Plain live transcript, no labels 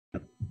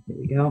There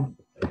we go.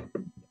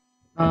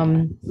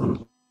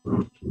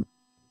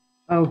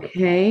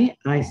 Okay,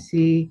 I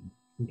see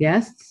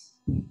guests,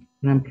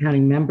 and I'm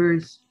counting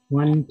members.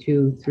 1,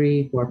 2,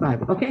 3, 4,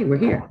 5. Okay, we're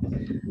here.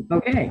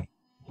 Okay.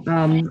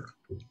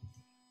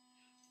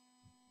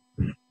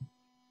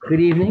 Good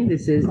evening.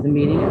 This is the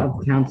meeting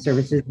of Town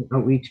Services and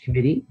Outreach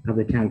Committee of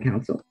the Town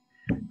Council.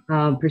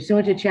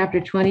 Pursuant to Chapter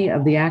 20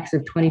 of the Acts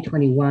of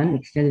 2021,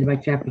 extended by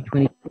Chapter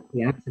 20 of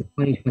the Acts of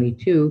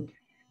 2022,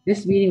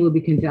 this meeting will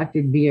be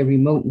conducted via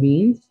remote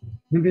means.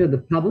 Members of the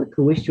public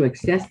who wish to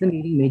access the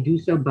meeting may do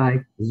so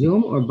by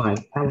Zoom or by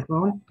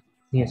telephone.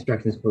 The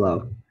instructions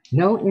below.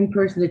 No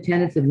in-person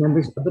attendance of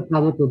members of the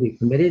public will be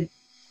permitted.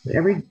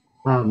 Every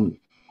the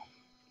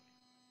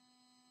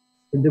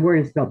word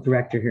is spelled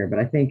director here, but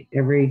I think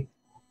every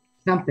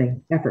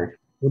effort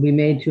will be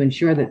made to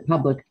ensure that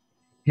public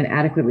can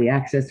adequately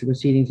access the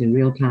proceedings in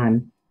real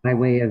time by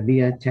way of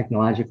via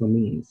technological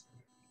means.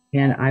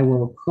 And I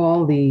will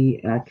call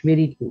the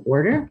committee to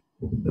order.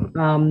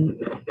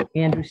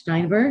 Andrew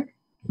Steinberg.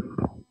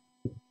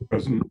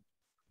 Present.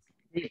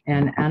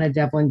 And Anna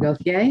Devlin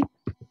Gauthier.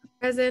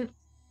 Present.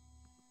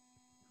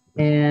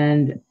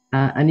 And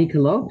Anika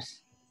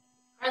Lopes.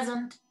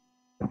 Present.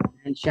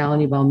 And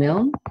Shalini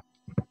Balmilne.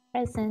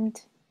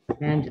 Present.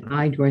 And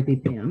I, Dorothy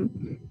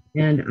Pam.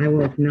 And I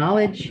will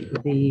acknowledge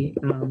the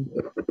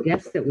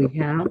guests that we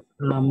have.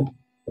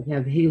 We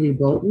have Haley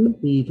Bolton,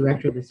 the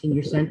director of the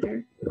Senior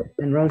Center,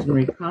 and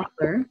Rosemary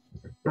Koffler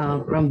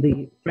from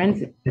the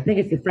Friends, I think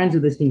it's the Friends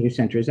of the Senior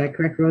Center. Is that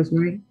correct,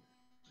 Rosemary?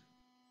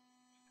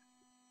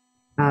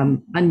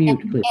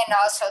 Unmute, please. And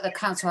also the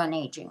Council on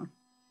Aging.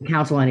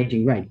 Council on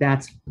Aging, right,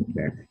 that's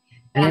fair.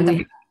 And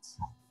then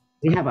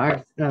we have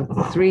our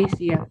 3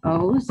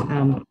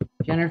 CFOs,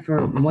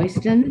 Jennifer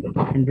Moisten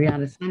and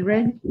Brianna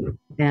Sunred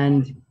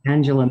and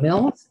Angela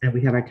Mills. And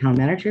we have our town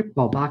manager,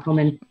 Paul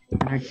Bockelman,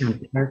 and our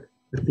town clerk,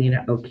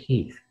 Athena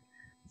O'Keefe.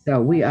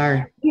 So we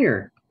are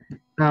here.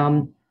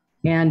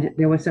 And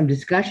there was some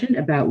discussion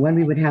about when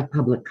we would have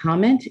public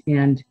comment,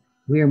 and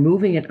we are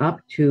moving it up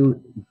to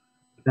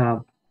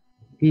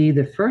be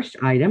the first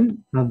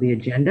item of the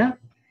agenda.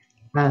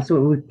 So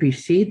it would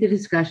precede the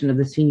discussion of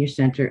the Senior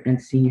Center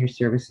and Senior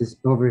Services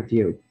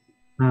overview.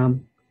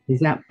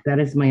 That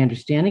is my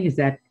understanding. Is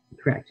that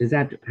correct? Is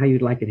that how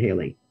you'd like it,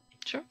 Haley?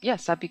 Sure.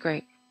 Yes, that'd be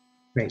great.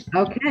 Great.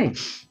 Okay.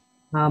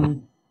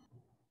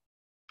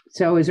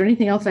 So is there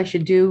anything else I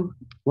should do?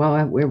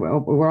 Well,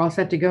 we're all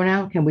set to go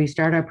now. Can we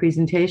start our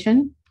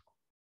presentation?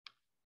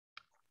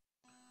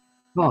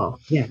 Paul,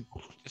 yeah.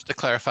 Just to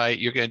clarify,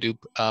 you're going to do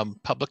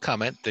public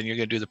comment, then you're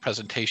going to do the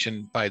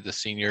presentation by the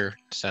Senior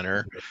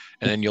Center,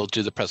 and then you'll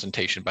do the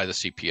presentation by the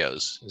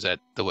CPOs. Is that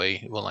the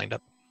way it will line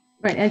up?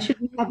 Right, and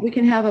we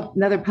can have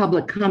another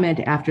public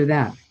comment after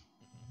that.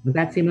 Would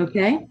that seem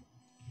okay?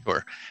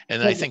 Sure.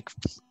 And I think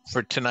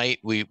for tonight,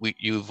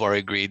 you've already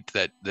agreed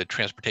that the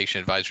Transportation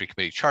Advisory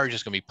Committee charge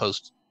is going to be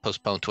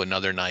postponed to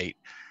another night.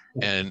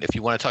 And if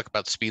you want to talk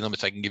about speed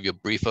limits, I can give you a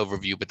brief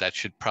overview, but that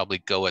should probably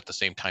go at the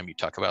same time you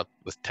talk about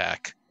with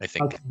TAC, I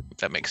think, if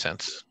that makes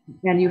sense.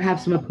 And you have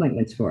some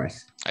appointments for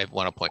us. I have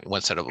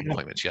one set of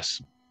appointments,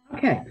 yes.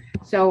 Okay,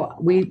 so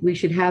we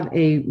should have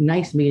a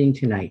nice meeting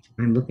tonight.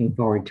 I'm looking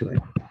forward to it.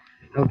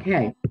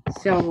 Okay,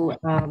 so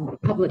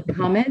public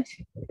comment.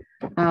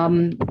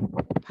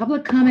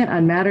 Public comment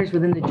on matters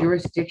within the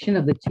jurisdiction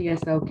of the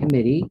TSO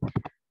committee.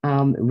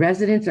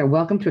 Residents are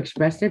welcome to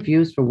express their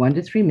views for 1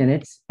 to 3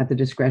 minutes at the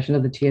discretion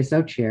of the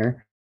TSO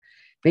chair,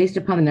 based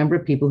upon the number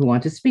of people who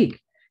want to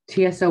speak.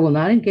 TSO will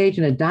not engage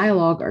in a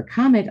dialogue or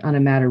comment on a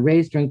matter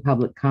raised during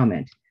public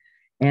comment,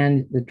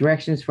 and the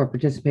directions for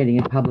participating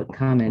in public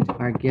comment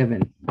are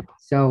given.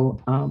 So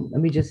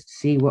let me just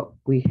see what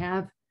we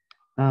have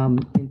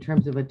in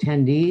terms of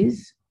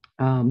attendees.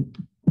 I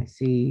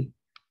see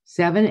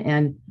 7,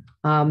 and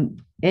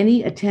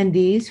any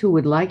attendees who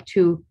would like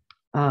to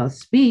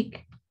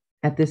speak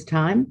at this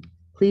time,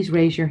 please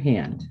raise your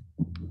hand.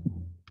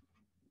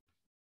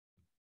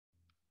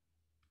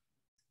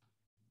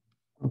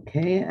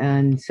 Okay,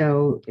 and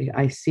so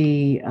I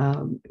see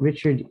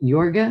Richard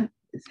Yorga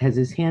has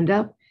his hand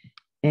up,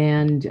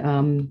 and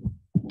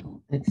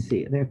let's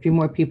see, there are a few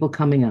more people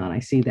coming on. I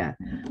see that.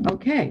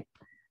 Okay,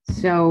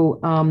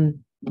 so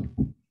I'm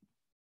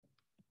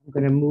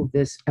going to move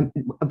this.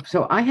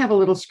 So I have a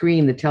little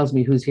screen that tells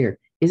me who's here.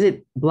 Is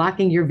it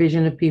blocking your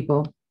vision of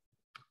people,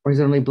 or is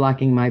it only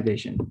blocking my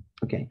vision?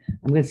 Okay,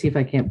 I'm going to see if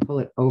I can't pull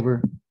it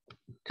over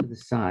to the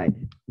side,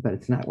 but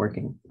it's not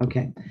working.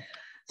 Okay,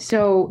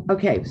 so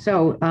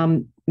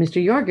Mr.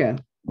 Yorga,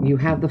 you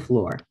have the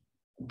floor.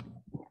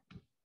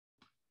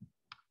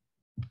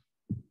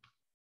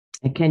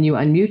 And can you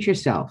unmute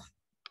yourself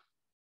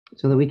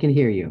so that we can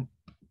hear you?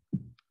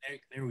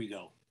 There we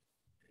go.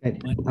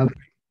 Good. Okay.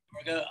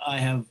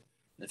 Yorga,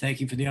 thank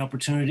you for the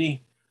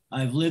opportunity.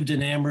 I've lived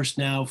in Amherst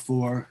now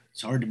for,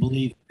 it's hard to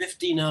believe,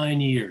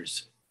 59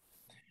 years.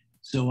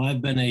 So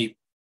I've been a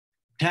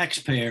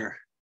taxpayer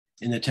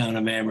in the town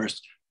of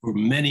Amherst for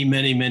many,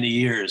 many, many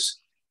years.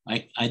 I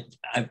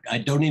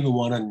don't even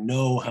want to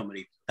know how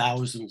many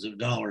thousands of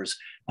dollars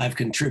I've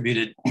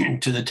contributed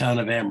to the town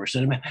of Amherst,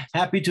 and I'm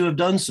happy to have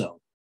done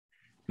so.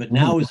 But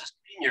now as a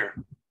senior,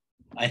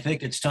 I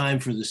think it's time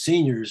for the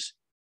seniors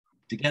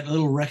to get a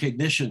little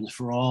recognition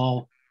for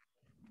all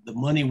the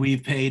money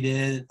we've paid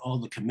in, all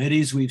the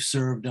committees we've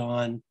served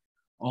on,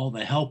 all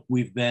the help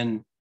we've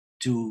been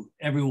to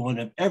everyone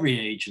of every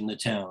age in the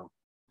town.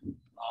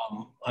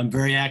 I'm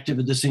very active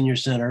at the Senior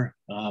Center,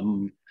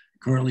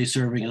 currently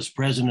serving as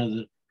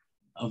president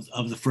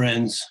of the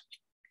Friends,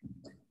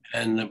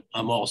 and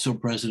I'm also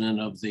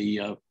president of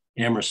the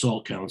Amherst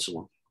Salt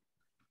Council.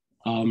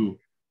 I've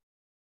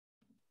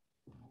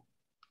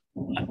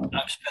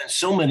spent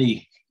so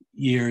many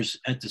years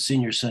at the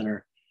Senior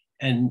Center,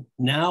 and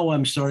now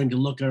I'm starting to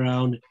look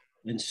around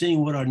and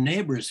seeing what our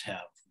neighbors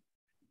have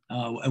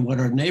and what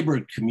our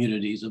neighbor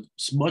communities of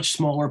much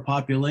smaller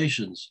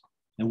populations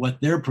and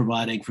what they're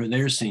providing for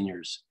their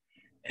seniors.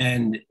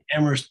 And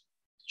Amherst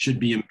should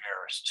be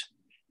embarrassed.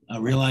 I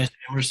realize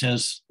Amherst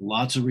has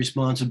lots of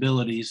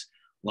responsibilities,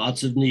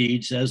 lots of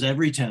needs, as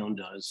every town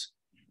does.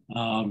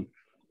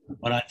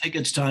 But I think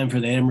it's time for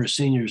the Amherst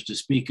seniors to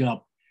speak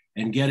up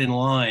and get in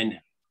line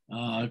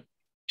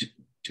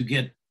to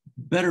get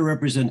better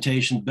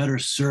representation, better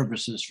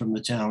services from the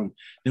town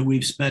that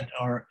we've spent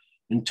our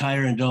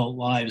entire adult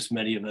lives,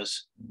 many of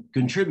us,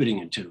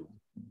 contributing to.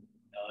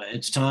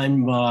 It's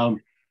time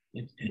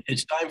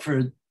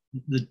for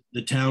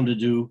the town to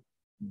do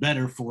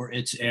better for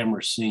its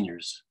Amherst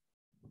seniors.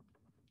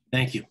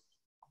 Thank you.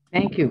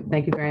 Thank you.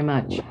 Thank you very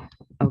much.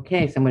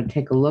 Okay, so I'm going to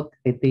take a look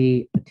at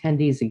the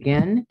attendees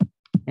again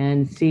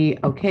and see,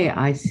 okay,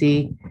 I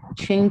see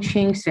Ching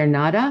Ching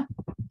Cernada.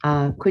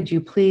 Could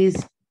you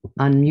please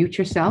unmute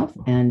yourself,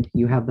 and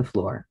you have the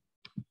floor.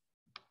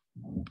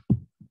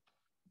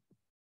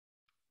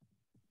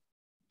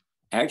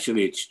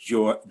 Actually, it's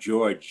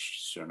George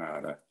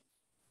Cernada.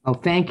 Oh,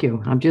 thank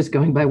you. I'm just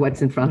going by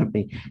what's in front of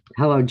me.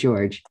 Hello,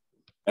 George.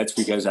 That's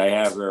because I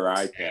have her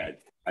iPad.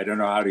 I don't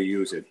know how to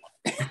use it.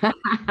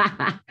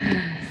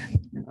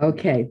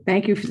 Okay,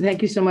 thank you.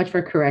 Thank you so much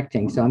for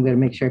correcting. So I'm going to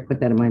make sure I put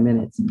that in my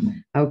minutes.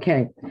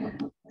 Okay,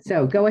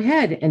 so go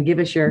ahead and give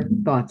us your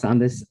thoughts on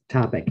this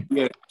topic.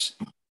 Yes.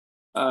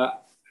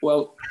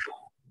 Well,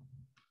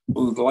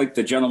 like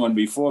the gentleman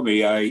before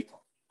me, I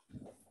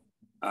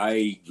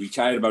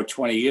retired about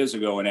 20 years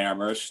ago in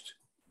Amherst.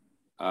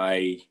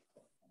 I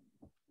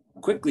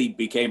quickly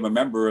became a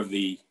member of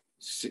the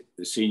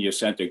Senior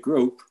Center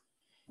group,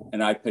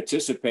 and I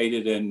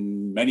participated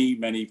in many,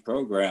 many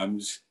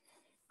programs,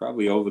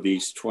 probably over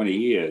these 20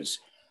 years.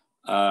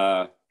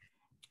 I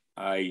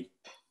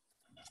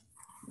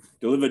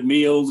delivered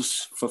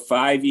meals for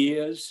 5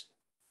 years,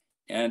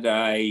 and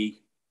I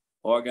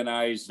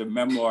organized a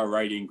memoir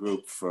writing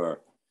group for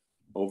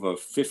over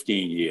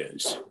 15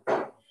 years.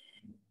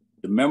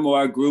 The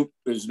memoir group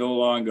is no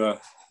longer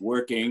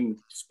working,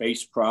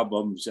 space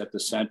problems at the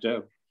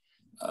center.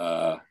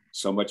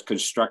 So much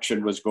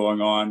construction was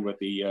going on with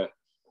this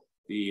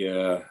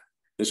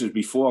was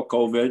before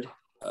COVID.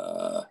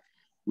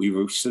 We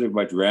were sort of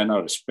much ran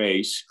out of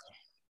space.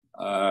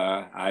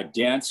 Our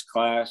dance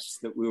class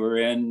that we were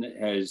in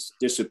has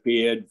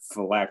disappeared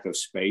for lack of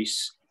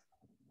space.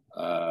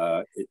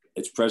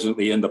 It's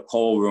presently in the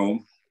poll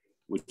room,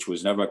 which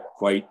was never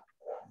quite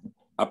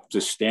up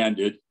to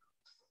standard.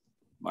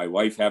 My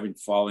wife having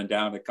fallen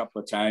down a couple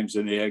of times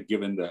in there,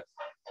 given the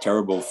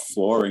terrible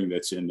flooring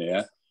that's in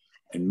there,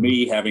 and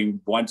me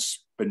having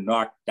once been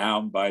knocked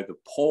down by the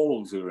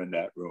poles that are in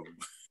that room.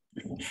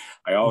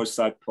 I always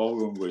thought poll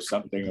room was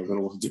something a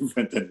little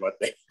different than what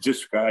they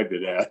described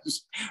it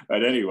as.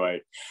 But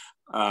anyway,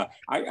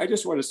 I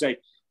just want to say,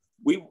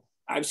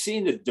 I've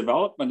seen the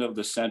development of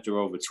the center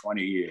over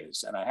 20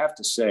 years, and I have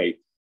to say,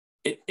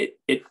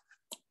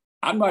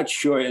 I'm not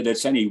sure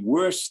it's any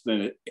worse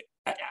than it.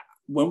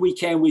 When we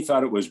came, we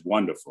thought it was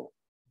wonderful.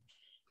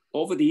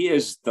 Over the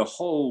years, the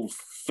whole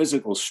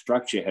physical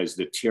structure has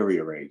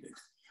deteriorated.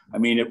 I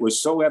mean, it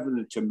was so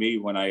evident to me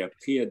when I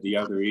appeared the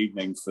other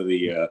evening for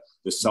the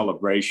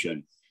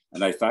celebration,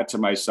 and I thought to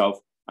myself,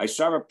 I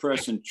saw a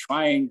person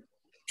trying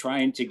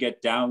to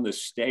get down the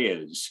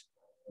stairs,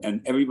 and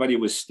everybody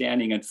was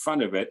standing in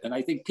front of it. And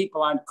I think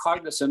people aren't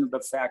cognizant of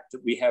the fact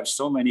that we have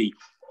so many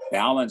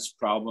balance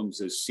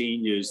problems as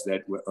seniors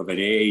that of an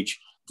age.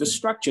 The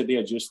structure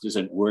there just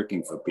isn't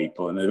working for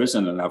people, and there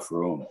isn't enough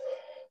room.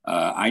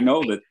 I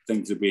know that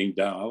things are being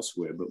done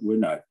elsewhere, but we're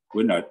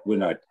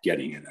not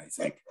getting it, I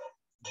think.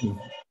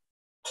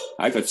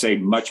 I could say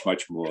much,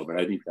 much more, but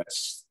I think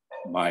that's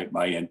my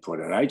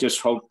input. And I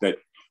just hope that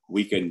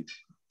we can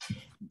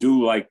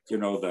do like,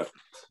 the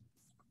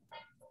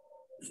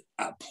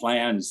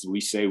plans.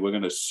 We say we're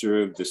going to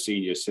serve the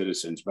senior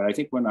citizens, but I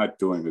think we're not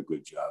doing a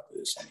good job of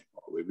this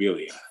anymore. We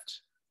really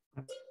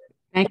aren't.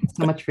 Thank you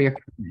so much for your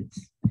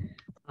comments.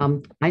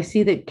 I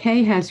see that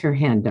Kay has her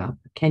hand up.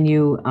 Can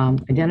you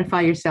identify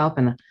yourself?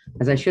 And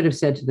as I should have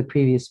said to the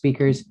previous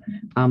speakers,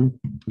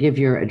 give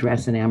your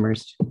address in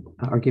Amherst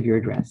or give your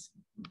address.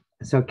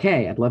 So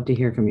Kay, I'd love to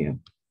hear from you.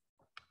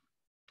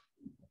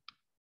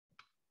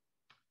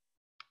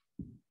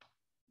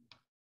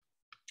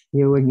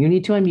 You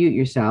need to unmute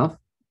yourself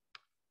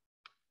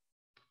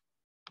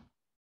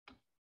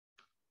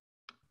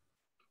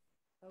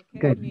Okay,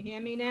 Good. can you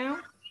hear me now?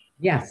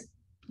 Yes,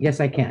 yes,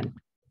 I can.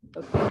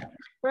 Okay.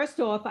 First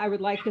off, I would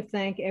like to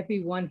thank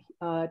everyone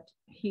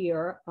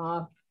here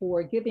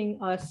for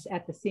giving us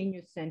at the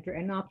Senior Center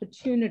an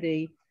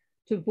opportunity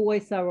to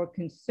voice our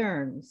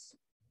concerns.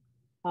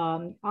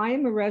 I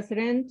am a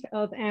resident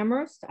of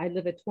Amherst. I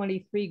live at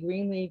 23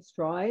 Greenleaves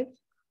Drive.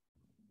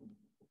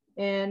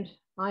 And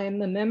I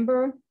am a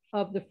member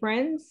of the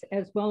Friends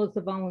as well as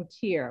a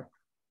volunteer.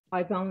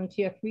 I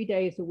volunteer 3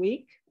 days a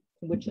week,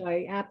 which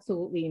I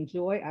absolutely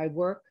enjoy. I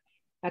work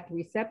at the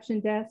reception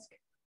desk,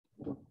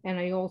 and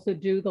I also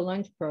do the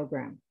lunch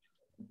program.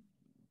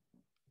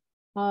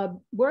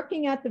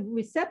 Working at the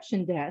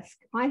reception desk,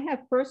 I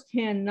have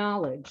firsthand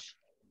knowledge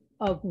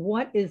of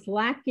what is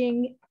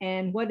lacking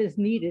and what is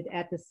needed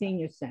at the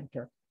Senior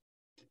Center.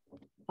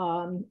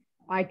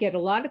 I get a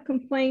lot of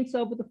complaints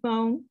over the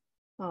phone.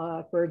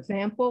 For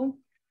example,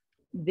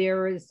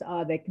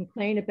 they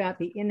complain about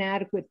the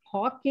inadequate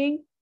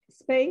parking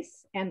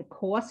space and the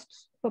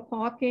costs for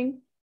parking.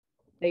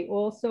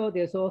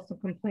 There's also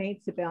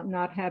complaints about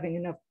not having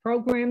enough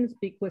programs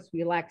because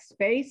we lack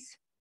space.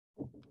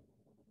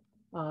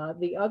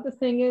 The other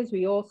thing is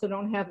we also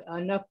don't have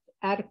enough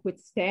adequate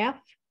staff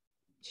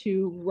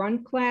to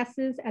run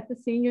classes at the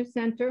Senior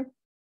Center.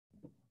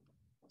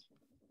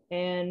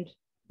 And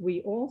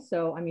we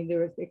also,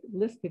 there is a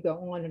list to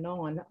go on and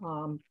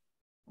on.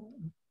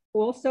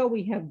 Also,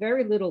 we have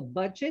very little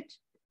budget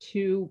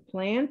to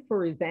plan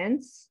for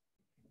events.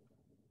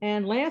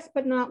 And last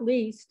but not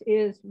least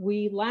is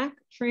we lack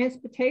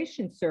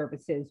transportation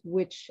services,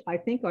 which I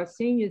think our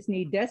seniors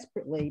need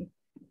desperately,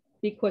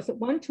 because at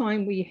one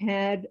time we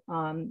had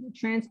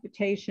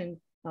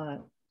transportation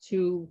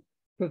to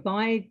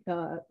provide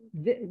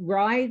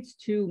rides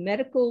to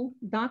medical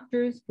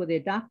doctors for their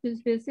doctor's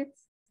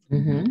visits.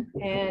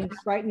 Mm-hmm. And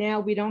right now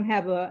we don't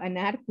have an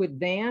adequate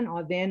van.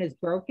 Our van is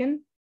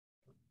broken.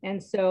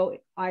 And so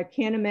I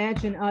can't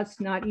imagine us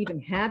not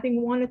even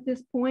having one at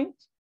this point.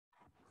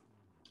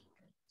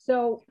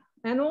 So,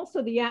 and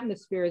also the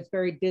atmosphere is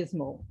very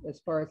dismal as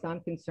far as I'm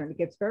concerned. It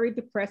gets very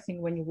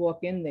depressing when you walk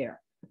in there.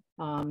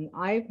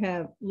 I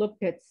have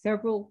looked at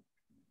several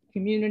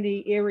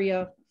community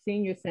area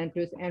senior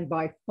centers, and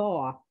by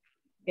far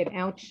it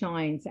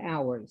outshines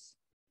ours.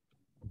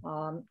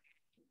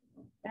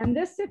 And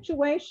this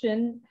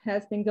situation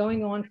has been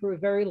going on for a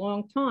very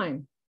long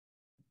time.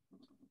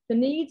 The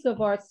needs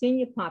of our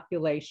senior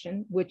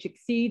population, which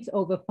exceeds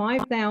over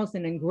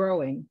 5,000 and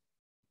growing,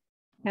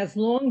 has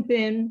long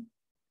been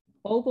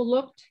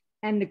overlooked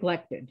and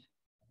neglected.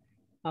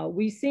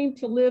 We seem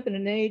to live in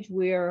an age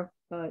where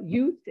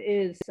youth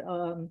is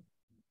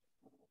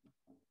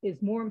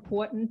more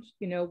important.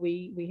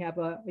 We have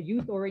a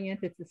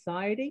youth-oriented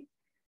society,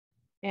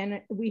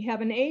 and we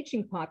have an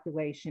aging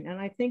population. And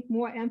I think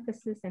more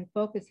emphasis and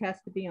focus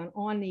has to be on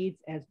our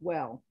needs as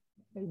well.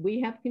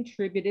 We have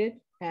contributed,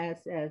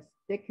 as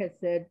Dick has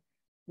said,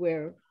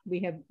 where we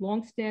have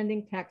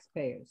longstanding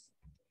taxpayers.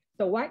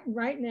 So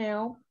right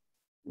now,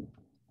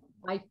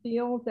 I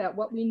feel that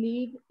what we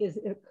need is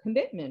a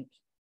commitment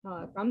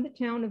from the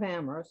town of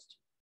Amherst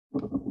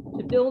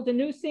to build a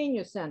new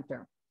senior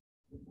center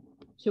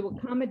to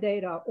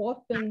accommodate our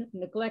often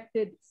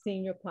neglected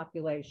senior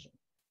population.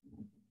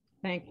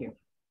 Thank you.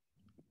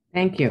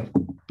 Thank you.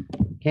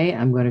 Okay,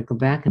 I'm going to go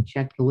back and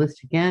check the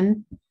list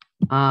again.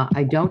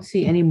 I don't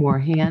see any more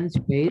hands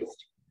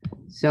raised,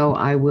 so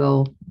I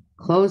will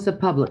close the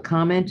public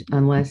comment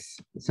unless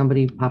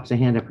somebody pops a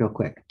hand up real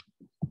quick.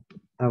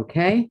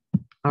 Okay,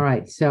 all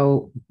right,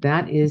 so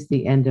that is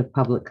the end of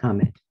public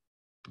comment.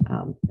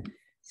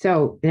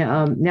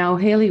 Now,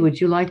 Haley,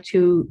 would you like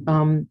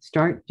to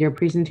start your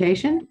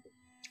presentation?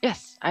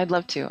 Yes, I'd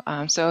love to.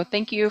 So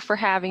thank you for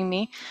having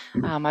me.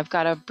 I've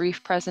got a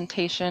brief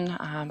presentation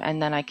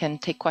and then I can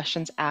take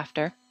questions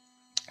after.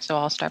 So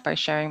I'll start by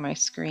sharing my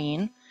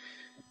screen.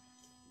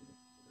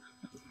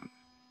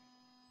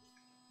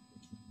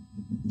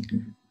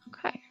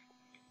 Okay.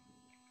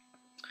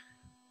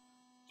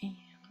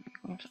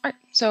 All right,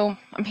 so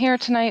I'm here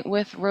tonight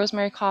with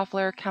Rosemary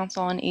Koffler,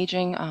 Council on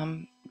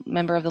Aging,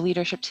 member of the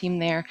leadership team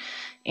there,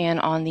 and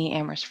on the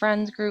Amherst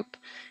Friends group.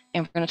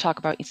 And we're going to talk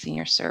about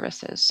senior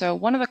services. So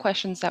one of the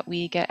questions that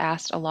we get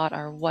asked a lot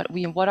are what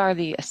are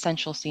the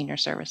essential senior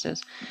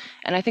services?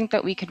 And I think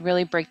that we could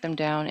really break them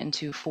down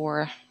into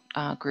 4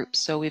 groups.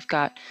 So we've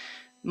got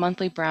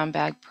monthly brown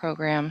bag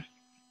program,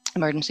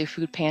 emergency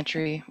food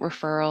pantry,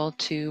 referral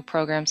to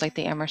programs like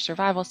the Amherst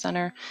Survival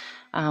Center.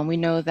 We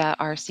know that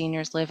our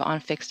seniors live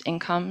on fixed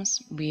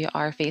incomes. We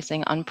are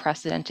facing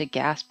unprecedented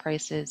gas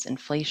prices,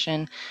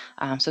 inflation.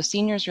 So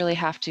seniors really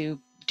have to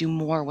do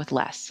more with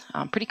less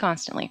pretty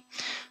constantly.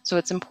 So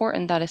it's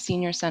important that a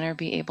senior center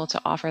be able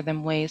to offer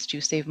them ways to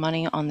save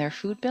money on their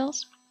food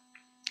bills.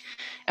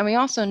 And we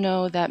also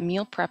know that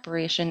meal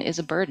preparation is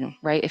a burden,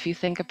 right? If you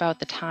think about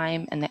the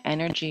time and the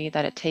energy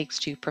that it takes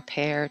to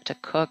prepare, to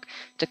cook,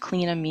 to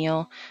clean a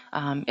meal,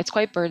 it's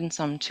quite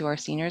burdensome to our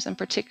seniors, and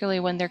particularly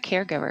when they're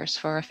caregivers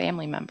for a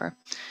family member.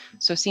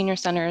 So senior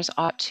centers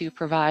ought to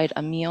provide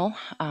a meal,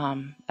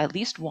 at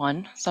least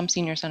one. Some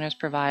senior centers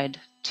provide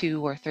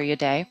 2 or 3 a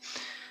day.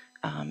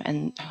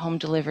 and home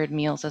delivered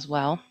meals as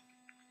well.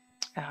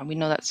 We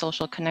know that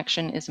social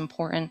connection is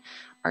important,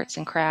 arts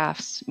and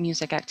crafts,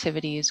 music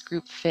activities,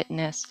 group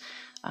fitness,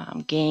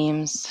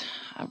 games,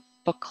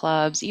 book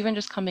clubs, even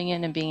just coming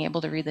in and being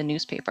able to read the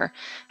newspaper,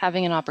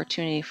 having an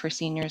opportunity for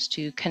seniors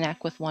to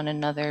connect with one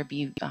another,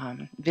 be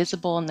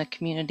visible in the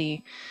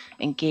community,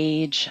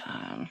 engage.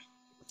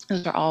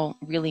 Those are all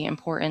really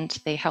important.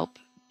 They help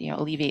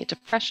alleviate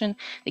depression.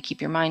 They keep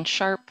your mind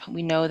sharp.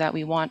 We know that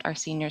we want our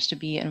seniors to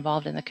be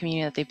involved in the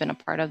community that they've been a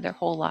part of their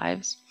whole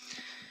lives.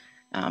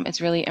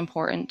 It's really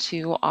important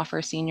to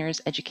offer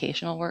seniors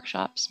educational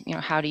workshops.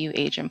 How do you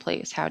age in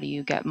place? How do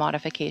you get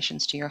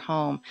modifications to your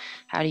home?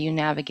 How do you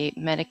navigate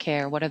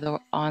Medicare? What are the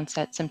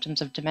onset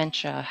symptoms of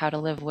dementia? How to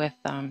live with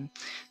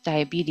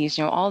diabetes?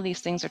 All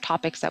these things are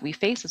topics that we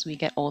face as we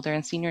get older,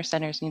 and senior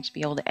centers need to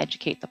be able to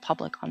educate the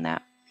public on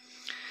that.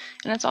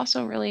 And it's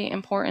also really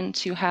important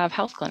to have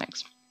health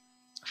clinics,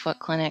 foot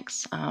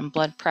clinics,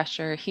 blood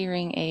pressure,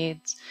 hearing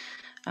aids,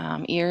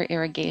 ear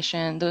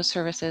irrigation. Those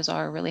services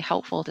are really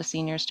helpful to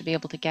seniors to be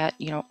able to get,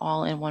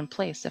 all in one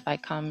place. If I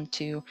come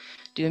to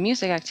do a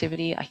music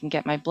activity, I can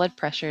get my blood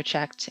pressure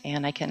checked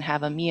and I can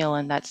have a meal,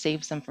 and that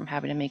saves them from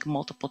having to make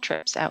multiple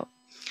trips out.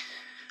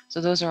 So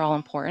those are all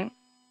important.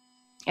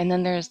 And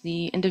then there's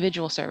the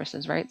individual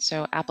services, right?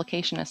 So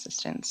application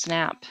assistance,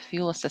 SNAP,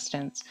 fuel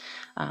assistance,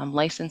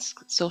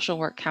 licensed social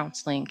work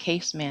counseling,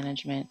 case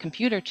management,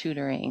 computer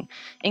tutoring,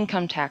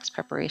 income tax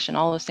preparation.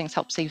 All those things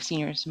help save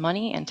seniors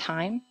money and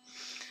time.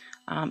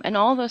 And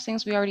all those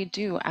things we already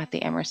do at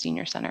the Amherst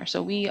Senior Center.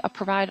 So we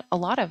provide a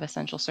lot of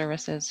essential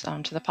services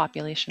to the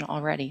population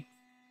already.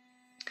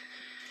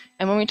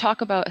 And when we talk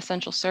about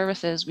essential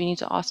services, we need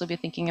to also be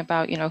thinking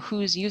about,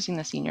 who's using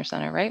the senior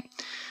center, right?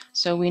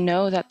 So we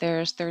know that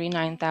there's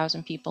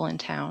 39,000 people in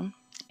town,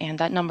 and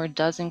that number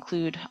does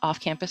include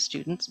off-campus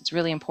students. It's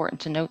really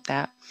important to note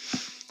that.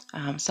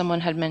 Someone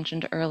had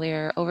mentioned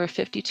earlier, over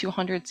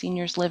 5,200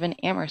 seniors live in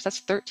Amherst.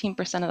 That's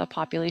 13% of the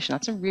population.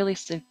 That's a really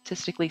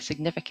statistically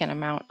significant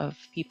amount of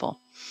people.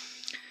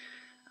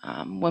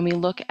 When we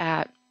look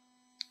at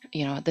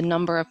the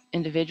number of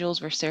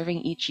individuals we're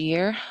serving each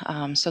year.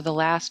 So the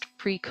last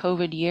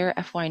pre-COVID year,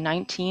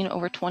 FY19,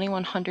 over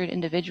 2,100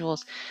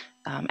 individuals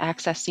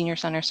accessed senior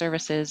center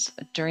services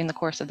during the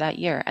course of that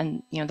year.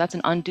 And that's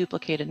an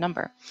unduplicated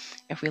number.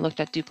 If we looked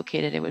at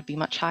duplicated, it would be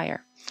much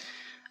higher.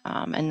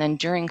 And then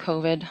during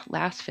COVID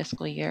last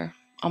fiscal year,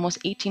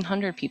 almost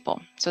 1,800 people.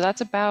 So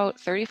that's about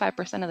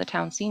 35% of the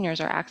town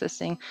seniors are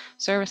accessing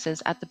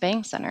services at the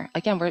Bank Center.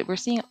 Again, we're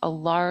seeing a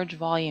large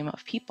volume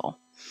of people.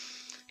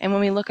 And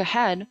when we look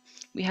ahead,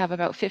 we have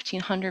about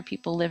 1,500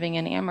 people living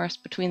in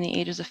Amherst between the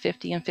ages of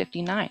 50 and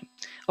 59.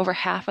 Over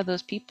half of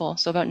those people,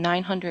 so about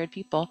 900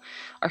 people,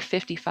 are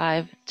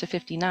 55 to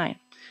 59.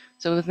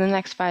 So within the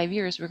next 5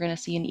 years, we're going to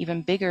see an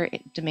even bigger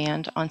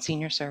demand on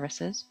senior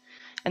services.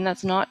 And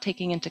that's not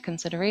taking into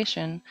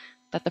consideration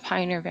that the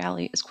Pioneer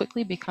Valley is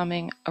quickly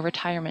becoming a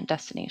retirement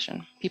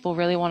destination. People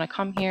really want to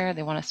come here.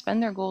 They want to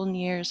spend their golden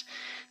years.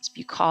 It's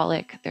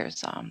bucolic.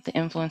 There's the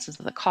influences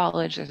of the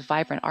college. There's a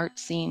vibrant art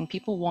scene.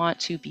 People want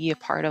to be a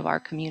part of our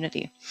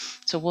community.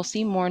 So we'll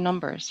see more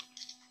numbers.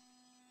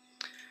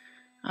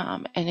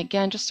 And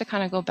again, just to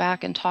kind of go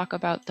back and talk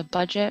about the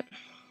budget.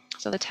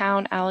 So the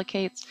town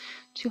allocates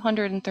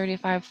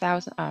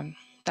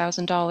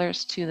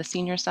 $235,000 to the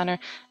senior center.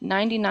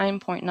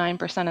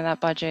 99.9% of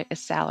that budget is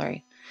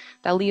salary.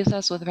 That leaves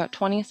us with about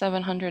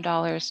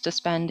 $2,700 to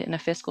spend in a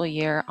fiscal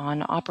year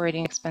on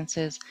operating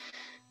expenses,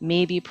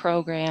 maybe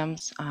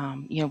programs.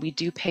 We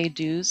do pay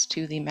dues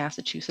to the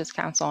Massachusetts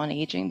Council on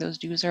Aging. Those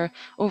dues are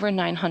over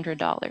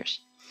 $900.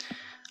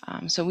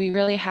 So we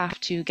really have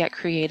to get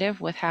creative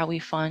with how we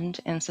fund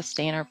and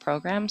sustain our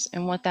programs.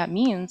 And what that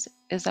means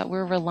is that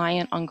we're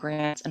reliant on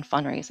grants and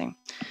fundraising.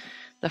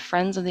 The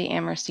Friends of the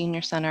Amherst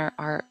Senior Center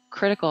are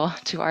critical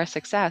to our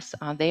success.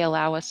 They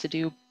allow us to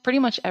do pretty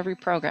much every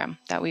program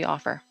that we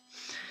offer.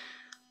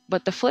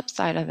 But the flip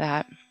side of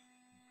that,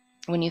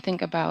 when you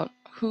think about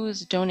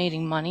who's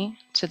donating money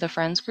to the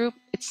Friends group,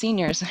 it's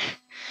seniors.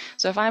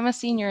 So if I'm a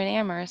senior in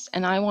Amherst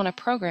and I want a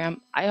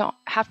program, I don't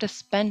have to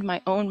spend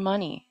my own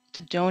money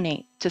to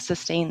donate to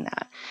sustain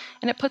that.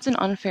 And it puts an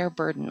unfair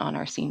burden on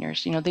our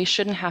seniors. They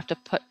shouldn't have to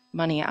put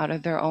money out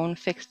of their own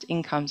fixed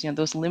incomes,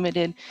 those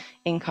limited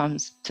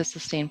incomes to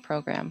sustain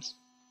programs.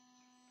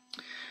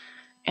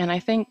 And I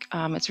think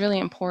it's really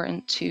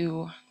important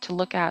to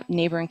look at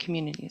neighboring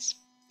communities.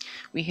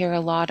 We hear a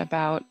lot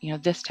about,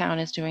 this town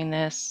is doing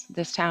this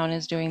town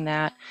is doing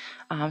that.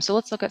 So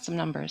let's look at some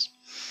numbers.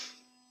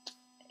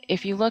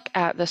 If you look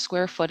at the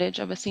square footage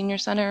of a senior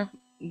center,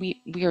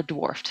 we are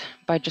dwarfed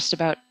by just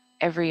about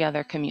every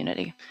other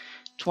community.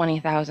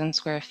 20,000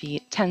 square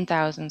feet,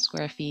 10,000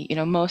 square feet.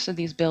 Most of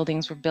these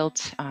buildings were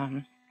built,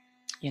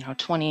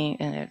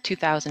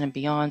 2000 and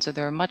beyond, so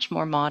they're much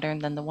more modern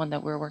than the one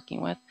that we're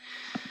working with.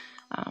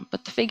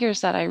 But the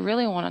figures that I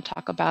really want to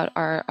talk about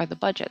are the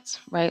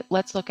budgets, right?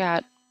 Let's look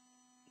at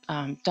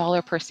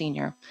dollar per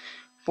senior,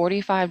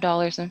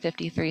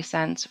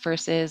 $45.53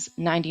 versus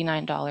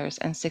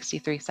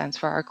 $99.63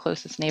 for our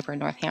closest neighbor,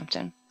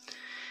 Northampton.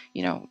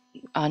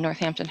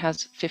 Northampton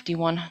has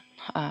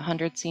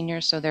 5,100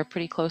 seniors, so they're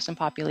pretty close in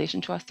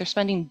population to us. They're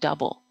spending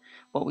double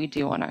what we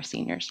do on our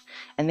seniors,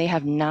 and they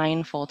have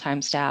 9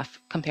 full-time staff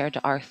compared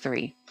to our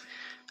 3.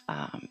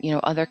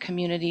 Other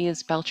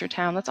communities,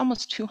 Belchertown, that's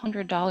almost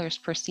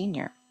 $200 per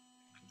senior.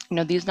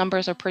 These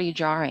numbers are pretty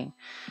jarring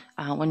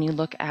when you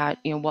look at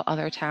what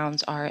other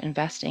towns are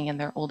investing in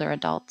their older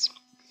adults.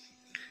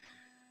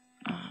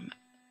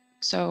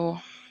 So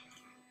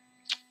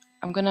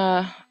I'm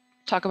gonna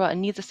talk about a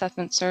needs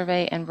assessment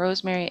survey, and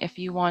Rosemary, if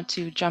you want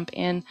to jump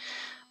in,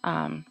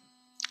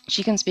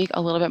 she can speak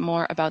a little bit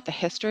more about the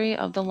history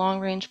of the Long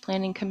Range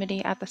Planning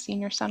Committee at the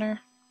Senior Center.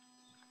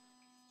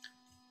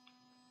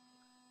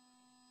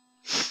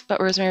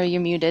 But Rosemary,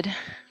 you're muted.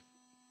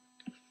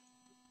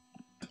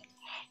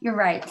 You're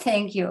right.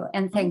 Thank you.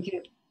 And thank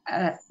you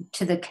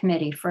to the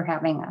committee for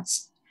having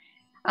us.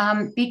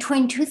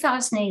 Between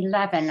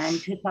 2011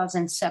 and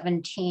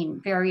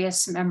 2017,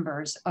 various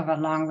members of a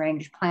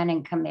long-range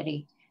planning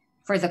committee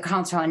for the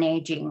Council on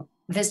Aging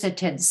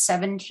visited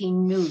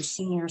 17 new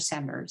senior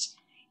centers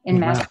in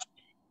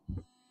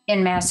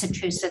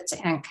Massachusetts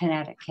and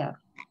Connecticut.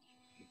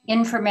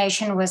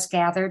 Information was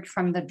gathered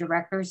from the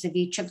directors of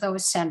each of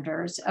those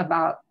centers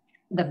about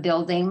the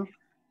building,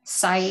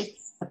 site,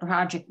 the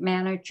project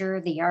manager,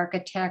 the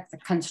architect, the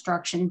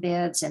construction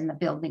bids, and the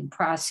building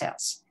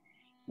process.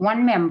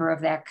 One member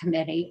of that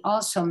committee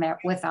also met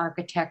with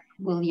architect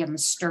William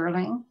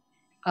Sterling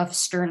of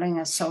Sterling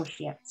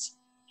Associates.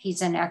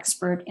 He's an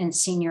expert in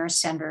senior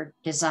center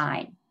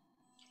design.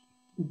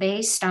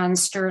 Based on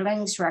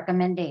Sterling's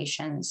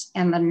recommendations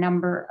and the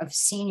number of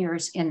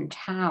seniors in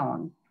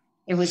town,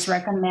 it was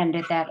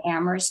recommended that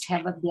Amherst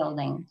have a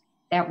building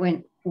that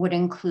would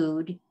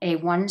include a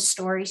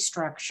 1-story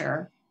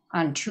structure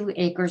on 2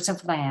 acres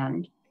of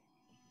land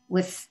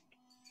with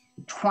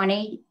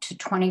 20 to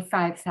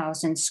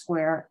 25,000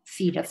 square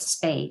feet of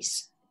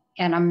space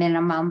and a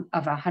minimum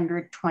of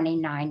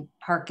 129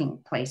 parking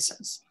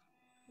places.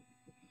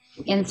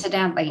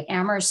 Incidentally,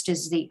 Amherst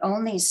is the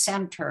only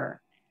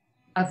center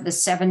of the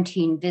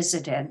 17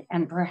 visited,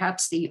 and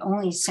perhaps the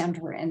only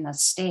center in the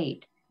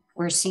state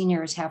where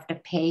seniors have to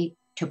pay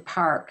to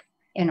park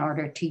in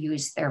order to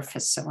use their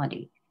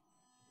facility.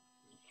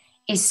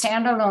 A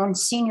standalone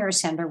senior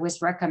center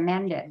was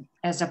recommended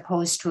as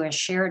opposed to a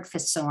shared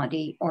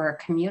facility or a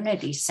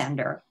community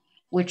center,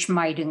 which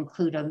might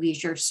include a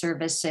leisure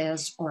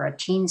services or a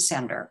teen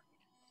center.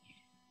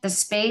 The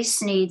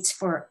space needs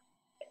for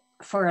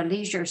a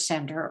leisure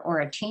center or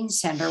a teen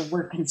center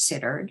were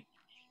considered,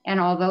 and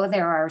although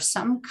there are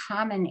some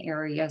common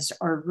areas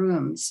or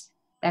rooms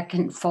that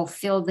can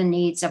fulfill the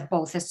needs of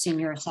both a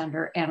senior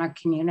center and a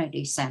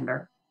community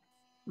center,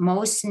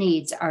 most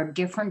needs are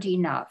different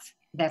enough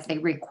that they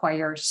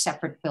require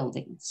separate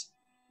buildings.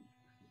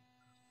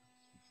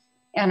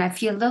 And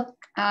if you look,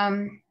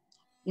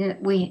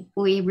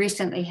 we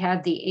recently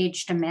had the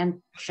age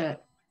dementia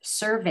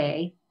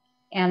survey,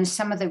 and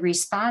some of the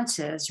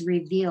responses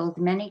revealed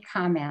many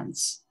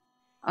comments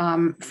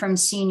from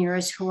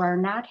seniors who are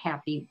not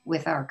happy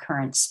with our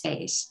current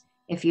space.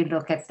 If you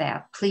look at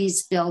that,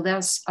 please build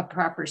us a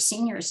proper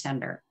senior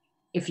center.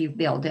 If you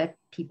build it,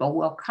 people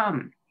will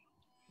come.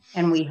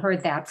 And we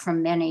heard that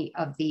from many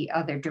of the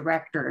other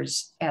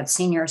directors at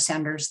senior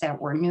centers that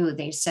were new.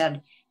 They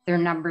said their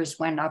numbers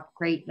went up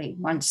greatly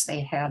once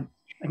they had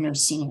a new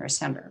senior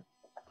center.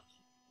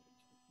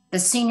 The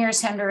senior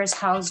center is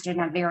housed in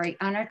a very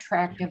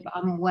unattractive,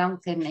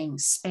 unwelcoming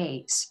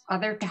space.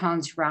 Other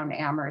towns around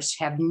Amherst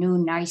have new,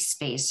 nice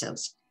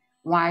spaces.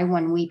 Why,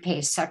 when we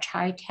pay such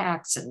high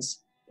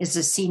taxes, is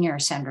the senior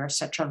center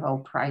such a low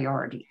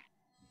priority?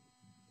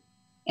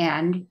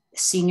 And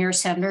senior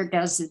center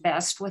does the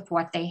best with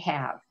what they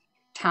have.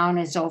 Town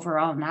is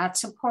overall not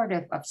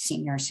supportive of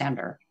senior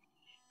center.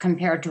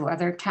 Compared to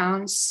other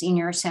towns,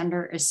 senior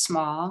center is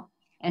small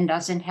and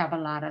doesn't have a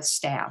lot of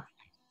staff.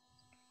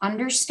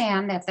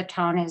 Understand that the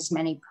town has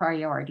many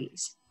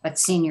priorities, but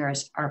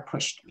seniors are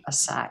pushed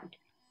aside.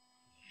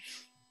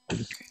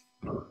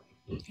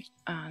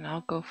 And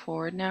I'll go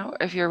forward now.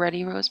 If you're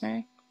ready,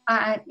 Rosemary.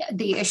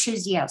 The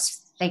issues,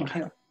 yes, thank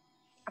you.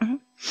 Mm-hmm.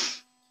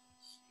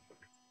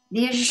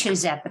 The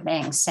issues at the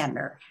Bangs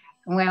Center.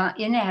 Well,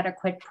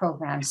 inadequate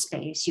program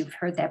space, you've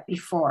heard that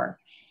before.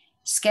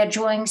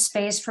 Scheduling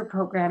space for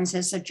programs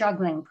is a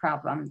juggling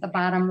problem. The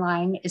bottom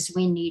line is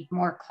we need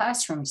more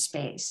classroom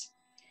space.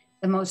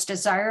 The most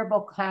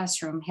desirable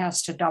classroom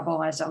has to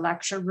double as a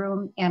lecture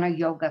room and a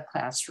yoga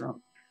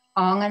classroom.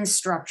 All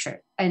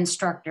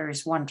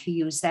instructors want to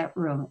use that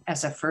room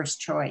as a first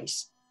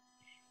choice.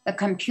 The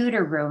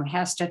computer room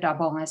has to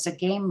double as a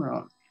game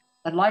room.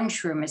 The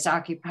lunchroom is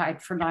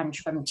occupied for lunch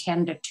from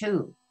 10 to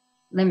 2,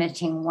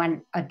 limiting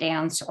when a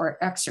dance or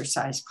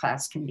exercise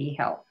class can be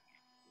held.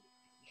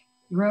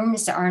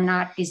 Rooms are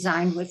not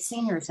designed with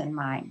seniors in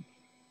mind.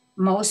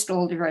 Most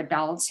older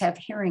adults have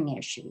hearing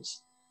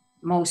issues.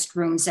 Most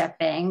rooms at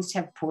Bangs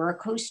have poor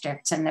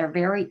acoustics and they're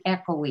very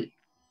echoey,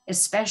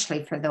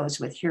 especially for those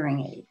with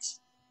hearing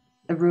aids.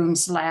 The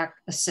rooms lack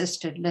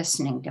assisted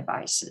listening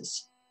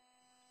devices.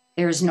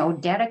 There's no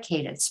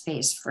dedicated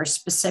space for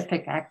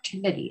specific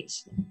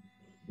activities.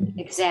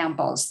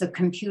 Examples, the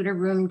computer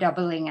room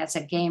doubling as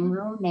a game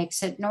room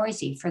makes it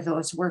noisy for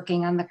those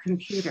working on the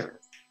computer.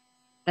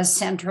 The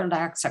center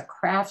lacks a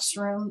crafts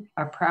room,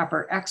 a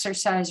proper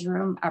exercise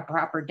room, a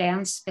proper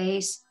dance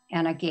space,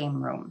 and a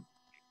game room.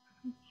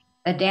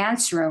 The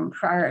dance room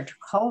prior to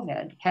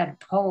COVID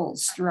had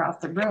poles throughout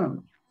the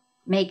room,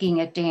 making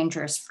it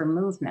dangerous for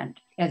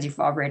movement, as you've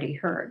already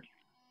heard.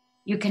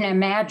 You can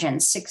imagine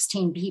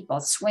 16 people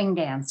swing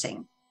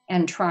dancing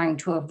and trying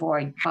to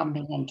avoid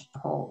bumping into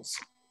poles.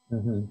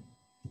 Mm-hmm.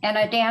 And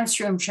a dance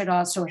room should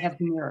also have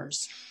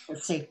mirrors for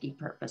safety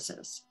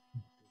purposes.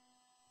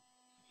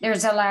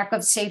 There's a lack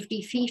of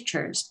safety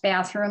features.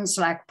 Bathrooms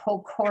lack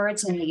pull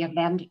cords in the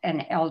event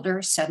an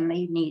elder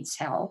suddenly needs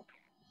help.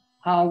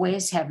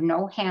 Hallways have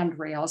no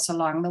handrails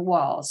along the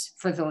walls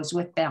for those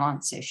with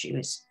balance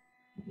issues.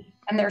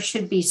 And there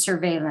should be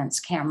surveillance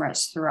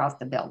cameras throughout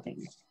the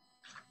building.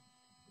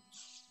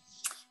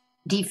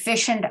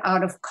 Deficient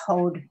out of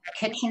code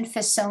kitchen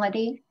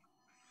facility.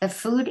 The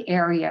food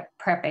area,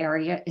 prep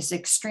area, is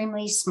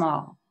extremely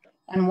small,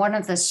 and one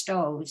of the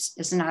stoves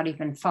is not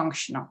even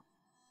functional.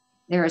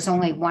 There is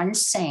only one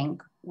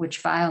sink, which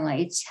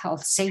violates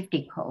health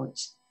safety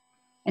codes.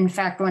 In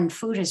fact, when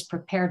food is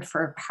prepared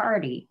for a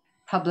party,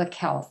 public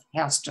health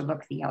has to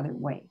look the other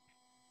way.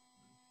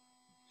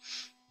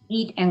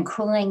 Heat and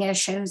cooling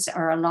issues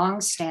are a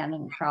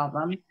long-standing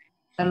problem.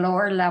 The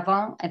lower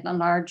level and the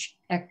large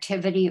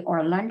activity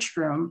or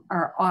lunchroom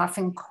are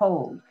often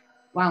cold,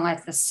 while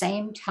at the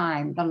same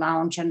time, the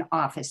lounge and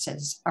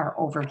offices are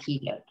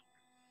overheated.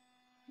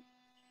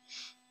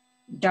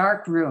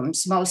 Dark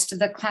rooms. Most of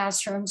the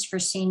classrooms for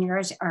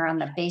seniors are on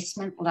the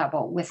basement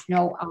level with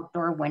no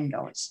outdoor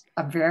windows,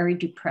 a very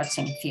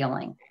depressing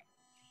feeling.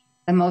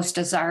 The most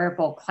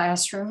desirable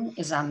classroom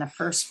is on the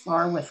first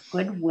floor with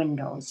good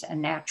windows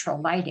and natural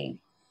lighting.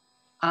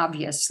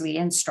 Obviously,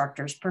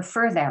 instructors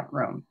prefer that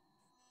room.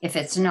 If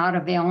it's not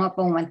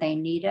available when they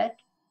need it,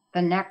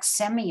 the next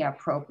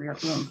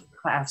semi-appropriate room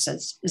for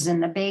classes is in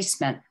the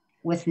basement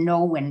with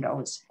no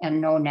windows and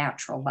no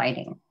natural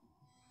lighting.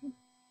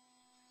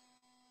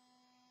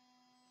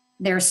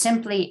 There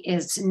simply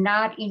is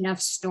not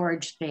enough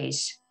storage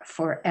space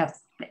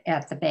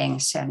at the Bang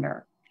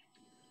Center.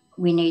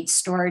 We need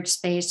storage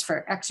space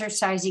for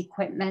exercise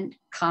equipment,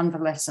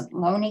 convalescent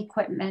loan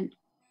equipment,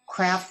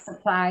 craft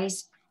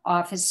supplies,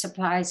 office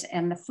supplies,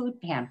 and the food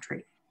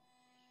pantry.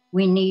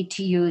 We need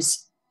to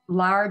use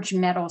large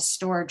metal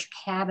storage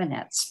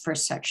cabinets for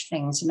such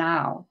things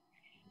now,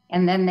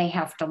 and then they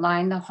have to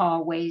line the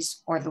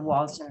hallways or the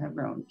walls in the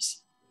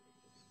rooms,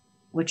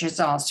 which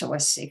is also a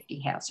safety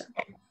hazard.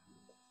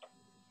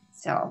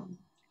 So,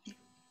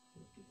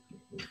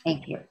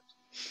 thank you.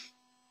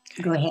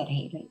 Go ahead,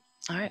 Haley.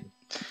 All right.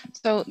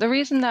 So the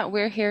reason that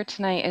we're here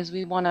tonight is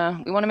we want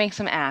to make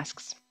some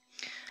asks.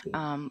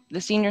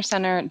 The Senior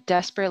Center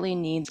desperately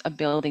needs a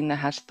building that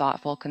has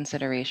thoughtful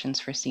considerations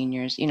for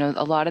seniors. You know,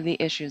 a lot of the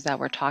issues that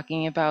we're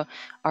talking about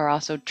are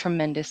also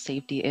tremendous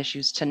safety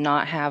issues. To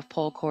not have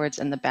pull cords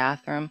in the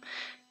bathroom,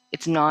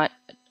 it's not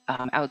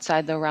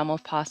outside the realm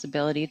of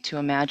possibility to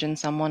imagine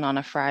someone on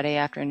a Friday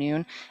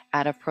afternoon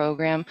at a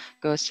program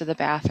goes to the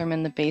bathroom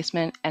in the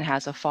basement and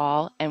has a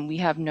fall, and we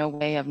have no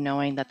way of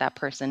knowing that that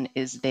person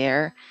is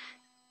there.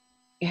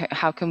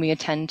 How can we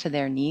attend to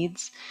their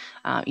needs?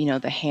 You know,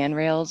 the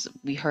handrails,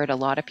 we heard a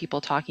lot of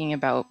people talking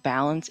about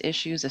balance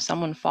issues. If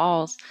someone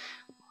falls,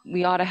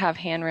 we ought to have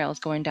handrails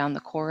going down the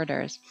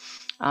corridors.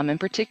 And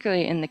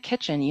particularly in the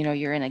kitchen, you know,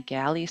 you're in a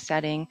galley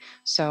setting,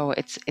 so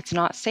it's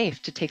not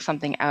safe to take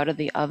something out of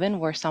the oven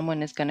where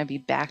someone is going to be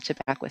back to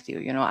back with you.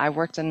 You know, I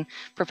worked in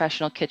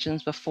professional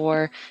kitchens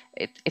before.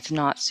 It's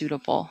not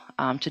suitable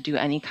to do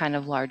any kind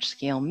of large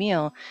scale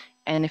meal.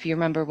 And if you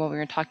remember what we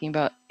were talking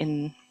about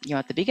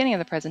at the beginning of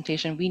the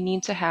presentation, we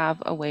need to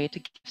have a way to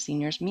give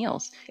seniors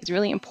meals. It's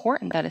really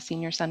important that a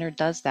senior center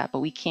does that, but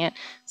we can't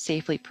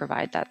safely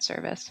provide that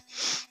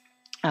service.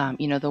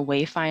 You know, the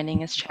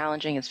wayfinding is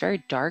challenging. It's very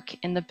dark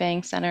in the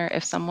Bang Center.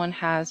 If someone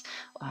has,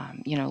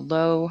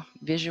 low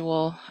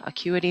visual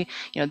acuity,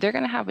 they're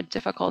going to have a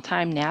difficult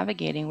time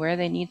navigating where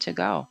they need to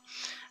go.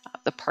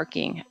 The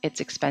parking, it's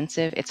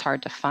expensive. It's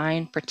hard to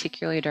find,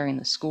 particularly during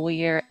the school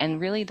year.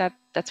 And really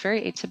that's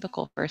very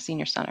atypical for a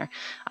senior center.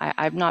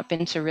 I've not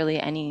been to really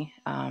any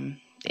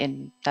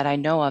that I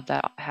know of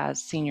that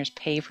has seniors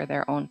pay for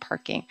their own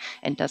parking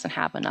and doesn't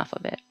have enough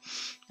of it.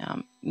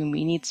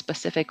 We need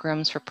specific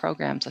rooms for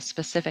programs, a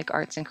specific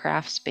arts and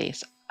crafts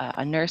space,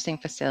 a nursing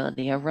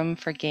facility, a room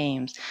for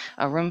games,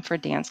 a room for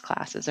dance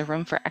classes, a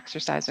room for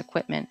exercise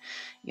equipment.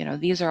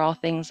 These are all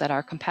things that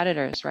our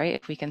competitors, right?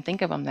 If we can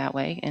think of them that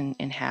way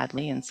in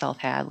Hadley and South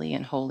Hadley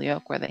and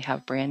Holyoke, where they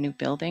have brand new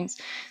buildings,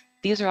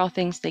 these are all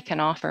things they can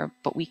offer,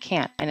 but we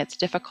can't. And it's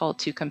difficult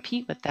to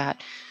compete with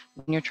that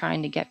when you're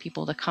trying to get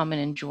people to come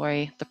and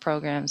enjoy the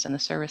programs and the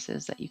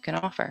services that you can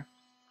offer.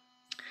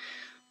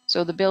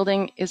 So the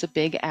building is a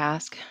big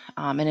ask,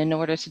 and in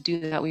order to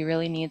do that, we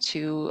really need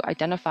to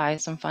identify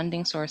some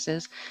funding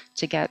sources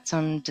to get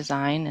some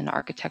design and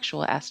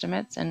architectural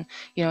estimates, and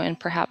and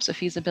perhaps a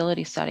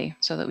feasibility study,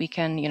 so that we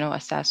can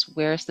assess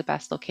where's the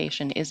best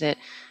location. Is it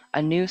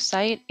a new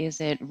site? Is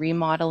it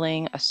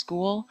remodeling a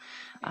school?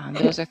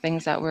 Those are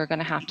things that we're going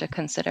to have to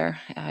consider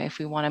if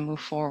we want to move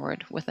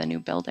forward with a new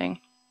building.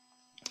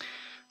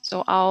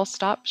 So I'll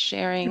stop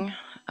sharing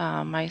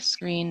my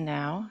screen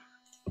now.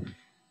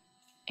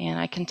 And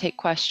I can take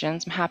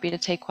questions. I'm happy to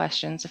take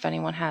questions if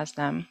anyone has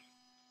them.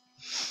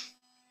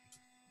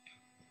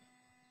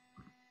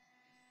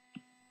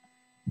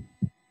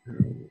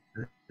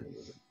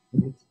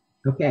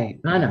 Okay,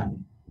 Anna.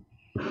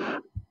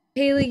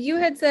 Haley, you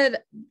had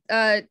said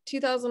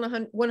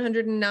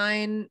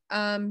 2,109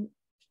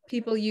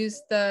 people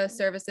used the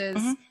services,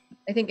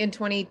 I think in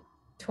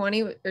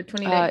 2020 or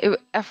 2019?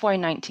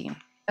 FY19.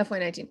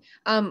 FY19.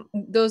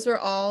 Those were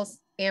all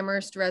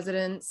Amherst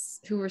residents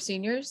who were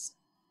seniors?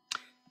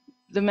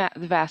 The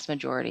vast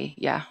majority,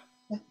 yeah.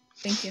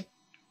 Thank you.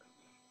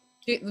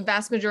 The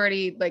vast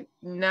majority, like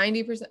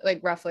 90%, like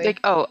roughly? Like,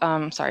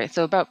 sorry.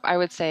 So about, I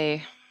would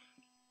say,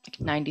 like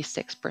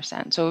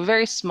 96%. So a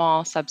very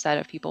small subset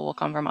of people will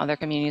come from other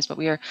communities, but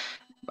we are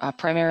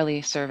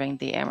primarily serving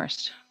the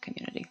Amherst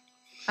community.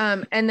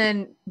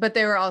 But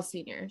they were all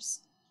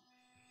seniors?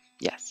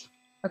 Yes.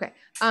 Okay.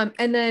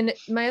 And then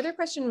my other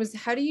question was,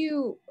 how do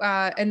you,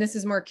 and this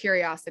is more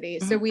curiosity.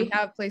 So we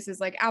have places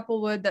like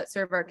Applewood that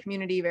serve our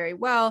community very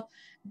well.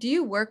 Do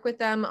you work with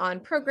them on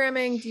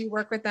programming? Do you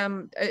work with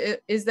them?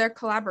 Is there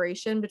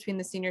collaboration between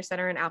the Senior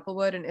Center and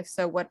Applewood? And if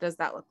so, what does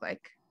that look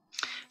like?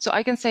 So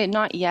I can say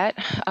not yet.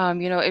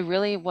 It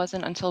really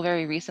wasn't until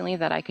very recently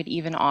that I could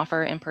even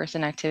offer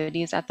in-person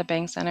activities at the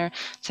Bank Center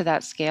to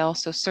that scale.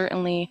 So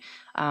certainly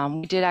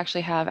we did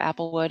actually have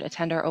Applewood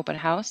attend our open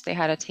house. They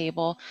had a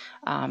table,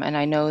 and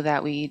I know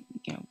that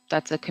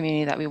that's a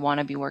community that we want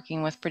to be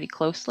working with pretty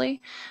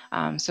closely.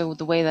 So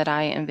the way that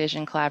I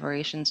envision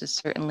collaborations is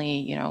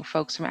certainly,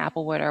 folks from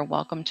Applewood are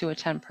welcome to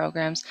attend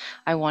programs.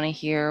 I want to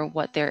hear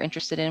what they're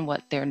interested in,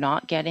 what they're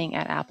not getting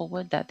at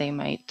Applewood that they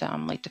might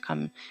like to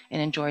come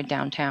and enjoy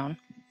downtown.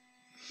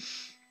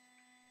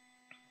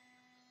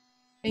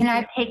 Can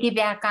I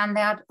piggyback on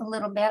that a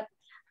little bit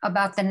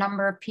about the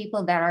number of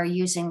people that are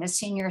using the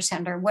senior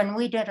center? When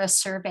we did a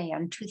survey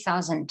in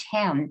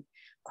 2010, of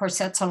course,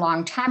 that's a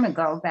long time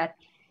ago, but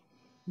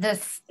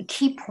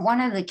one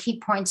of the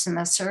key points in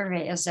the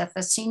survey is that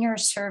the senior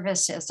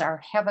services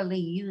are heavily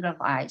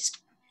utilized,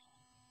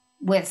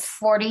 with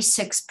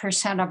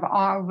 46% of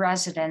all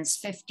residents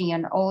 50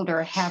 and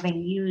older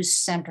having used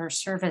center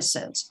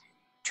services.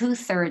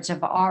 2/3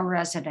 of all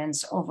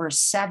residents over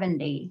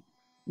 70,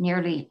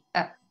 nearly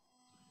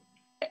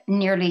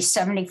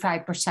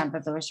 75%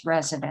 of those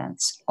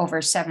residents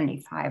over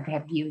 75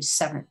 have used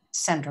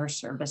center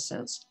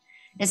services.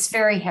 It's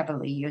very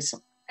heavily used,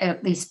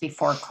 at least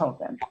before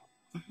COVID.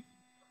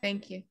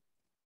 Thank you.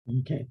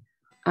 Okay.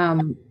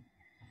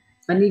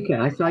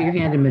 Anika, I saw your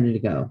hand a minute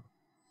ago.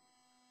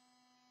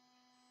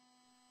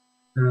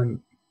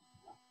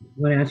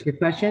 Want to ask your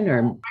question,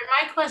 or?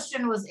 My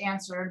question was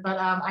answered, but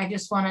I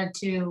just wanted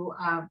to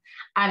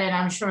add in.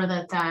 I'm sure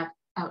that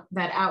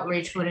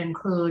outreach would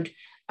include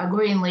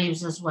Green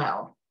Leaves as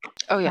well.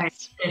 Oh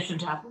yes.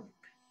 Yep.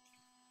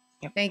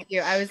 Thank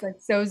you. I was like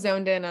so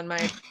zoned in on my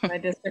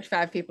District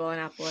 5 people in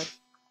Applewood.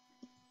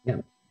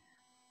 Yeah.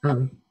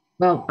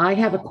 Well, I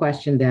have a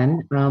question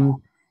then.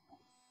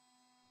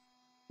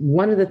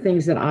 One of the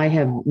things that I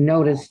have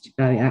noticed,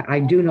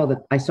 I do know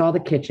that I saw the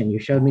kitchen. You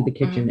showed me the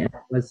kitchen, and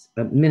it was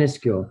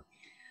minuscule.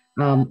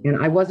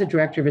 And I was a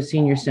director of a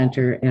senior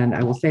center, and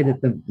I will say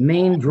that the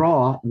main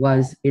draw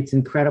was its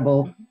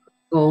incredible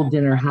full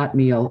dinner hot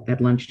meal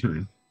at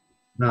lunchtime.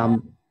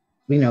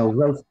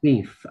 Roast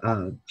beef,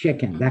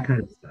 chicken, that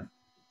kind of stuff.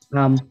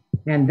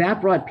 And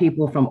that brought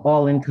people from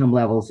all income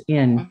levels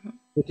in,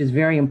 which is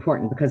very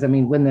important because,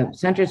 when the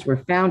centers were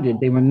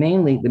founded, the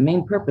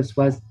main purpose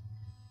was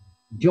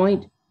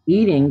joint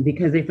eating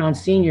because they found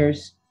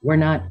seniors were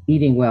not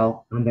eating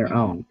well on their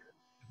own.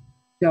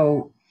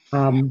 So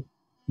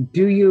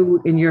do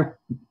you, in your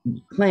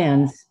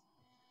plans,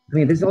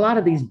 there's a lot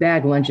of these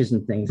bag lunches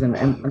and things and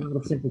a lot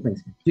of simple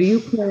things. Do you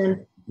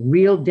plan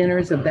real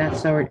dinners of that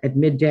sort at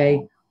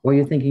midday, or are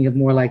you thinking of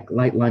more like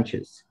light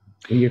lunches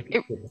in your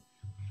future?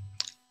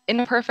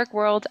 In a perfect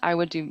world, I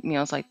would do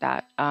meals like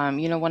that.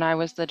 When I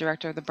was the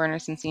director of the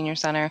Bernerson Senior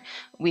Center,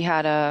 we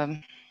had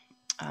an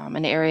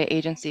area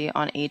agency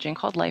on aging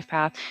called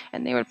LifePath,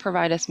 and they would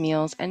provide us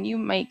meals, and you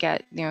might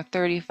get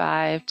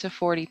 35 to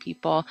 40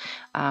 people.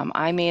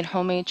 I made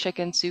homemade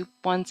chicken soup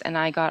once, and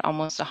I got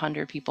almost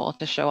 100 people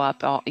to show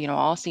up.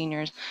 All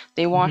seniors.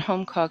 They want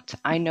home cooked.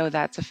 I know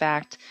that's a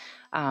fact.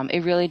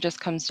 It really just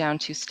comes down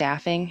to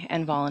staffing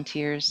and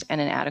volunteers and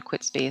an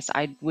adequate space.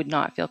 I would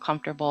not feel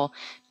comfortable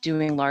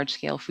doing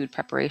large-scale food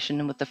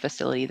preparation with the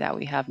facility that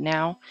we have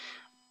now,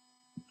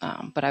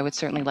 but I would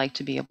certainly like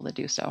to be able to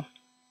do so.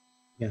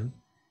 Yeah,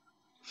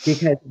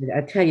 because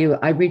I tell you,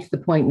 I've reached the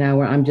point now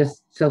where I'm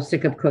just so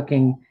sick of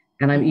cooking,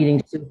 and I'm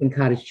eating soup and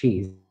cottage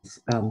cheese.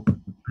 I'm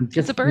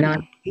just a burden.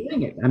 not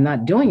doing it. I'm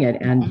not doing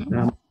it. And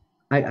Mhm.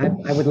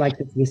 I would like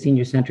to see a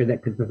senior center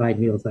that could provide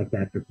meals like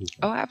that for people.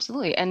 Oh,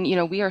 absolutely. And, you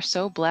know, we are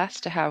so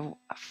blessed to have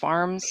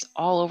farms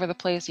all over the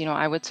place. You know,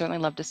 I would certainly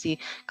love to see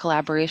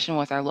collaboration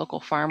with our local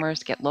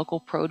farmers, get local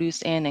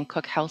produce in and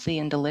cook healthy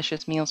and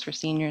delicious meals for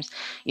seniors.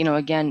 You know,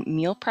 again,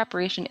 meal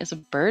preparation is a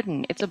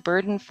burden. It's a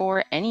burden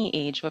for any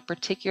age, but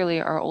particularly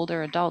our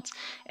older adults.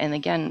 And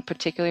again,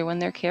 particularly when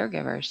they're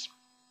caregivers.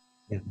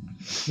 Yeah.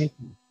 Thank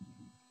you.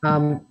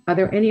 Are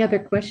there any other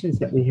questions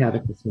that we have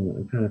at this moment?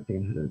 I'm trying to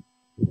figure out how to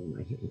do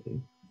my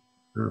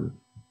hand.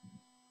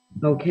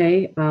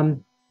 Okay.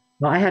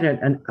 Well, I had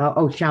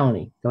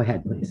Shalini, go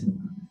ahead, please.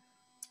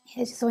 I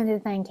just wanted to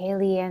thank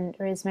Haley and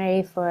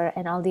Rosemary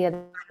and all the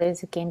others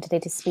who came today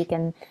to speak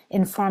and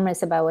inform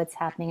us about what's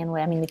happening and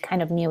what, I mean, we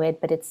kind of knew it,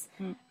 but it's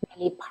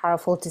really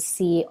powerful to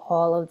see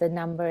all of the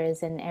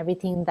numbers and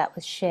everything that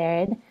was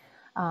shared.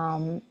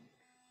 So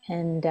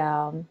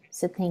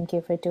thank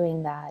you for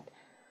doing that.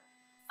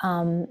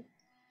 And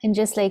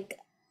just like,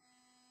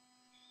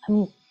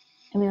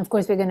 I mean, of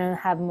course, we're going to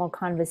have more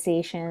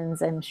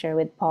conversations, I'm sure,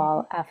 with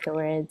Paul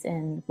afterwards,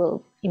 and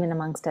we'll, even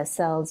amongst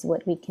ourselves,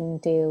 what we can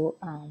do.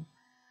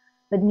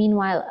 But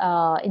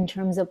meanwhile, in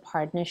terms of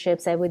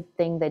partnerships, I would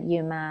think that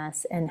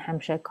UMass and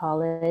Hampshire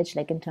College,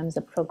 like in terms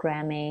of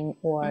programming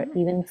or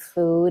even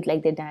food,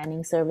 like the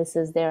dining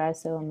services there are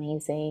so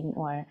amazing.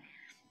 Or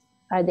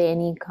are there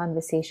any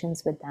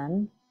conversations with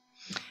them?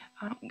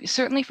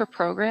 Certainly for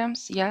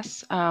programs,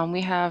 yes. We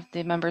have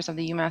the members of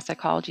the UMass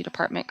Psychology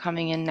Department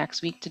coming in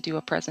next week to do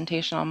a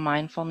presentation on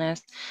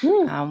mindfulness.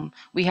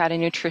 We had a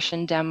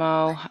nutrition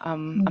demo a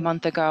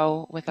month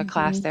ago with a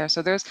class there.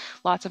 So there's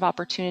lots of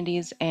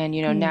opportunities. And,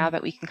 you know, now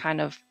that we can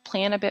kind of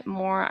plan a bit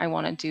more, I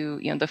want to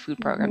do, you know, the food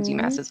programs.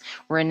 UMass is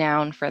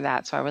renowned for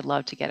that. So I would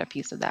love to get a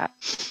piece of that.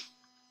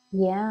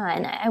 Yeah,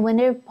 and I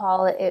wonder if,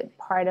 Paul,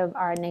 part of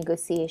our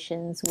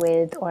negotiations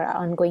with or our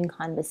ongoing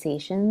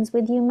conversations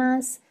with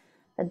UMass,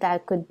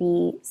 that could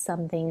be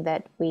something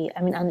that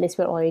I mean, unless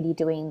we're already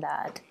doing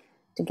that,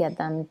 to get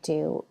them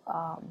to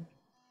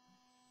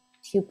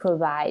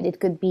provide.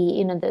 It could be,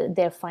 you know,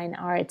 their fine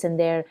arts and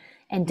their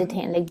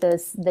entertainment, like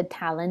the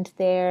talent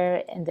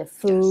there and the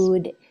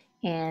food,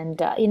 and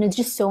you know,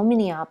 just so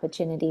many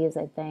opportunities,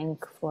 I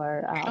think,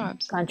 for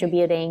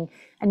contributing.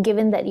 And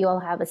given that you all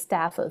have a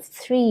staff of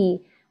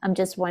 3, I'm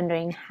just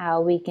wondering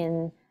how we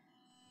can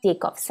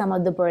take off some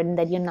of the burden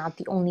that you're not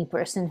the only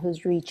person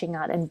who's reaching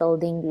out and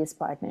building these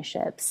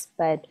partnerships,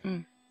 but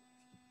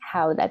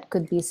how that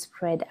could be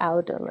spread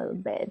out a little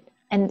bit.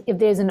 And if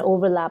there's an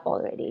overlap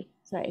already,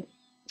 sorry.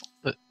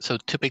 So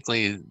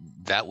typically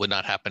that would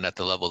not happen at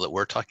the level that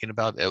we're talking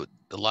about. A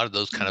lot of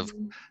those kind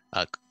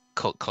of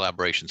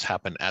collaborations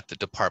happen at the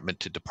department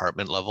to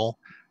department level.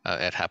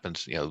 It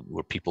happens, you know,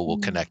 where people will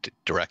connect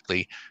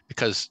directly,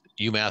 because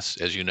UMass,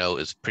 as you know,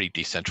 is pretty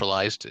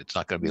decentralized. It's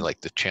not going to be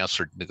like the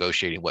chancellor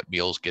negotiating what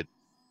meals get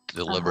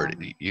delivered.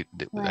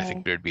 I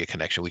think there'd be a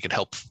connection. We can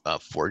help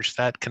forge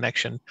that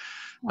connection,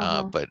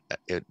 but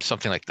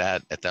something like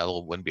that at that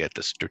level wouldn't be at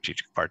the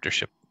strategic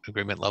partnership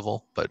agreement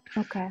level, but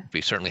we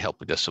certainly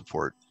help to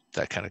support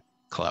that kind of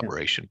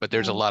collaboration. But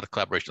there's a lot of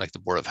collaboration, like the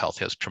Board of Health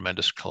has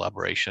tremendous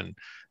collaboration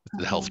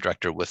with the health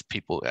director, with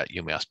people at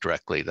UMass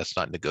directly. That's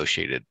not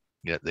negotiated.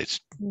 Yeah, it's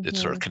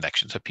sort of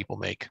connections that people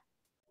make.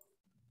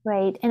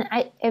 Right. And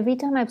every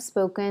time I've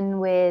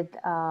spoken with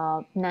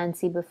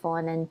Nancy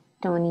Buffon and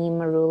Tony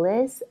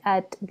Maroulis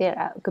at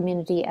their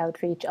community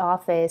outreach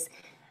office,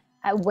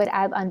 what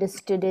I've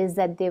understood is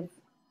that they've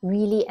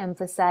really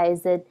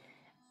emphasized that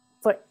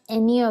for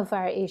any of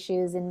our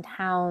issues in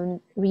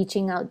town,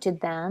 reaching out to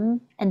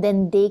them, and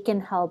then they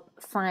can help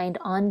find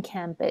on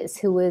campus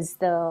who is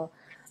the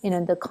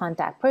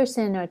contact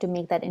person, or to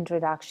make that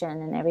introduction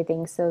and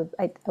everything. So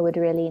I would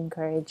really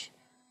encourage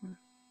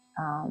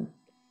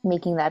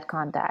making that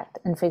contact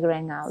and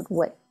figuring out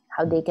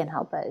how they can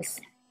help us.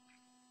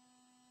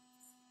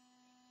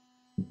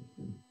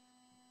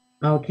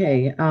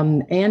 Okay,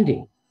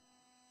 Andy.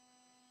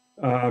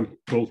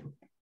 Well,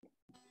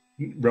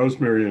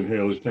 Rosemary and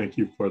Haley, thank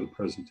you for the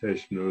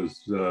presentation. It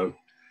was, I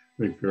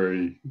think,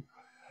 very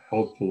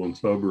helpful and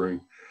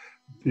sobering.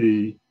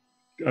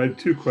 I had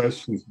 2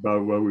 questions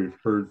about what we've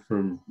heard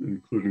from,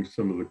 including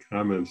some of the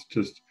comments,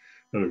 just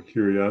out of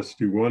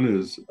curiosity. One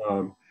is,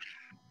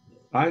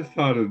 I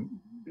thought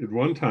at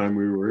one time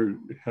we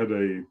had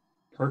a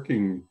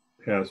parking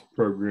pass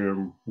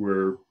program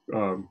where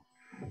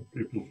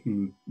people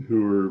who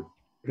were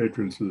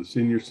patrons of the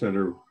senior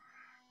center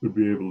would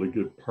be able to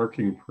get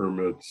parking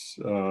permits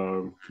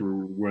for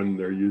when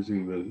they're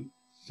using the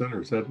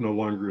center. Is that no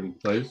longer in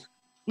place?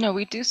 No,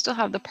 we do still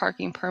have the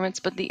parking permits,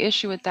 but the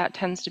issue with that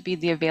tends to be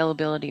the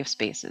availability of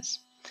spaces.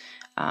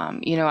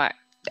 You know,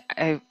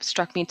 it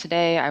struck me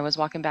today. I was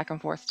walking back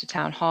and forth to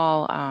town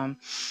hall.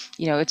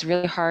 You know, it's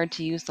really hard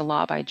to use the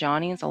Law by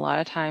Johnny's. A lot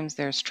of times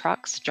there's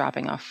trucks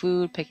dropping off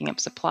food, picking up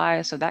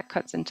supplies, so that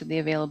cuts into the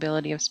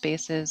availability of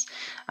spaces.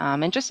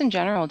 And just in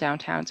general,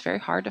 downtown, it's very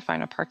hard to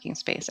find a parking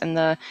space. And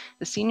the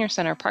senior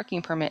center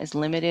parking permit is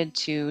limited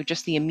to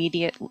just the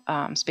immediate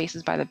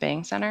spaces by the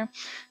Bang Center.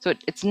 So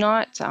it's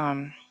not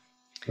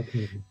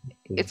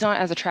it's not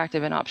as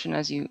attractive an option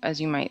as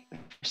you might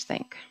first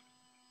think.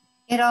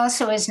 It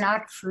also is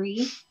not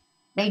free.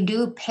 They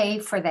do pay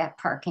for that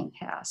parking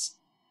pass.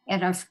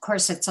 And of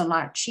course, it's a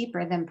lot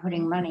cheaper than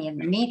putting money in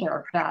the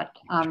meter, but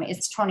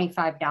it's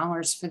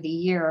 $25 for the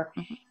year.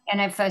 Mhm.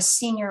 And if a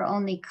senior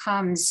only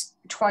comes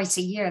twice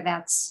a year,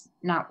 that's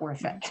not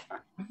worth it.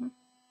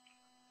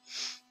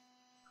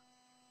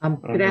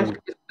 Could I ask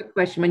a quick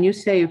question? When you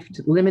say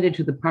limited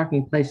to the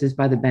parking places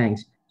by the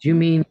banks, do you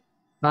mean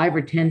 5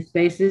 or 10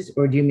 spaces,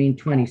 or do you mean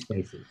 20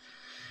 spaces?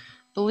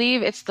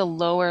 Believe it's the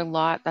lower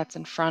lot that's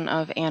in front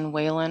of Ann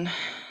Whalen.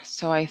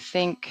 So I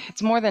think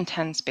it's more than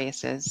 10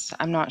 spaces.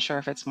 I'm not sure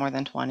if it's more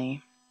than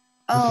 20.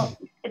 Oh,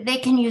 they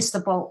can use the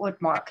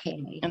Boltwood Walk,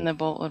 Haley. In the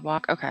Boltwood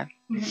Walk, okay.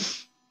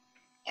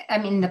 I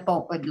mean, the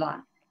Boltwood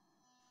lot.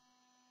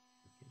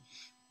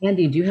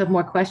 Andy, do you have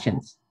more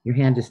questions? Your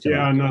hand is still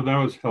Yeah, up. no, that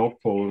was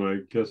helpful. And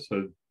I guess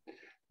I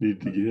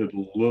need to get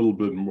a little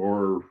bit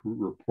more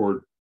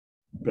report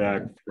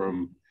back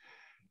from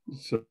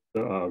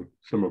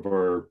some of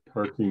our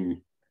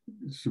parking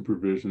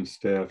supervision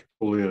staff.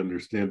 Fully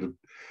understand it.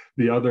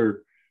 The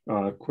other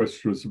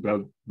question was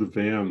about the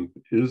van.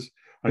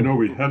 I know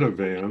we had a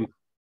van.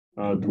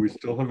 Do we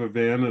still have a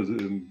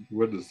van?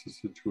 What is the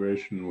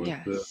situation with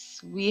Yes,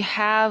 this? we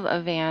have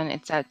a van.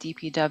 It's at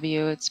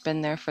DPW. It's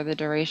been there for the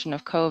duration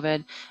of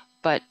COVID,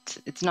 but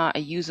it's not a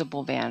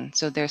usable van.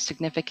 So there's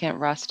significant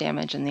rust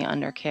damage in the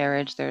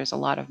undercarriage. There's a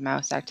lot of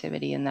mouse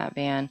activity in that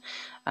van.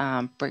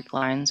 Brake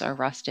lines are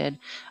rusted.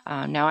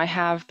 Now I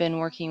have been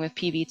working with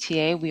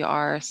PVTA. We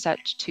are set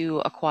to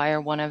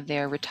acquire one of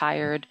their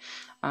retired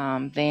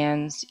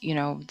vans, you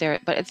know,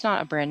 but it's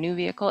not a brand new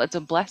vehicle. It's a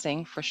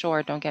blessing for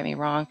sure, don't get me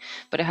wrong,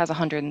 but it has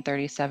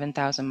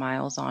 137,000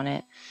 miles on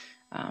it.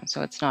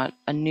 So it's not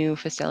a new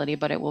facility,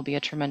 but it will be a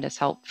tremendous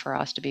help for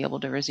us to be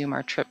able to resume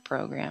our trip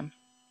program.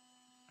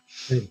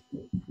 Good.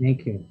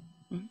 Thank you.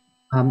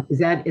 Is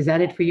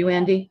that it for you,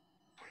 Andy?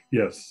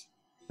 Yes.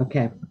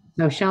 Okay.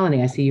 So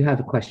Shalini, I see you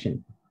have a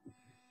question.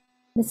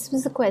 This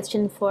was a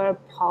question for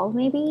Paul,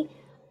 maybe.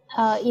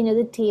 You know,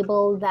 the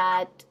table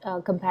that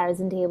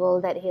comparison table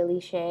that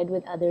Haley shared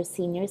with other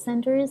senior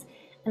centers.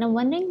 And I'm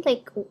wondering,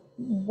 like,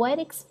 what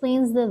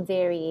explains the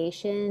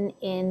variation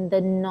in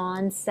the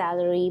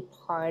non-salary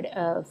part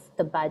of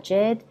the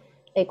budget?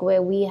 Like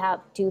where we have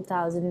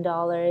 $2,000,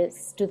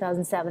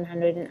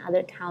 $2,700, and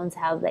other towns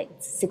have like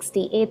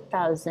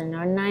 68,000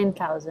 or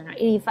 9,000 or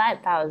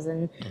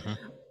 85,000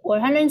 or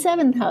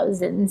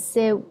 107,000.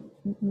 So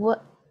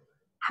what's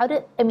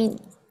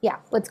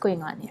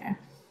going on here?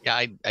 Yeah,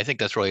 I think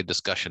that's really a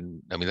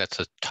discussion. I mean, that's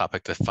a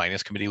topic the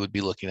Finance Committee would be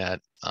looking at.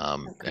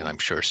 And I'm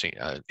sure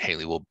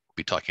Haley will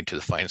be talking to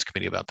the Finance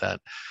Committee about that.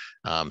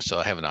 So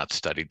I have not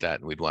studied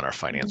that, and we'd want our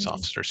finance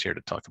officers here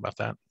to talk about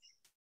that.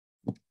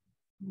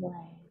 Right.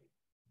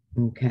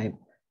 Okay.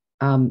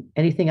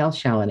 Anything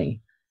else, Shalini?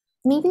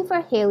 Maybe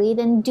for Haley,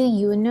 then do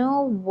you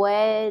know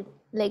what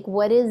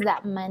is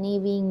that money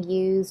being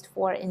used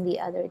for in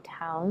the other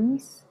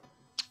towns?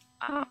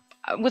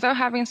 Without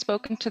having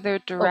spoken to their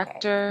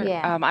director,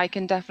 yeah. I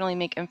can definitely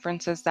make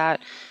inferences that,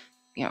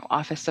 you know,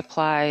 office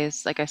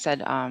supplies, like I said,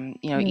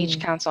 you know, each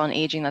council on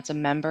aging that's a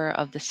member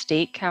of the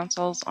state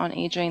councils on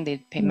aging, they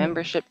pay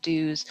membership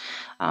dues.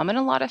 And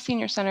a lot of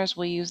senior centers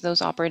will use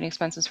those operating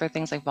expenses for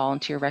things like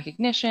volunteer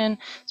recognition,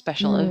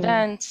 special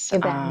events,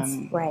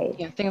 right.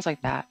 Yeah, things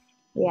like that.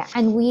 Yeah,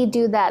 and we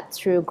do that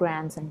through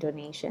grants and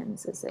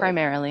donations, is it?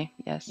 Primarily,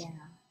 yes. Yeah.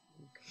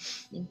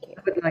 Thank you.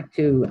 I would like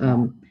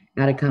to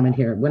add a comment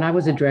here. When I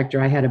was a director,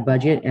 I had a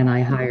budget and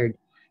I hired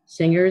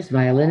singers,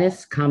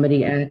 violinists,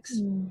 comedy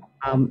acts.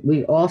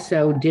 We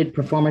also did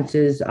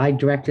performances. I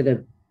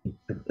directed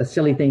a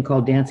silly thing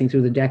called Dancing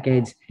Through the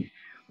Decades,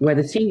 where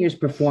the seniors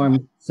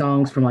performed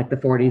songs from like the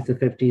 40s, the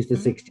 50s, the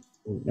 60s,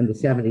 and the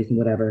 70s and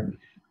whatever.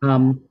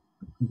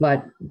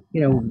 But,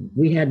 you know,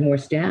 we had more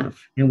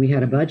staff and we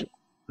had a budget.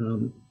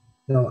 So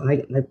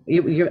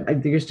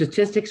your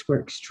statistics were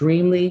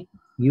extremely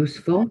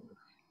useful.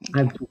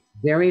 I'm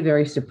very,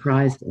 very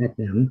surprised at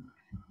them.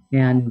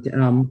 And,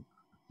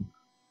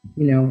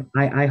 you know,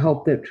 I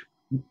hope that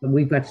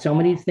we've got so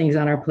many things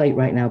on our plate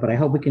right now, but I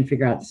hope we can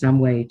figure out some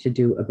way to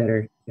do a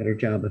better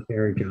job, a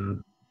fairer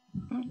job.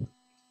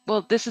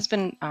 Well, this has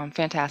been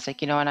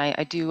fantastic, you know, and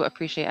I do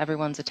appreciate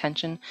everyone's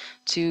attention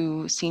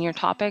to senior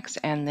topics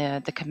and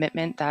the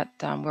commitment that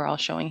we're all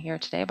showing here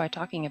today by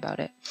talking about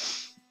it.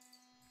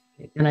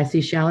 And I see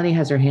Shalini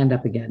has her hand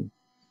up again.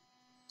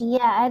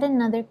 Yeah, I had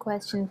another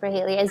question for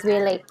Haley. As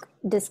we're like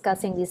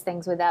discussing these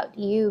things without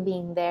you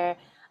being there,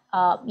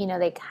 you know,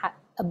 like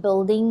a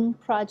building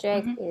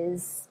project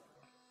is,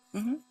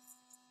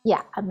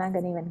 yeah, I'm not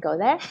going to even go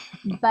there,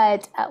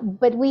 but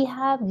we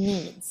have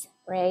needs.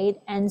 right?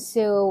 And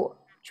so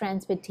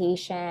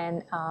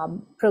transportation,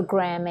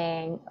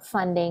 programming,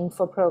 funding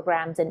for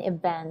programs and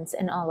events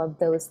and all of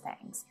those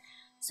things.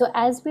 So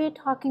as we're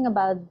talking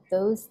about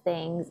those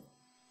things,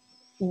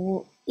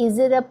 is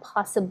it a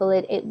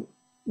possibility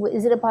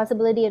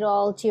at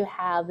all to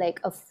have like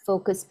a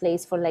focus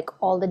place for like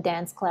all the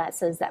dance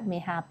classes that may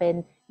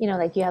happen,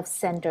 like you have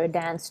center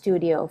dance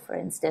studio, for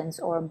instance,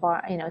 or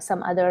bar,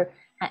 some other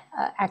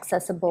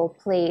accessible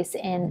place?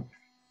 And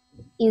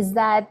is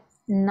that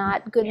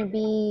not going to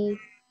be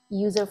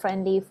user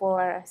friendly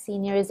for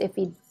seniors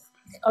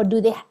or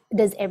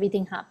does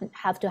everything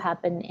have to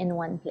happen in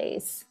one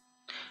place?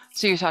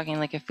 So you're talking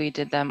like if we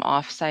did them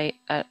off-site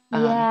at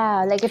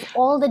yeah, like if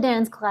all the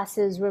dance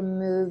classes were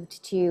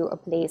moved to a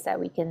place that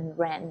we can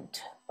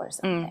rent or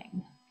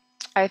something.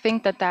 I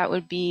think that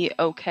would be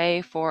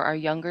okay for our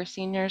younger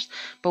seniors,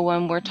 but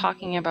when we're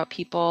talking about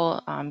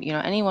people,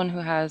 anyone who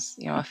has,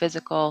 a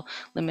physical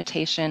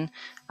limitation,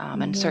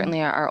 and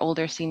certainly our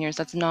older seniors,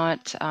 that's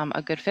not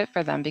a good fit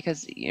for them,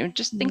 because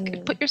just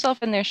put yourself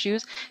in their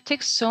shoes. It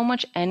takes so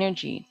much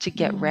energy to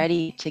get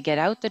ready, to get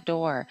out the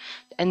door,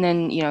 and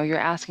then you're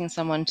asking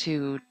someone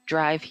to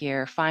drive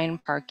here,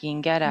 find parking,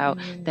 get out,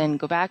 then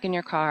go back in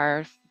your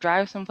car,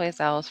 drive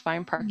someplace else,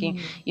 find parking.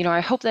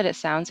 I hope that it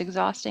sounds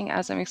exhausting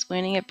as I'm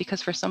explaining it,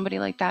 because for somebody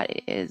like that,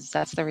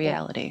 that's the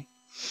reality.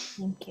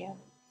 Thank you.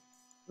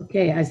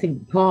 Okay, I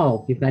think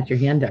Paul, you've got your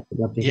hand up. I'd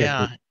love to hear.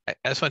 Yeah,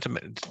 I just want to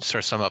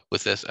sort of sum up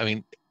with this. I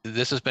mean,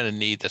 this has been a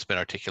need that's been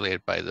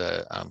articulated by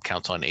the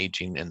Council on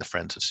Aging and the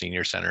Friends of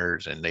Senior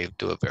Centers, and they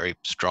do a very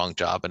strong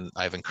job, and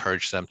I've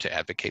encouraged them to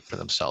advocate for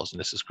themselves, and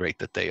this is great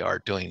that they are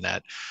doing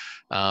that.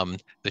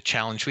 The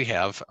challenge we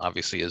have,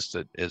 obviously,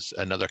 is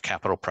another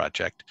capital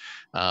project,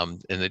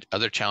 and the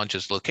other challenge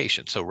is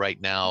location. So right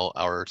now,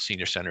 our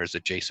senior center is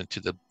adjacent to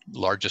the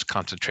largest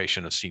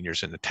concentration of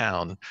seniors in the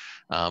town,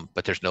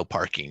 but there's no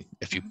parking.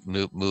 If you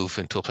move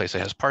into a place that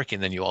has parking,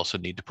 then you also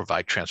need to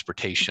provide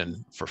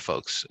transportation for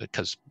folks,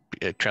 because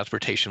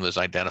transportation was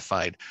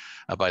identified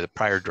by the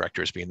prior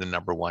director as being the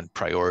 #1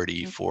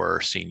 priority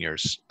for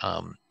seniors.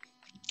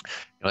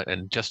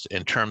 And just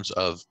in terms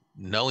of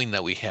knowing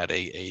that we had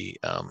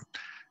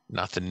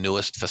not the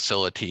newest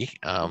facility,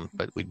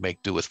 but we'd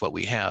make do with what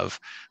we have.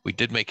 We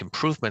did make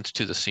improvements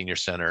to the senior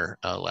center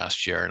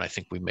last year, and I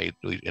think we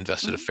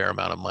invested a fair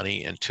amount of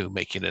money into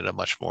making it a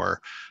much more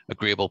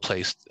agreeable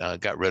place.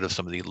 Got rid of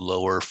some of the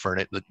lower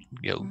furniture,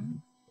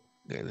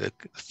 the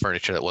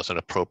furniture that wasn't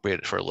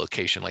appropriate for a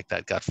location like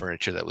that. Got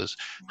furniture that was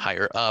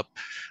higher up.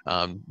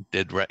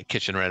 Did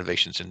kitchen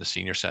renovations in the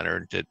senior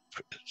center.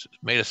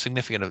 Made a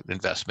significant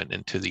investment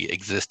into the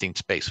existing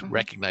space,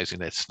 recognizing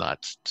that it's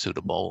not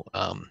suitable.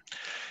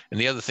 And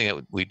the other thing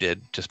that we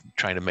did, just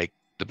trying to make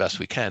the best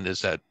we can,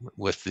 is that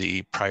with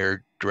the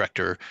prior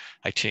director,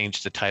 I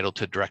changed the title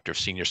to Director of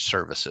Senior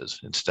Services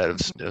instead of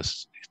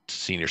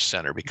Senior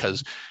Center,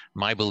 because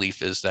my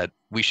belief is that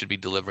we should be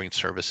delivering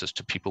services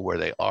to people where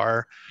they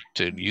are,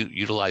 to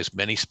utilize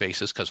many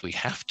spaces, because we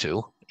have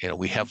to.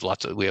 We have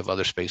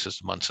other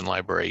spaces, Munson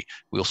Library.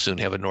 We'll soon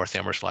have a North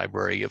Amherst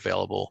Library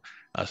available,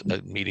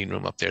 a meeting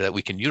room up there that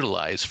we can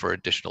utilize for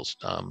additional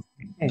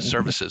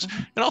services.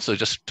 And also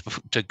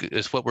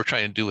is what we're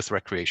trying to do with the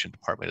Recreation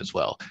Department as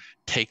well.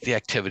 Take the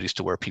activities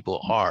to where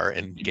people are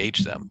and engage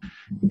them.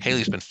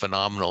 Haley's been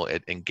phenomenal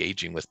at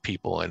engaging with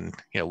people, and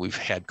we've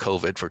had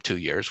COVID for 2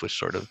 years, which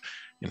sort of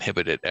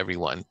inhibited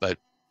everyone. But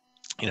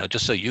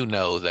just so you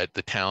know that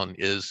the town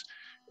is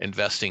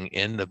investing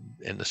in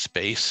the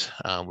space.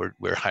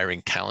 We're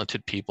hiring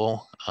talented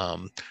people,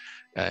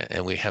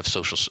 and we have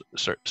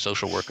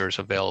social workers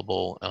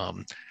available,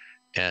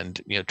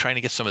 and trying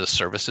to get some of the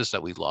services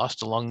that we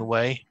lost along the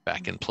way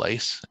back in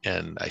place.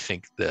 And I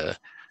think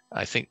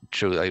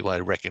truly I want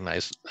to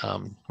recognize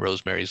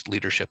Rosemary's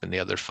leadership and the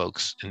other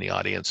folks in the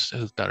audience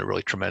who've done a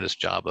really tremendous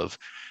job of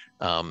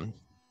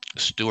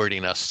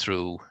stewarding us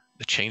through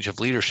the change of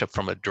leadership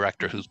from a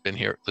director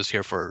was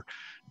here for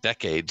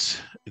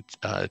decades,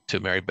 to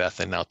Mary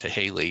Beth and now to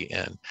Haley.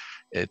 And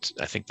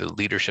I think the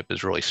leadership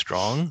is really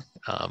strong,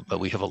 but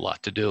we have a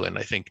lot to do. And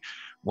I think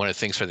one of the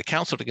things for the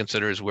council to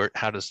consider is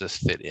how does this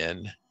fit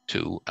in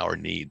to our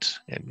needs?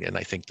 And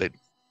I think that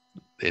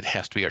it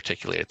has to be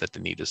articulated that the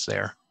need is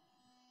there.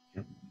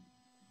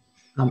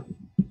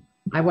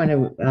 I want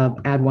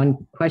to add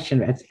one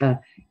question.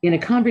 In a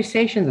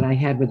conversation that I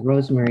had with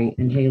Rosemary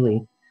and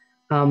Haley,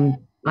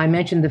 I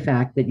mentioned the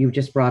fact that you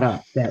just brought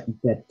up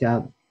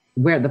that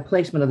where the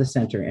placement of the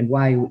center, and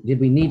why did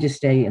we need to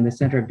stay in the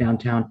center of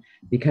downtown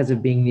because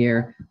of being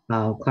near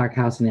Clark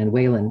House and Ann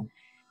Whalen.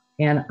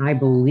 And I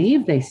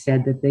believe they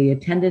said that the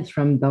attendance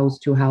from those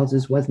two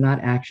houses was not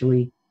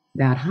actually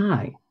that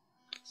high.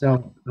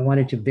 So I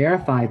wanted to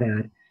verify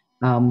that,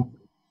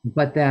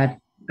 but that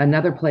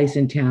another place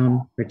in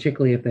town,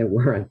 particularly if there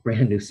were a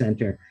brand new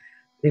center,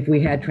 if we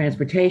had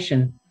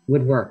transportation,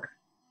 would work.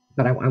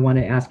 But I want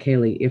to ask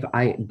Haley if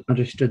I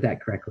understood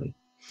that correctly.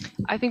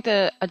 I think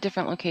that a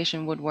different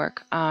location would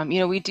work. We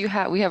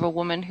have a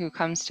woman who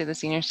comes to the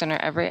senior center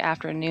every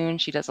afternoon.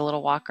 She does a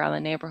little walk around the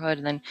neighborhood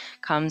and then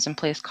comes and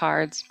plays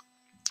cards.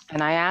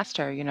 And I asked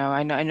her, you know,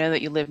 I know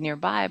that you live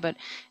nearby, but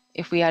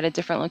if we had a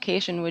different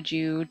location,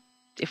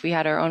 if we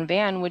had our own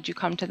van, would you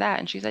come to that?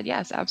 And she said,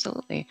 yes,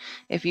 absolutely.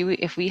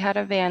 If we had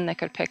a van that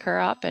could pick her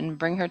up and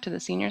bring her to the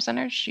senior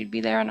center, she'd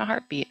be there in a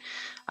heartbeat.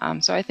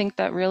 So I think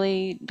that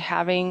really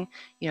having,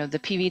 you know, the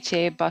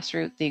PVTA bus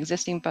route, the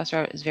existing bus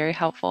route is very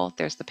helpful.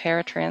 There's the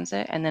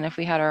paratransit. And then if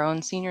we had our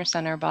own senior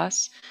center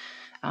bus,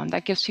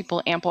 that gives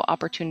people ample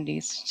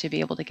opportunities to be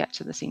able to get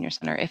to the senior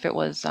center if it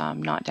was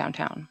not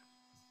downtown.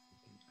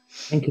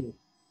 Thank you.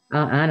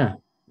 Anna,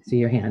 see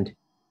your hand.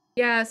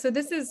 Yeah, so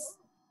this is,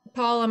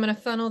 Paul, I'm going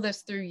to funnel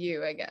this through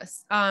you, I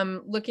guess.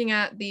 Looking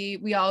at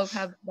we all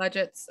have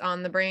budgets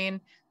on the brain,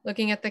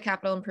 looking at the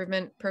capital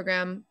improvement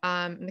program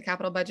and the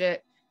capital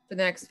budget for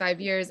the next 5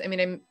 years. I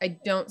mean, I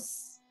don't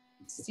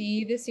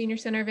see the senior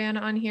center van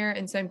on here.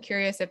 And so I'm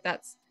curious if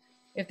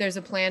there's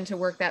a plan to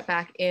work that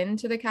back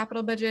into the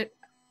capital budget,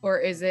 or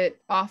is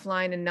it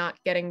offline and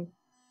not getting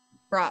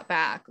brought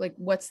back? Like,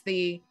 what's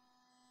the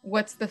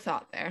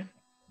thought there?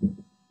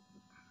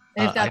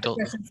 And if that's a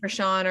question for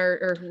Sean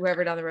or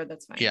whoever down the road,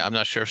 that's fine. Yeah, I'm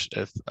not sure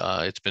if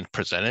it's been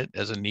presented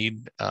as a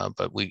need,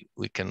 but we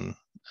can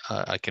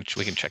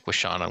check with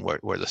Sean on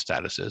where the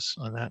status is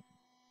on that.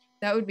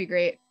 That would be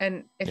great.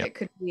 And if it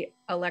could be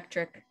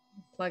electric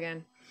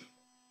plug-in.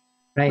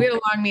 Right. We had a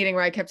long meeting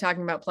where I kept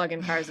talking about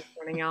plug-in cars this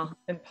morning, y'all,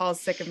 and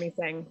Paul's sick of me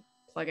saying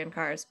plug-in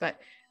cars. But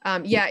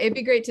yeah, it'd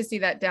be great to see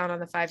that down on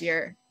the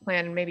 5-year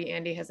plan. And maybe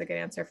Andy has a good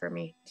answer for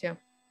me too.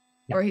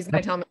 Yeah. Or he's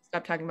going to tell me to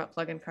stop talking about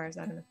plug-in cars.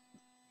 I don't know.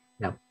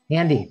 No.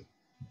 Andy,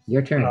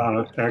 your turn.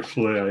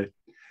 Actually,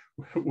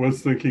 I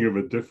was thinking of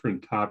a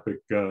different topic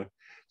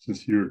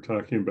since you were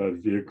talking about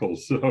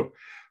vehicles. So,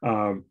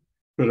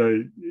 but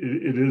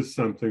it is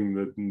something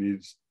that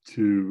needs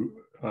to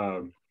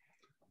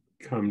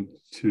come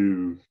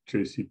to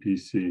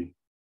JCPC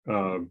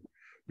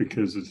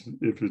because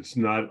if it's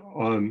not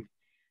on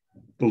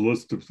the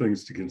list of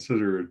things to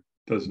consider, it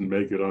doesn't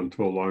make it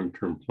onto a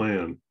long-term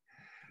plan.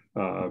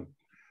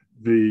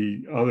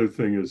 The other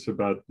thing is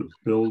about the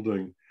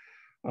building.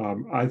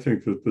 I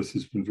think that this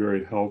has been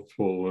very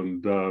helpful.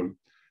 And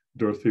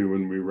Dorothy,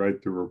 when we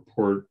write the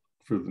report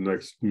for the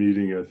next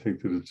meeting, I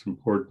think that it's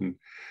important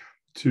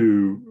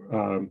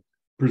to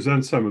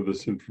present some of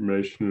this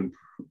information and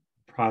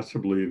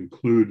possibly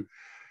include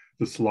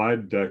the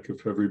slide deck,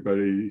 if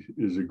everybody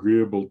is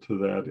agreeable to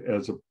that,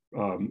 as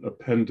an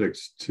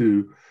appendix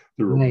to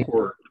the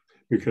report,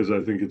 because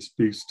I think it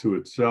speaks to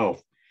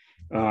itself.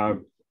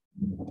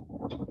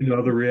 You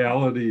know, the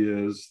reality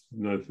is,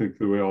 and I think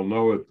that we all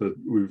know it, that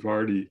we've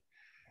already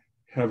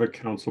have a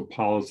council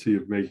policy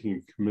of making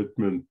a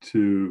commitment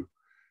to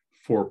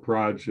 4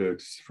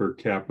 projects for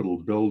capital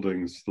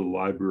buildings: the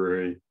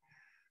library,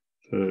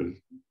 the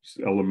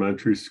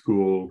elementary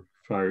school,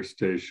 fire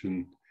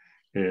station,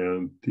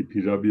 and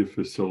DPW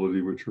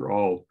facility, which are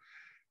all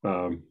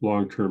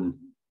long-term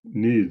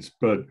needs.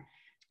 But,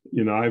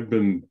 you know, I've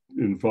been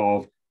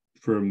involved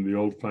from the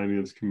old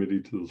finance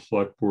committee to the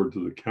select board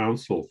to the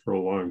council for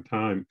a long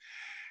time.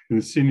 And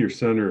the senior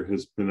center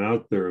has been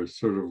out there as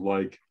sort of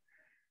like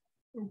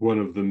one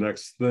of the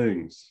next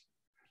things.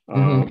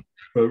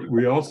 But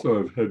we also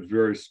have had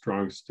very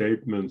strong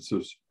statements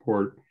of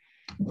support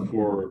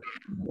for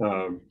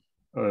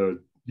a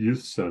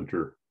youth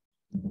center.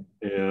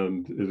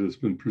 And it has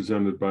been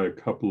presented by a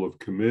couple of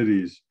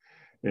committees.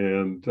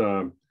 And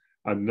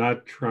I'm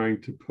not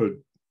trying to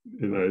put,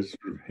 and I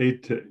sort of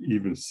hate to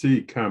even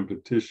see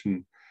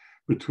competition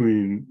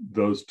between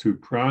those 2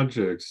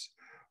 projects,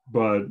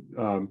 but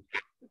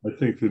I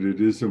think that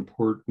it is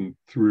important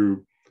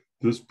through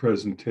this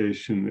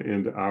presentation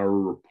and our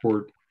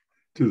report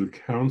to the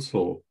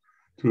council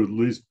to at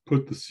least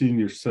put the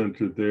senior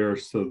center there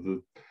so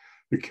that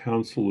the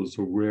council is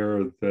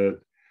aware that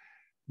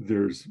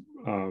there's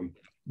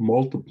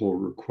multiple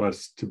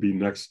requests to be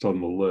next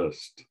on the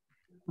list.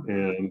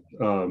 And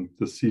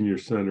the senior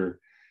center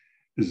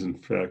is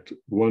in fact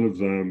one of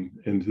them,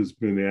 and has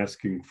been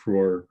asking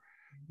for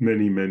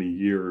many, many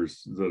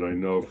years, that I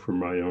know from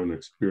my own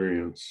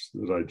experience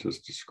that I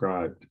just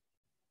described.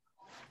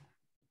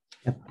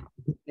 Yep,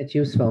 it's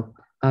useful.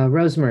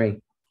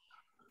 Rosemary.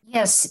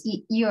 Yes,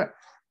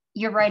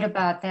 you're right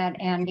about that,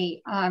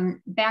 Andy.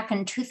 Back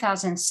in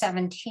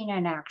 2017,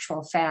 in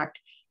actual fact,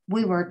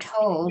 we were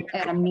told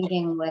at a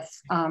meeting with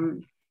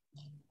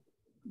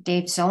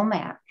Dave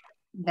Zolmak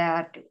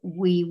that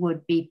we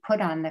would be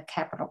put on the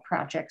capital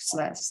projects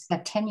list, the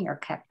 10-year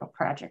capital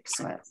projects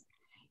list.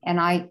 And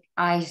I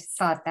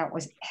thought that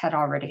had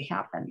already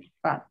happened,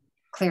 but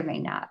clearly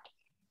not.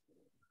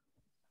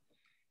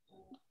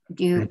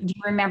 Do you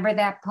remember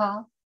that,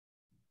 Paul?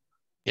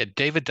 Yeah,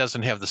 David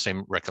doesn't have the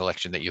same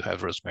recollection that you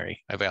have,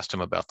 Rosemary. I've asked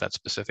him about that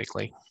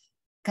specifically.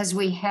 Because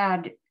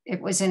it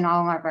was in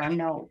all of our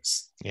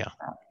notes. Yeah.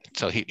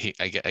 So he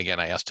again,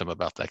 I asked him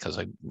about that because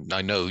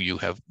I know you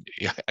have,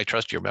 I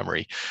trust your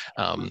memory,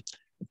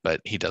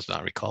 but he does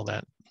not recall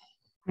that.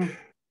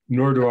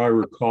 Nor do I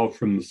recall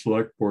from the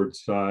select board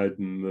side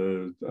and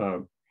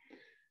the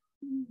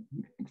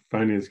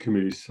finance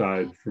committee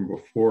side from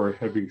before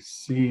having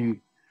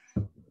seen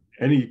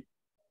any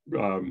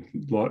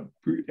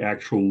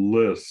actual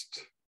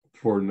list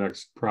for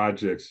next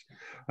projects.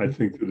 I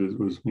think that it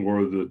was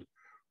more that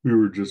we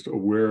were just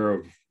aware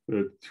of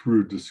it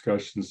through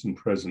discussions and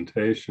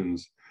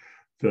presentations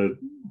that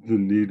the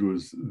need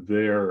was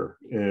there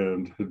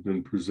and had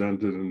been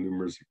presented on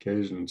numerous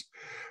occasions.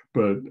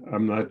 But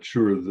I'm not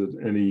sure that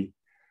any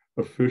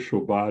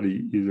official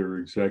body, either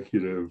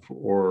executive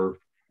or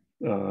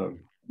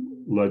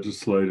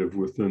legislative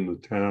within the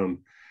town,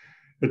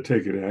 had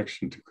taken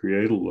action to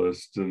create a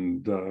list.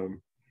 And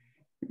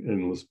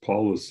unless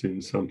Paul has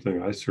seen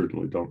something, I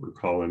certainly don't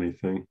recall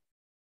anything.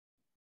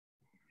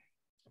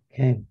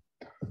 Okay.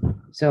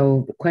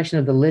 So the question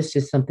of the list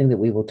is something that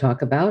we will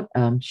talk about.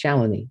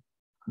 Shalini.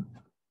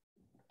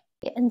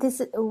 And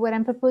this, what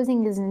I'm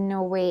proposing is in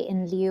no way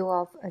in lieu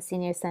of a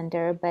senior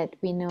center, but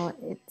we know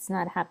it's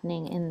not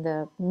happening in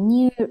the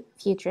near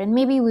future. And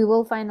maybe we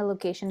will find a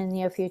location in the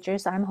near future.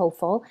 So I'm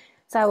hopeful.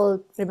 So I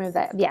will remove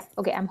that. Yeah,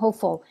 okay, I'm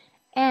hopeful.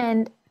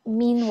 And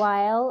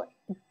meanwhile,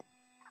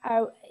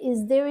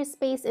 is there a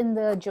space in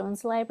the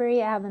Jones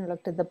Library? I haven't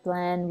looked at the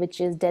plan, which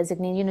is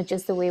designated,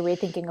 just the way we're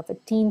thinking of a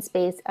teen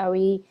space. Are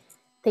we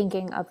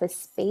thinking of a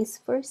space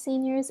for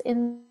seniors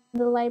in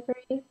the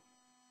library?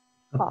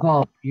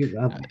 Paul,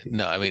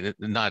 no, I mean,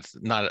 not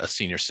a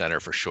senior center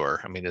for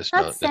sure. I mean, there's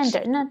not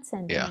center.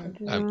 Yeah,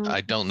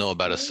 I don't know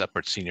about a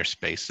separate senior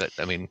space. That,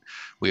 I mean,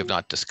 we have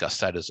not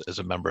discussed that as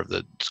a member of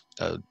the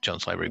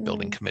Jones Library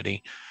Building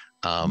Committee.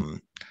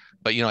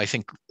 But I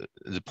think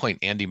the point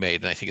Andy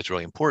made, and I think it's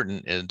really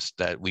important, is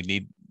that we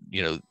need,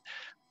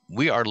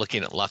 we are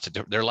looking at lots of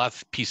different. There are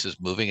lots of pieces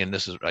moving, and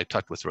this is, I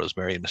talked with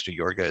Rosemary and Mr.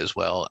 Yorga as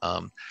well.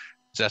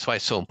 So that's why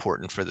it's so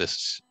important for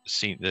this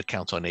the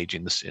Council on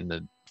Aging, this in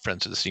the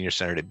Friends of the Senior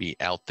Center, to be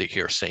out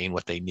here saying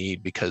what they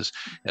need, because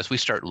as we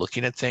start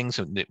looking at things,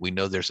 and we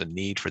know there's a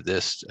need for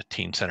this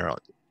teen center,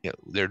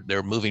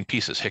 they're moving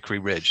pieces. Hickory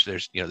Ridge,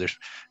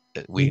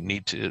 we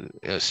need to,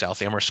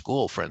 South Amherst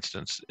School, for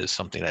instance, is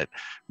something that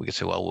we could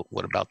say, well,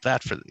 what about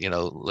that? For,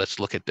 let's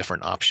look at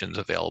different options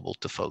available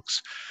to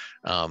folks.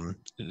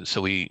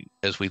 So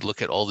as we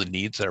look at all the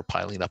needs that are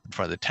piling up in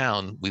front of the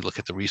town, we look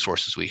at the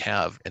resources we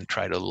have and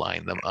try to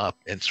line them up,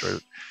 and sort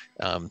of,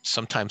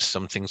 sometimes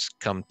some things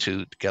come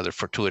together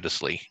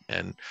fortuitously,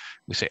 and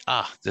we say,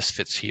 this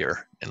fits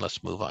here, and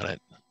let's move on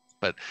it.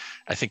 But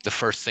I think the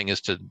first thing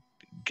is to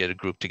get a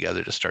group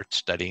together to start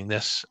studying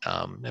this,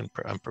 and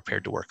I'm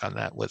prepared to work on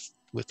that with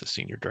the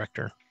senior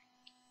director.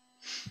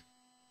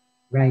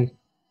 Right.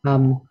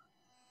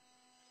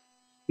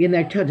 In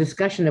their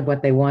discussion of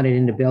what they wanted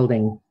in the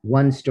building,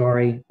 1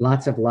 story,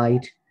 lots of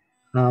light,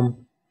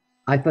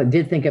 I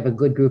did think of a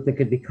good group that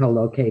could be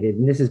co-located,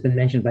 and this has been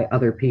mentioned by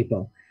other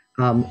people.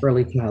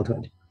 Early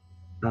childhood,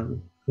 a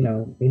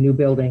new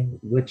building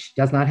which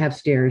does not have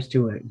stairs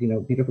to it,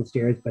 beautiful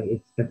stairs, but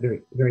it's a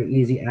very, very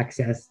easy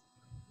access.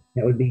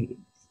 That would be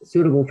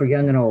suitable for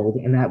young and old.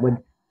 And that would,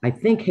 I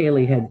think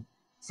Haley had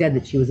said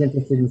that she was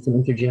interested in some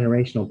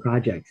intergenerational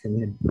projects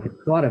and had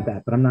thought of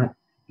that, but I'm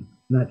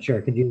not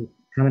sure. Could you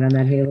comment on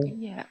that, Haley?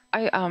 Yeah,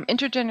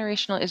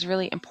 intergenerational is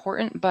really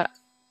important, but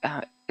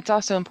it's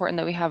also important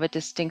that we have a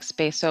distinct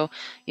space. So,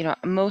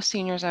 most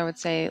seniors, I would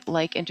say,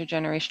 like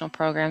intergenerational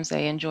programs.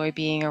 They enjoy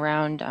being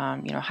around,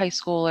 high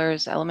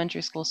schoolers,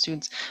 elementary school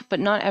students, but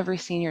not every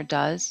senior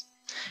does.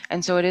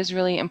 And so it is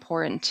really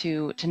important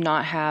to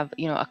not have,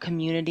 a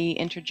community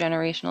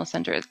intergenerational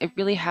center. It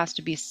really has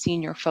to be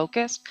senior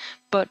focused,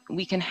 but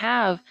we can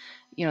have,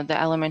 the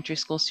elementary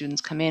school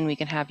students come in, we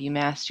can have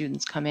UMass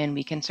students come in,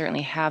 we can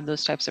certainly have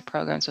those types of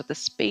programs, but the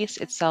space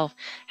itself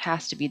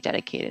has to be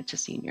dedicated to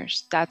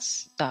seniors.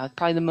 That's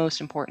probably the most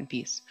important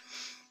piece.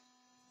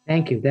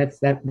 Thank you.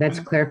 That's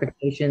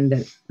clarification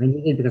that I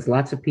needed, because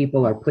lots of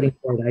people are putting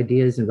forward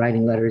ideas and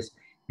writing letters,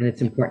 and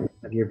it's important to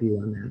have your view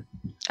on that.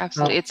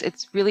 Absolutely.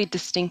 It's really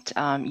distinct,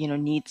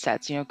 need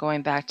sets,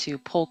 going back to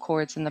pull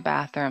cords in the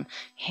bathroom,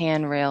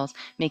 handrails,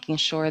 making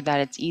sure that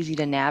it's easy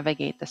to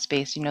navigate the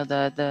space.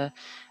 The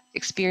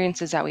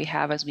experiences that we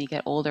have as we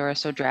get older are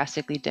so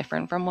drastically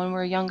different from when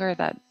we're younger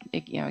that,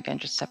 again,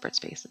 just separate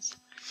spaces.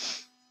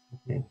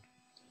 Okay.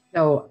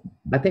 So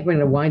I think we're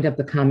going to wind up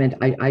the comment.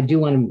 I do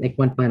want to make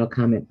one final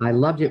comment. I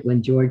loved it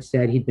when George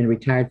said he'd been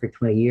retired for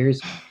 20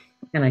 years.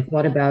 And I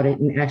thought about it.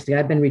 And actually,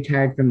 I've been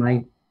retired from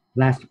my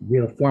last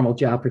real formal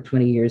job for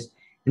 20 years.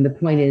 And the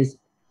point is,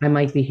 I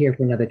might be here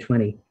for another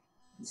 20.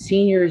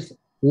 Seniors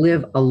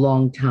live a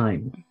long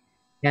time,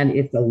 and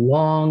it's a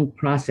long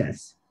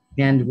process.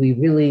 And we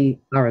really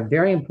are a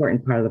very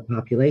important part of the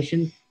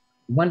population.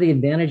 One of the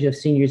advantages of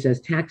seniors as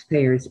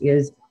taxpayers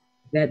is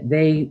that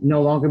they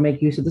no longer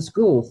make use of the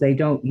schools. They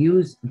don't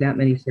use that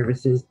many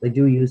services. They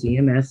do use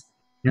EMS,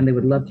 and they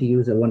would love to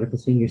use a wonderful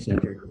senior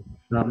center.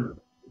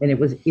 And it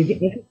was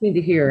interesting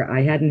to hear,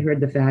 I hadn't heard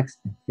the facts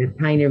that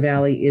Pioneer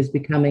Valley is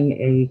becoming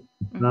a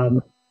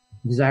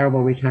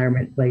desirable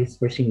retirement place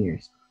for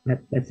seniors.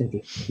 That's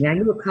interesting. Now, I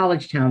knew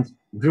college towns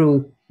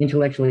drew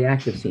intellectually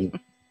active seniors.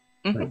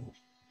 Right.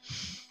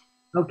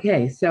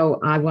 Okay, so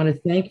I want to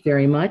thank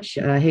very much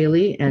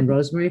Haley and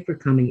Rosemary for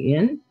coming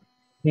in.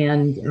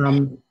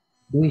 And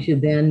we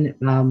should then,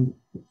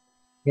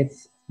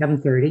 it's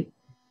 7:30.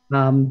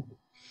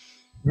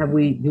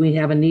 Do we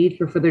have a need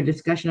for further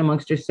discussion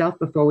amongst yourself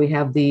before we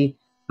have the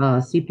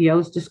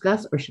CPOs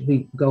discuss, or should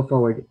we go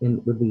forward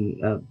with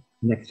the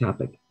next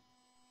topic?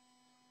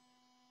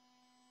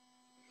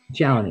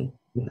 Shalini,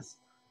 yes.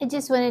 I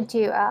just wanted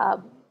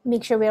to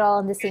make sure we're all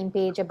on the same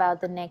page about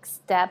the next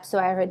step. So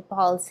I heard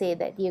Paul say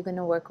that you're going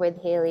to work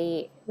with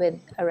Haley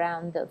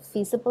around the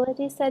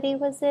feasibility study,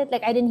 was it?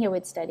 Like, I didn't hear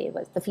which study it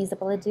was. The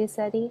feasibility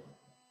study?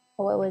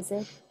 Or what was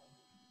it?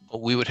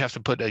 We would have to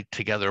put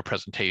together a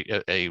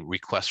presentation, a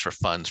request for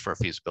funds for a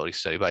feasibility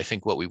study. But I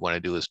think what we want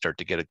to do is start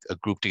to get a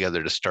group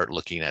together to start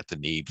looking at the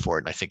need for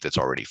it. And I think that's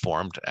already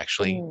formed,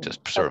 actually,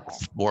 just sort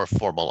of more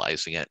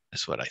formalizing it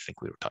is what I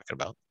think we were talking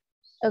about.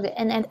 Okay,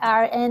 and at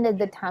our end, at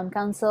the town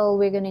council,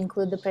 we're going to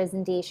include the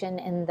presentation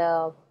in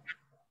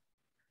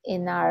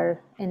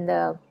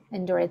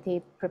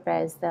Dorothy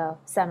prepares the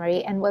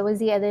summary. And what was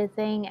the other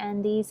thing,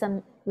 Andy?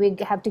 We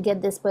have to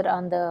get this put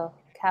on the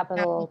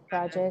capital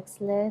projects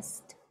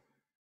list.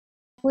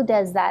 Who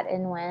does that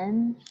and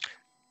when?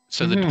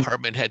 So the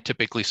department head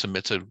typically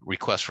submits a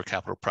request for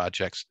capital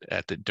projects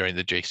during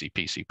the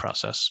JCPC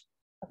process.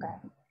 Okay.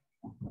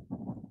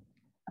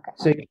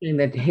 So you're saying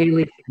that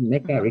Haley can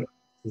make that request,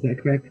 is that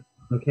correct?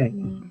 Okay.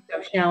 So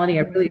Shalini,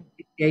 I really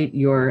appreciate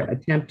your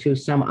attempt to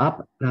sum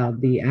up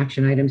the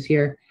action items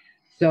here.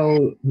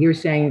 So you're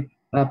saying,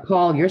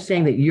 Paul, you're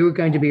saying that you're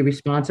going to be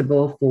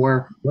responsible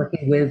for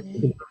working with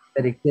the group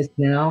that exists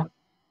now.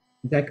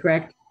 Is that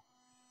correct?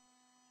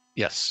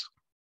 Yes.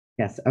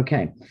 Yes,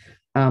 okay.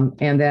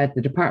 And that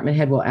the department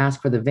head will ask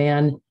for the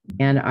van,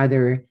 and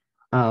either,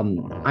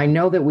 I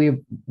know that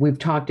we've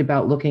talked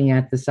about looking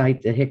at the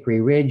site at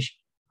Hickory Ridge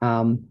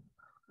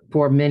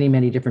for many,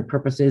 many different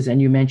purposes,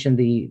 and you mentioned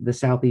the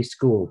Southeast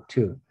School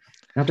too.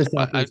 Not the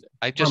Southeast.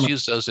 I just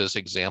use those as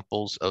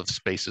examples of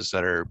spaces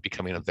that are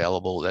becoming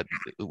available, that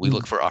we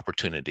look for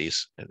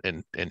opportunities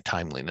and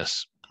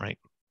timeliness, right?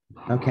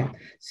 Okay,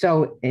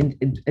 so,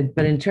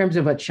 but in terms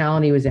of what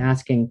Shalini was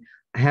asking,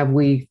 have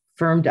we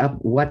firmed up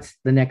what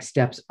the next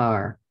steps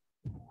are?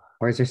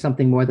 Or is there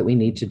something more that we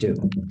need to do?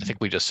 I think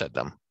we just said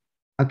them.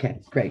 Okay,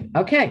 great.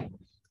 Okay,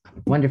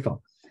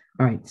 wonderful.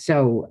 All right,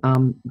 so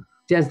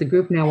does the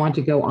group now want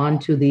to go on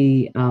to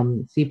the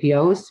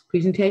CPO's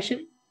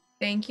presentation?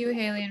 Thank you,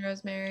 Haley and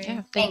Rosemary.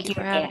 Yeah, thank you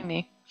for having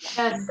me.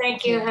 Yes,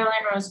 thank you, Haley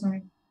and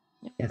Rosemary.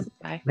 Yes,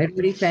 Bye.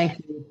 everybody, thank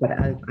you, but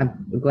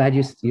I'm glad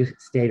you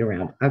stayed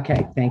around.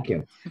 Okay, thank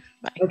you.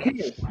 Bye.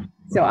 Okay,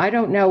 so I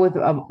don't know with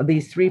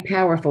these three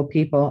powerful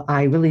people,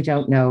 I really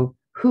don't know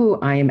who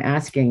I am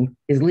asking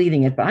is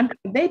leading it, but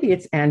maybe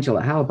it's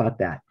Angela. How about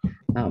that?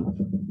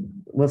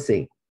 We'll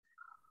see.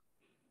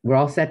 We're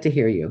all set to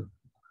hear you.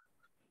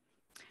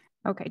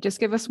 Okay, just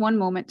give us one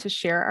moment to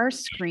share our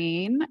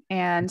screen.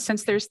 And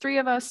since there's three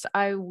of us,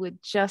 I would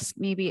just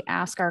maybe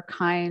ask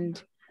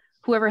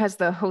whoever has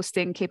the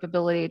hosting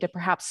capability to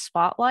perhaps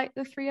spotlight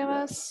the three of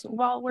us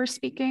while we're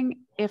speaking,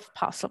 if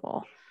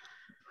possible.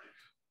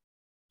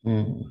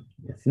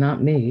 It's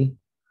not me.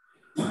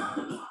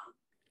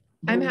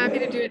 I'm happy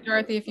to do it,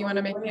 Dorothy, if you want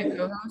to make me a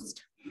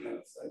co-host.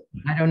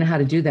 I don't know how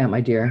to do that,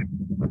 my dear.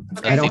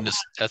 Okay.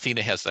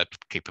 Athena has that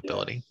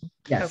capability.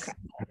 Yes. Okay,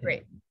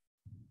 great.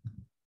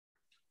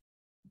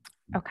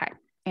 Okay,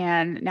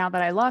 and now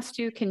that I lost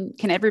you, can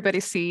everybody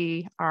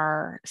see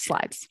our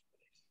slides?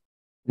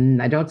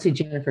 I don't see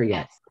Jennifer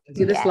yet. I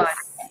see the slide.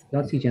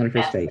 Don't see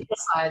Jennifer's face.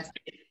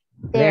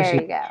 There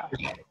you go.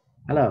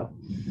 Hello.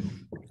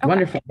 Okay.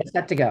 Wonderful. It's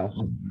set to go.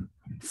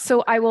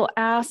 So I will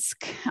ask,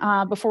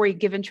 before we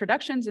give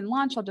introductions and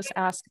launch, I'll just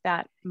ask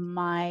that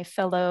my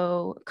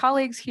fellow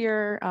colleagues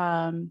here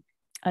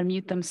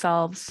unmute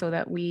themselves so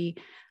that we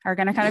are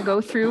going to kind of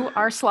go through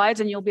our slides,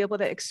 and you'll be able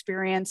to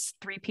experience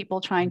three people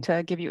trying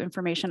to give you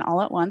information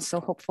all at once. So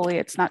hopefully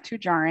it's not too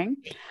jarring.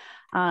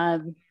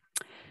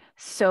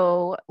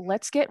 So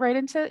let's get right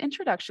into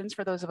introductions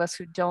for those of us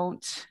who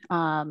don't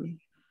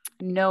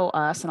know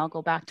us, and I'll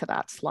go back to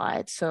that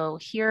slide. So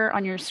here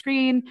on your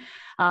screen,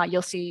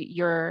 you'll see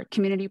your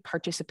Community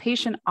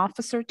Participation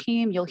Officer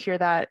team. You'll hear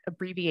that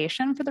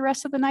abbreviation for the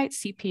rest of the night,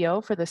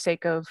 CPO, for the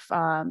sake of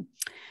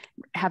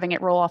having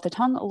it roll off the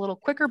tongue a little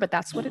quicker, but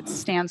that's what it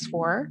stands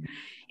for.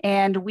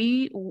 And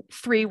we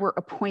three were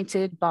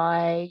appointed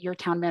by your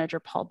town manager,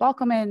 Paul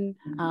Balkeman,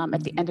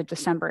 at the end of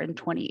December in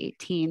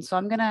 2018. So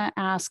I'm going to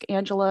ask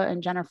Angela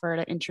and Jennifer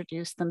to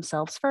introduce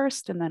themselves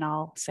first, and then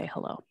I'll say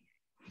hello.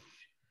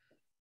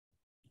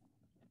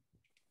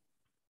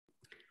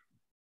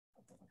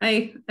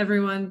 Hi,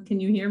 everyone. Can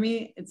you hear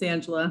me? It's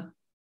Angela.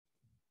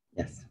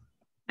 Yes.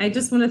 I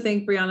just want to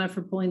thank Brianna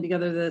for pulling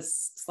together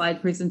this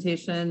slide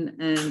presentation.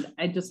 And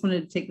I just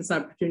wanted to take this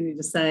opportunity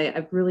to say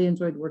I've really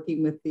enjoyed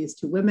working with these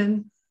two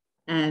women,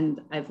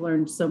 and I've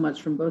learned so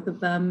much from both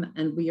of them.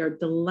 And we are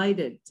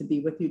delighted to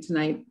be with you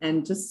tonight.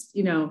 And just,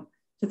 to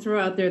throw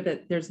out there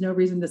that there's no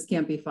reason this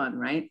can't be fun,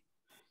 right?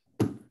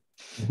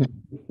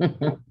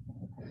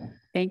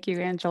 Thank you,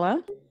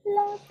 Angela.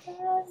 Love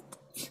that.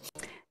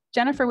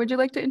 Jennifer, would you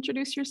like to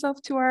introduce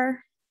yourself to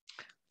our...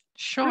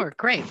 Sure,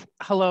 great.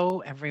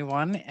 Hello,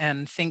 everyone,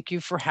 and thank you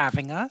for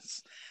having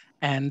us.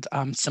 And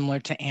similar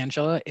to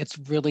Angela, it's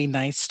really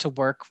nice to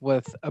work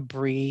with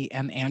Bree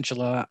and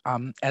Angela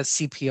as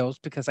CPOs,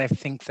 because I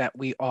think that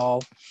we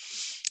all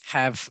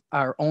have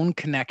our own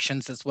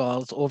connections as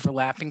well as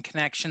overlapping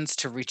connections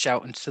to reach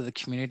out into the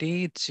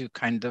community to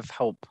kind of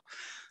help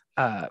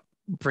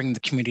bring the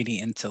community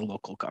into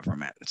local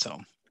government. So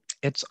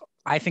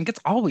I think it's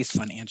always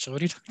fun. Angela,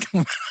 what are you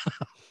talking about?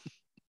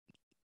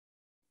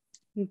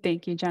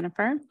 Thank you,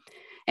 Jennifer.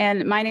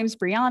 And my name's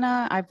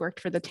Brianna. I've worked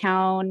for the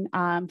town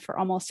for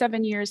almost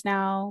 7 years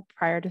now.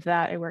 Prior to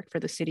that, I worked for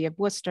the city of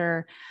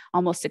Worcester,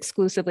 almost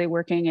exclusively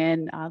working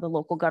in the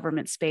local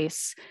government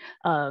space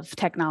of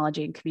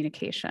technology and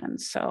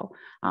communications. So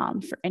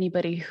for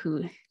anybody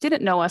who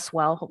didn't know us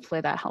well,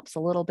 hopefully that helps a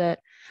little bit.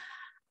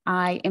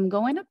 I am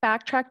going to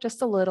backtrack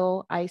just a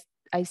little. I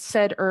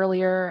said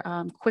earlier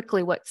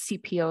quickly what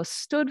CPO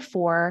stood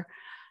for.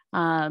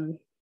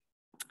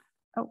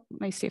 Oh,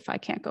 let me see if I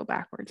can't go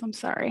backwards. I'm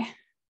sorry.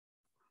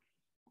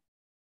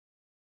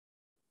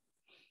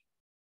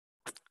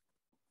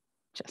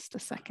 Just a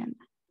second.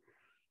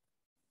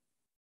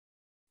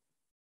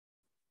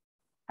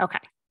 Okay.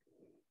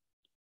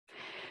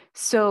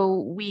 So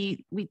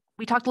we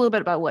talked a little bit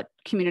about what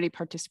Community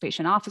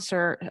Participation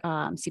Officer,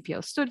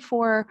 CPO, stood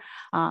for.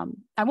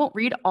 I won't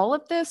read all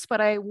of this, but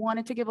I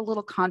wanted to give a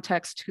little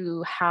context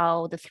to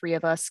how the three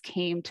of us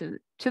came to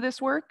this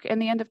work in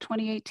the end of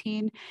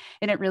 2018.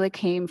 And it really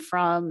came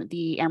from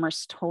the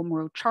Amherst Home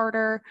Rule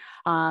Charter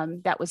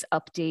that was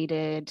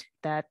updated,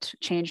 that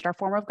changed our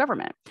form of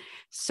government.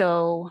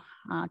 So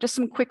just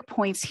some quick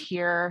points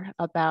here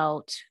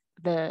about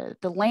the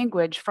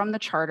language from the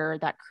charter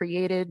that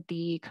created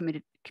the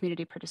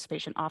Community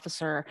Participation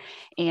Officer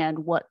and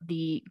what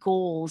the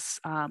goals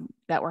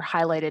that were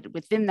highlighted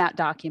within that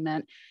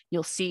document.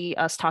 You'll see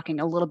us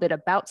talking a little bit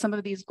about some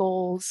of these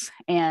goals,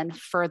 and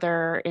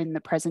further in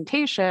the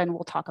presentation,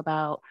 we'll talk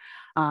about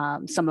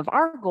some of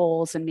our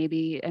goals and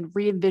maybe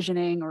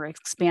re-envisioning or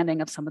expanding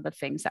of some of the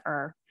things that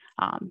are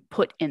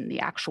put in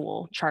the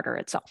actual charter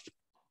itself.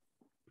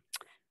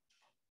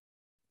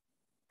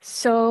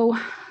 So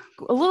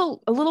a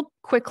little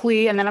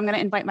quickly, and then I'm going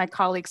to invite my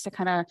colleagues to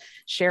kind of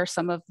share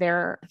some of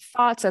their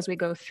thoughts as we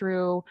go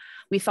through.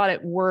 We thought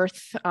it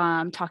worth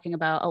talking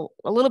about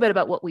a little bit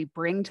about what we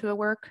bring to the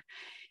work,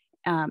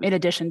 in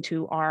addition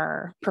to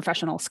our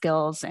professional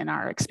skills and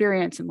our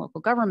experience in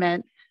local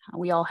government.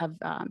 We all have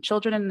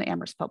children in the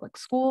Amherst Public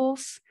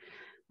Schools.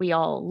 We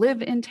all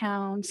live in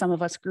town. Some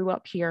of us grew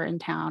up here in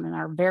town and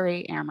are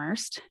very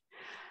Amherst.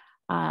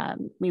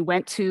 We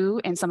went to,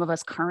 and some of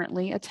us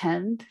currently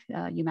attend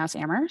UMass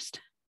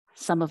Amherst.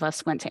 Some of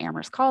us went to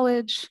Amherst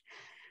College.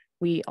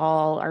 We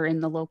all are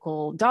in the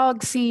local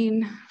dog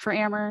scene for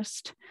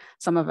Amherst.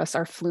 Some of us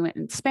are fluent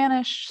in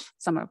Spanish.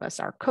 Some of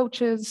us are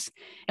coaches,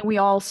 and we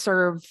all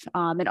serve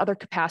in other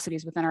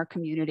capacities within our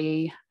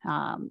community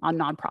on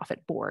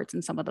nonprofit boards,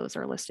 and some of those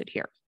are listed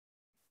here.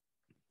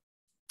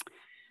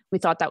 We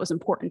thought that was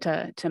important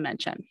to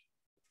mention.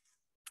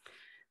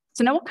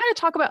 So now we'll kind of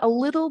talk about a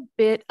little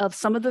bit of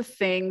some of the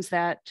things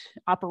that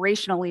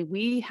operationally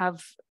we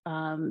have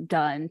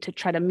done to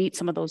try to meet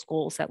some of those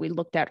goals that we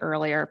looked at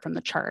earlier from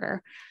the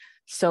charter.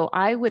 So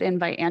I would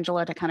invite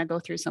Angela to kind of go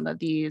through some of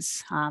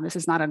these. This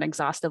is not an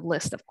exhaustive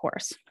list, of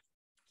course.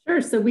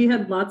 Sure. So we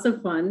had lots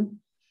of fun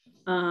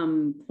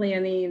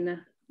planning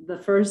the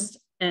first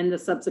and the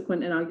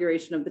subsequent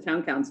inauguration of the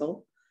town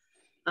council.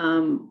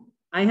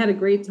 I had a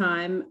great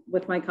time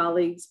with my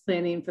colleagues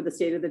planning for the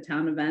State of the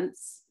Town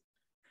events.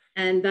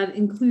 And that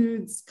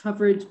includes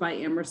coverage by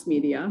Amherst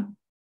Media.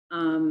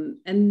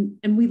 And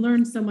we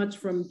learned so much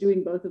from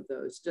doing both of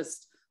those,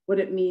 just what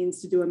it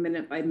means to do a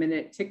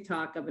minute-by-minute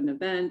TikTok of an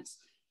event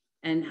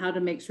and how to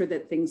make sure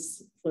that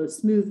things flow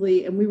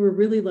smoothly. And we were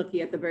really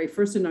lucky at the very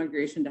first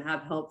inauguration to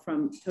have help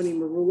from Tony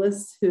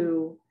Maroulis,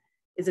 who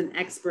is an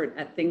expert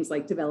at things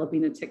like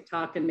developing a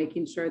TikTok and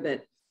making sure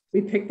that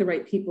we pick the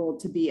right people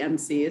to be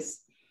MCs.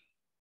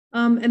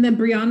 And then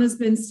Brianna's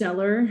been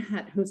stellar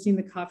at hosting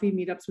the coffee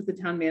meetups with the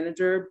town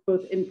manager,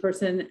 both in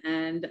person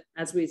and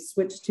as we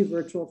switched to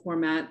virtual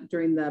format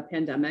during the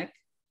pandemic.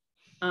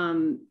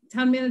 Town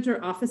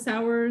manager office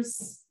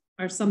hours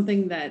are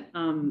something that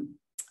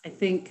I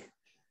think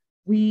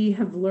we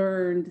have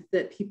learned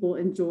that people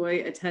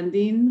enjoy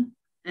attending,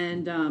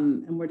 and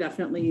we're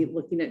definitely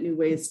looking at new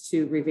ways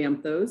to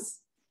revamp those.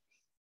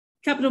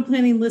 Capital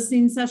planning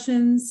listening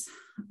sessions.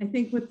 I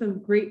think with the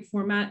great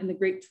format and the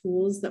great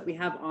tools that we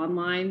have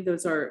online,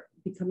 those are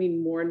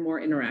becoming more and more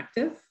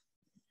interactive.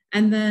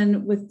 And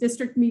then with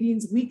district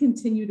meetings, we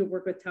continue to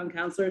work with town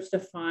councilors to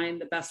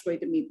find the best way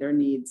to meet their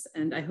needs.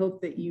 And I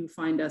hope that you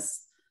find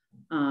us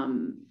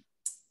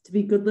to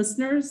be good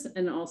listeners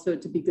and also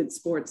to be good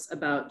sports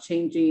about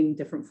changing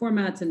different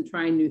formats and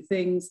trying new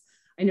things.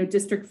 I know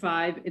District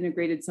 5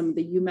 integrated some of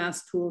the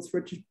UMass tools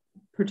for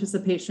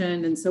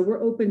participation. And so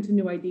we're open to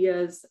new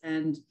ideas,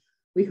 and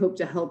we hope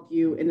to help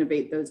you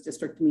innovate those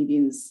district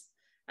meetings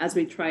as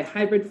we try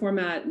hybrid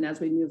format and as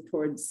we move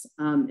towards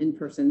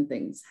in-person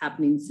things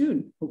happening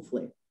soon,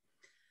 hopefully.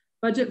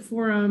 Budget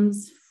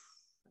forums,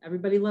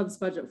 everybody loves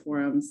budget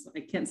forums. I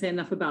can't say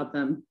enough about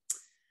them.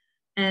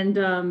 And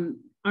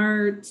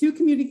our 2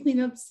 community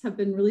cleanups have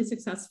been really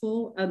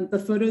successful. The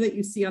photo that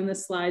you see on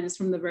this slide is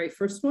from the very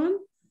first one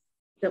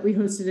that we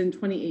hosted in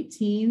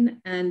 2018.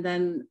 And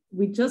then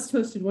we just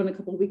hosted one a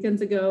couple of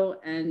weekends ago,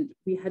 and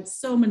we had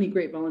so many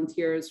great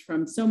volunteers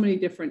from so many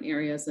different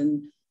areas,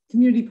 and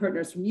community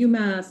partners from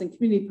UMass and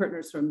community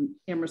partners from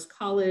Amherst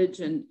College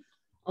and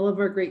all of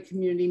our great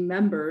community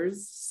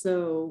members.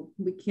 So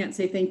we can't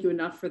say thank you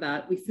enough for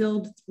that. We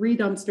filled 3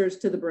 dumpsters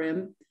to the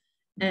brim,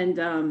 and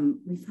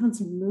we found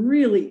some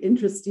really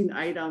interesting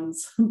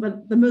items,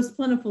 but the most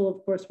plentiful,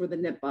 of course, were the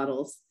nip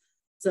bottles.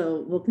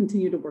 So we'll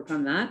continue to work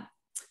on that.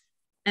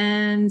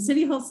 And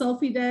City Hall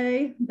Selfie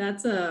Day,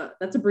 that's a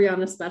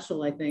Brianna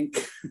special, I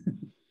think.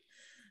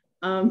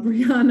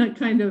 Brianna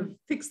kind of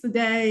picks the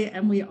day,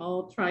 and we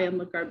all try and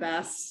look our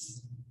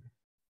best.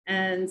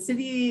 And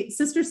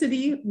Sister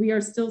City, we are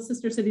still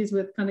sister cities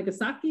with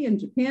Kanagasaki in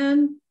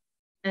Japan.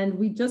 And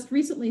we just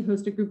recently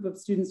hosted a group of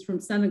students from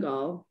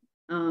Senegal.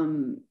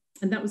 And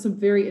that was a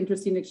very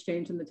interesting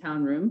exchange in the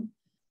town room.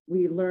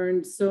 We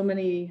learned so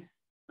many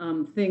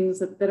things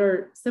that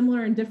are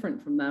similar and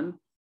different from them.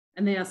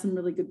 And they asked some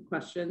really good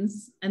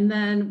questions. And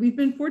then we've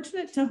been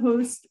fortunate to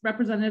host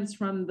representatives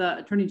from the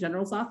Attorney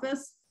General's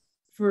office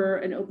for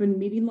an open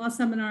meeting law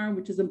seminar,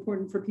 which is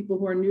important for people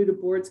who are new to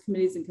boards,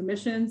 committees, and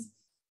commissions.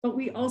 But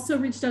we also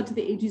reached out to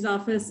the AG's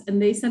office,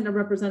 and they sent a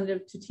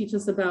representative to teach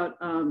us about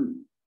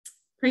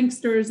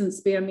pranksters and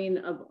spamming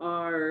of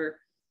our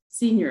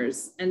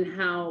seniors, and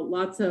how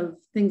lots of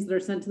things that are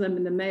sent to them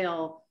in the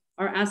mail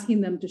are asking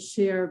them to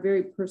share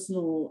very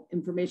personal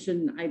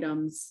information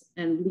items,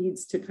 and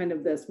leads to kind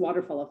of this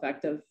waterfall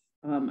effect of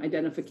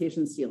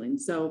identification stealing.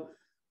 So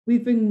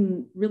we've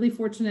been really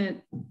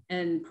fortunate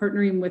and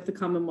partnering with the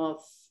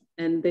Commonwealth,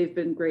 and they've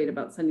been great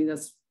about sending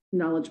us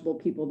knowledgeable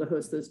people to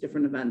host those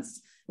different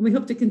events. And we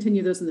hope to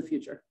continue those in the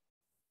future.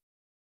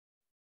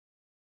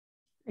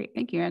 Great,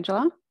 thank you,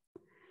 Angela.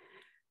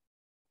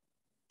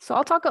 So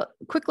I'll talk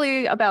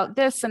quickly about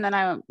this, and then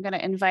I'm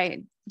going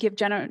to give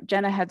Jenna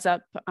a heads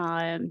up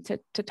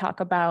to talk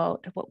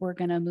about what we're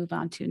going to move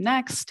on to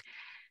next.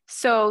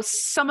 So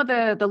some of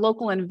the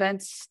local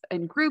events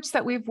and groups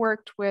that we've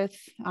worked with,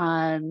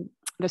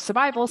 the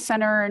Survival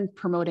Center, and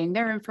promoting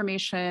their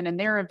information and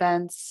their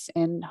events,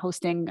 and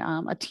hosting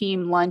a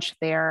team lunch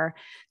there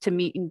to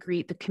meet and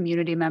greet the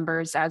community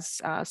members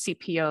as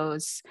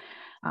CPOs.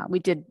 We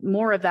did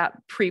more of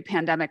that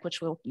pre-pandemic, which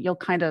you'll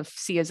kind of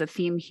see as a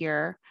theme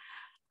here.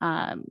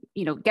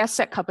 Guests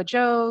at Cup of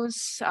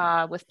Joe's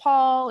with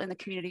Paul in the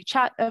community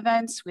chat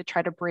events. We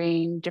try to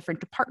bring different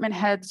department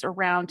heads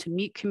around to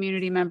meet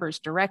community members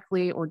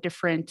directly, or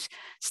different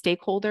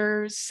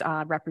stakeholders,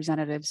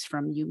 representatives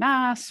from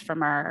UMass,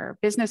 from our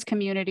business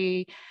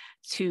community,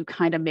 to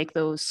kind of make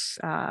those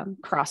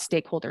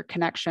cross-stakeholder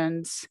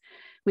connections.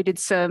 We did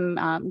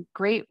some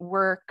great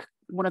work.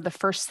 One of the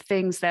first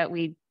things that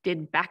we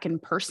did back in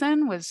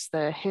person was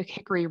the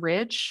Hickory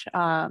Ridge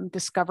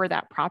Discover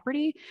That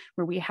Property,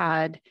 where we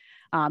had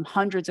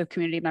hundreds of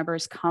community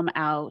members come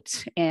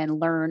out and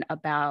learn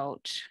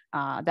about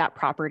that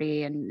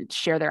property and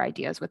share their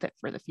ideas with it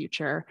for the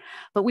future.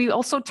 But we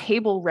also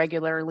table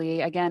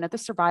regularly, again, at the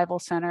Survival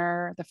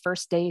Center, the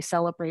First Day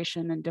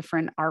celebration and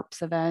different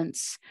ARPS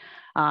events,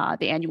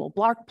 the annual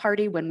block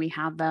party when we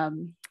have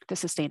them, the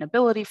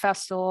Sustainability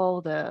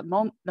Festival, the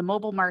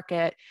mobile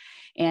market,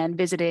 and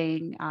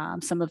visiting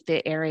some of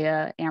the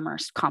area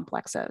Amherst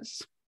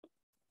complexes.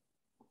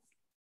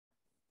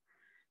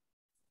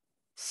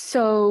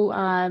 So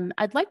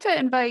I'd like to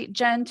invite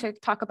Jen to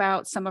talk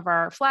about some of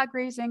our flag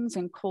raisings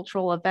and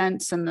cultural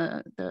events,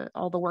 and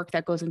all the work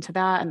that goes into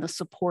that, and the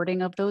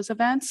supporting of those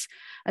events,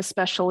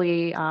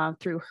 especially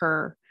through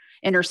her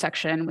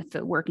intersection with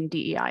the work in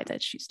DEI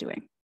that she's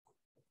doing.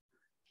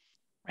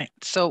 Right.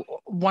 So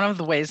one of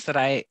the ways that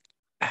I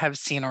have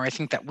seen, or I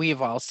think that we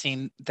have all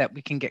seen, that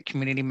we can get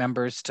community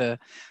members that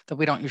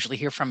we don't usually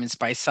hear from, is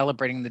by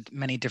celebrating the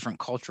many different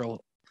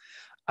cultural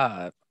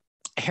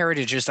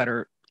heritages that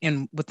are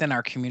within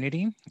our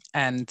community.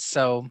 And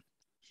so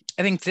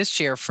I think this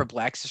year for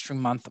Black History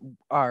Month,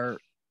 our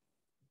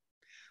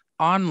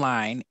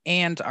online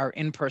and our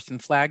in-person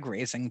flag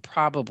raising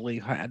probably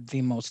had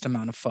the most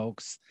amount of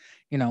folks.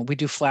 We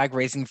do flag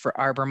raising for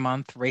Arbor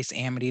Month, Race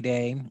Amity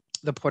Day,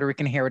 the Puerto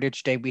Rican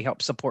Heritage Day. We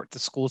help support the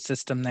school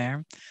system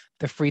there.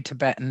 The Free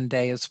Tibetan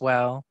Day as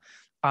well.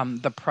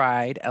 The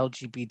Pride,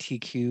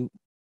 LGBTQA+.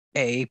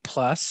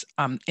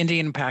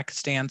 Indian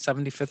Pakistan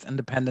 75th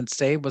Independence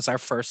Day was our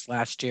first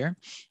last year.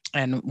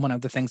 And one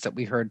of the things that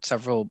we heard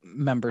several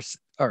members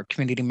or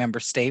community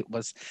members state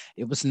was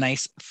it was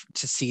nice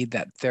to see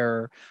that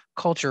their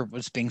culture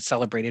was being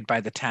celebrated by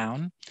the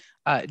town.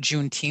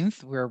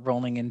 Juneteenth, we're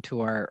rolling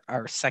into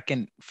our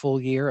second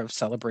full year of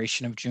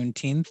celebration of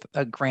Juneteenth,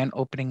 a grand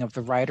opening of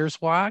the Writers'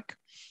 Walk,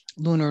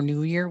 Lunar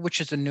New Year, which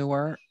is a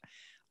newer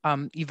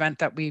event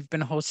that we've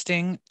been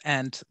hosting,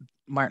 and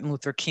Martin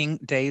Luther King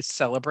Day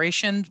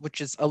celebration,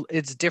 which is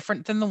it's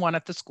different than the one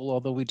at the school,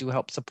 although we do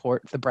help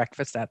support the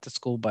breakfast at the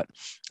school. But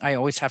I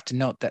always have to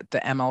note that the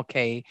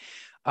MLK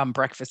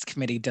breakfast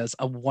committee does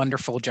a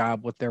wonderful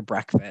job with their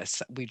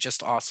breakfast. We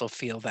just also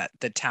feel that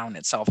the town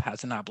itself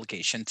has an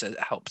obligation to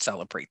help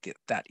celebrate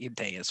that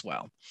day as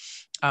well.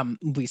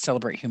 We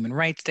celebrate Human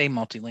Rights Day,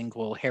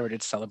 Multilingual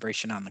Heritage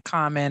Celebration on the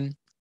Common.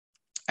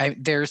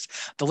 The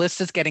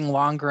list is getting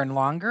longer and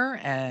longer.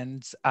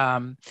 And,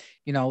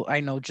 you know, I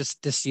know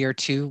just this year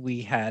too,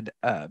 we had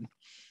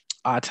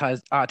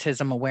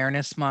Autism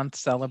Awareness Month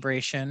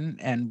celebration,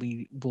 and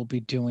we will be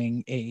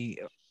doing a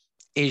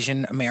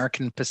Asian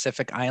American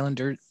Pacific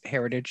Islander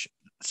Heritage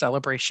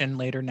celebration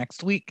later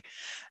next week.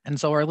 And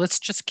so our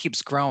list just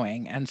keeps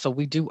growing. And so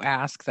we do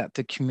ask that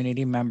the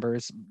community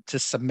members to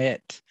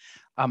submit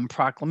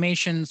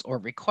proclamations or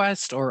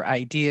requests or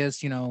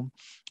ideas. You know,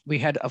 we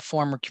had a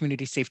former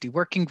community safety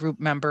working group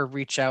member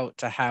reach out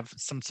to have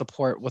some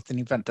support with an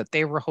event that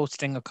they were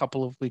hosting a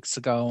couple of weeks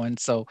ago. And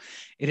so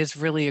it is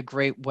really a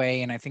great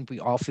way. And I think we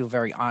all feel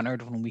very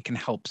honored when we can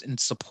help and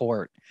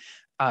support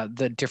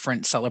the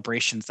different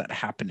celebrations that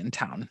happen in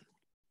town.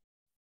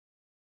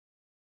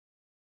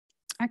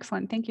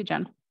 Excellent. Thank you,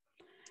 Jen.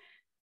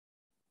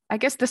 I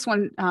guess this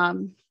one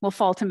will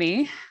fall to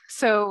me.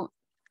 So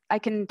I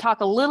can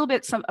talk a little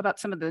bit about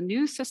some of the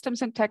new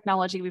systems and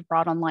technology we've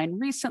brought online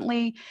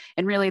recently.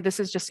 And really, this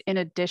is just in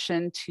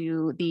addition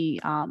to the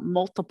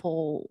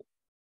multiple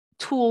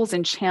tools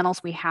and channels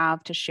we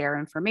have to share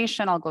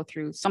information. I'll go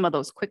through some of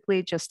those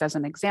quickly, just as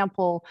an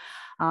example.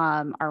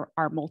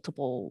 Our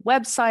multiple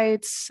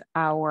websites,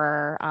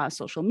 our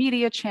social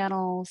media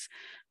channels.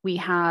 We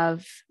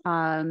have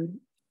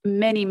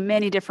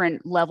many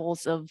different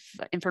levels of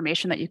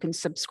information that you can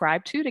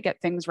subscribe to get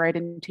things right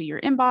into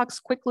your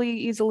inbox quickly,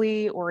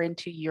 easily, or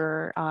into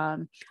your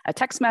a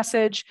text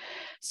message.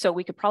 So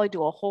we could probably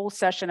do a whole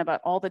session about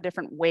all the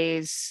different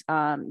ways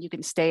you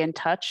can stay in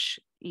touch,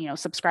 you know,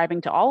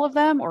 subscribing to all of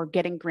them or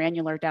getting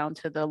granular down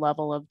to the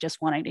level of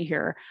just wanting to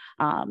hear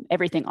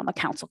everything on the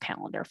council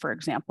calendar, for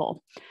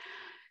example.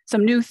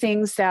 Some new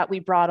things that we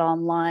brought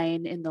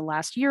online in the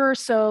last year or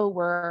so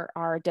were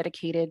our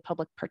dedicated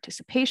public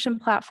participation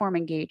platform,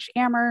 Engage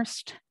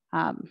Amherst.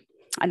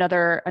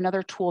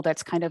 Another tool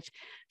that's kind of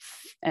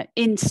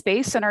in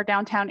space in our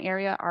downtown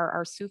area are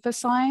our SUFA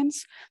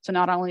signs. So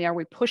not only are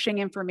we pushing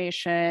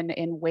information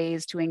in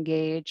ways to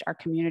engage, our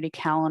community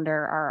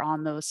calendar are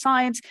on those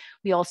signs,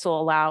 we also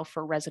allow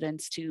for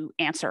residents to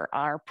answer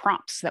our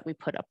prompts that we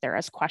put up there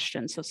as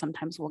questions. So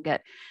sometimes we'll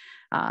get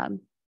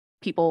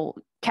people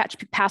catch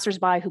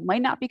passersby who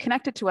might not be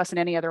connected to us in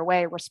any other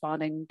way,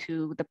 responding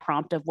to the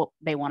prompt of what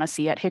they want to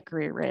see at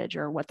Hickory Ridge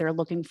or what they're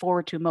looking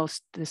forward to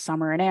most this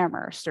summer in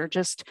Amherst, or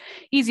just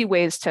easy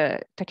ways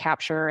to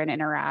capture and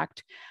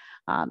interact.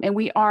 And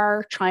we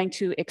are trying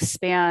to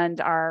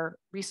expand our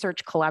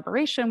research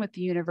collaboration with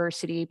the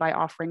university by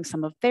offering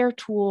some of their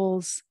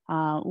tools,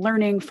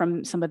 learning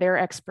from some of their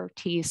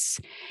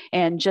expertise,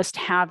 and just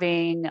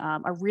having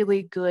a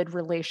really good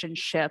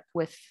relationship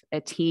with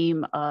a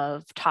team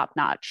of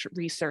top-notch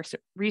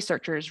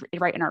researchers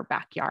right in our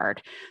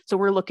backyard. So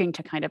we're looking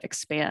to kind of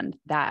expand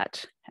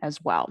that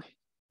as well.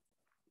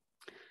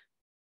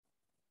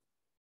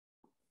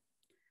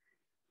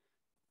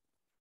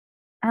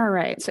 All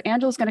right, so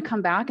Angela's going to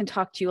come back and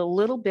talk to you a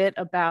little bit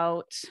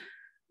about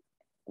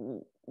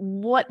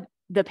what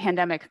the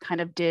pandemic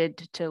kind of did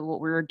to what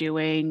we were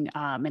doing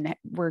and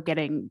we're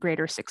getting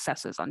greater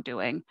successes on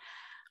doing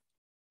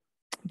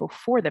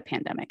before the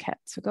pandemic hit.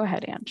 So go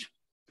ahead, Ange.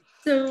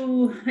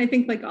 So I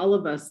think like all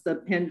of us, the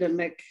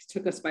pandemic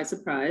took us by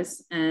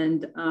surprise,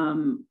 and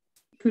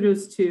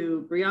kudos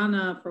to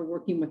Brianna for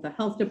working with the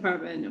health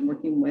department and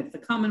working with the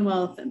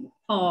Commonwealth and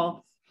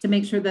Paul to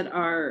make sure that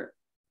our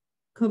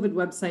COVID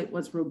website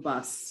was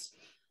robust.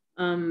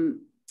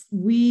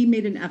 We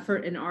made an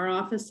effort in our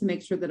office to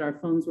make sure that our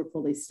phones were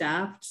fully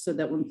staffed so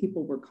that when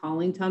people were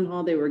calling town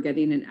hall, they were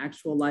getting an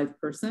actual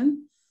live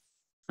person.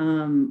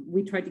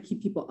 We tried to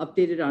keep people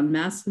updated on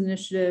mask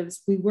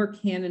initiatives. We work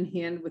hand in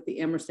hand with the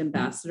Amherst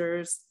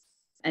ambassadors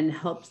and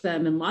helped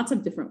them in lots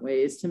of different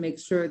ways to make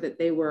sure that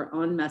they were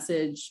on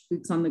message,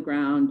 boots on the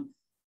ground,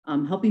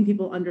 helping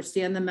people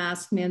understand the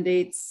mask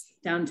mandates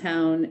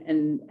downtown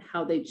and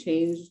how they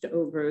changed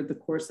over the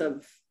course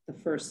of the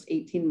first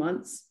 18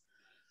 months.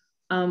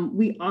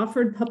 We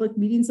offered public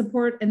meeting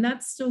support, and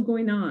that's still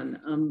going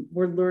on.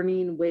 We're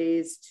learning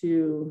ways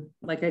to,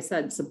 like I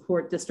said,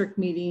 support district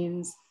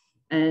meetings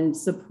and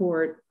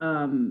support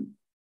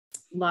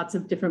lots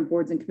of different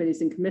boards and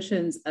committees and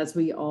commissions as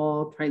we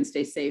all try and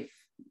stay safe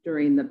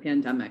during the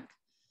pandemic.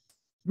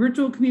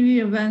 Virtual community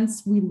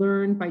events, we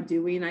learned by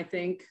doing, I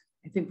think.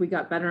 I think we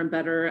got better and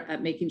better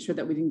at making sure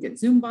that we didn't get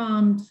Zoom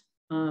bombed.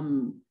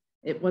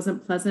 It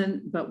wasn't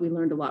pleasant, but we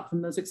learned a lot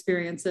from those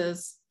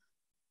experiences.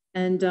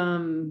 And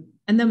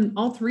then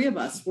all three of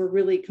us were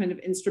really kind of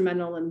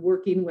instrumental in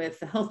working with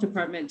the health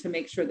department to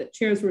make sure that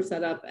chairs were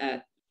set up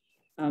at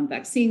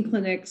vaccine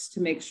clinics,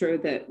 to make sure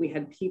that we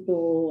had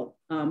people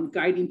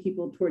guiding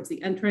people towards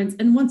the entrance.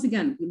 And once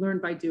again, we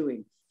learned by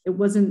doing. It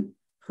wasn't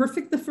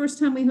perfect the first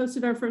time we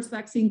hosted our first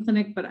vaccine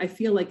clinic, but I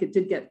feel like it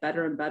did get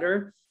better and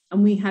better.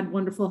 And we had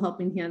wonderful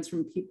helping hands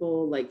from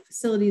people like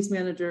facilities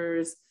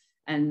managers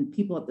and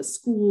people at the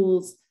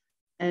schools.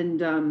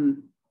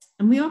 and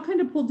we all kind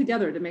of pulled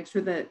together to make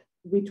sure that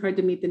we tried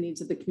to meet the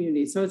needs of the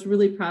community. So I was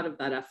really proud of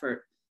that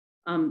effort.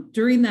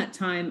 During that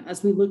time,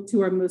 as we looked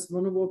to our most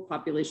vulnerable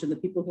population, the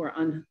people who are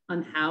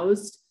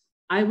unhoused,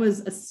 I was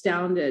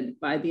astounded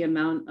by the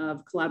amount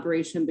of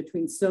collaboration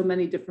between so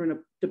many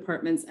different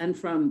departments and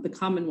from the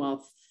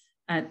Commonwealth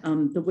at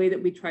the way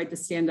that we tried to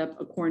stand up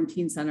a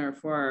quarantine center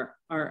for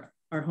our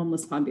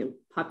homeless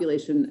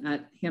population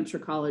at Hampshire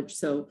College.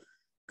 So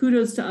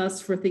kudos to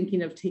us for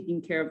thinking of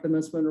taking care of the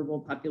most vulnerable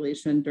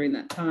population during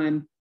that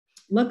time.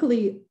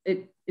 Luckily,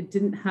 it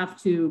didn't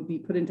have to be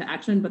put into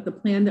action, but the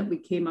plan that we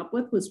came up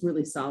with was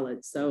really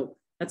solid. So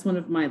that's one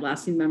of my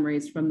lasting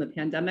memories from the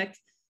pandemic,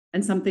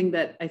 and something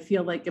that I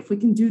feel like if we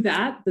can do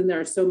that, then there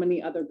are so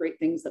many other great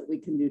things that we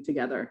can do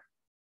together.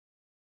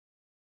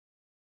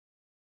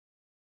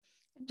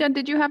 Jen,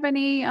 did you have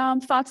any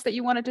thoughts that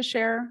you wanted to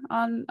share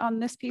on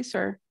this piece,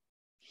 or?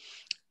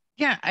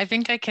 Yeah, I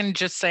think I can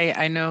just say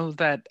I know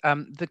that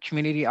the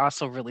community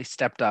also really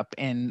stepped up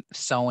in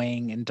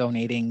sewing and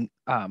donating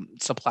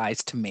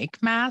supplies to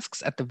make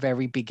masks at the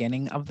very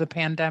beginning of the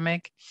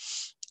pandemic.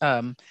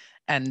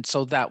 And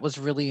so that was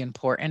really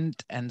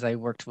important. And I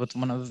worked with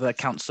one of the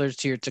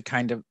counselors here to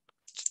kind of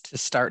to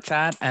start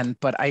that.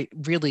 But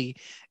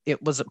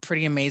it was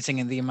pretty amazing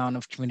in the amount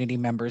of community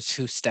members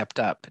who stepped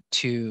up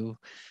to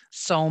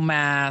sew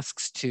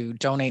masks, to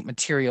donate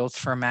materials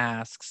for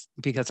masks,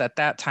 because at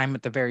that time,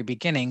 at the very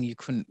beginning, you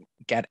couldn't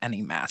get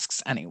any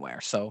masks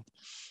anywhere. So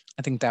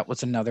I think that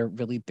was another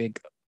really big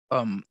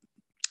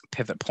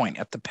pivot point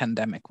at the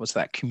pandemic, was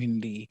that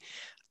community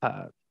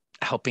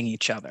helping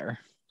each other.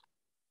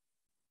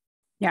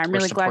 Yeah, I'm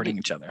really glad supporting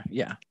each other.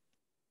 Yeah.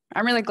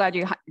 I'm really glad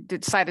you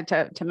decided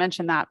to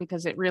mention that,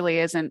 because it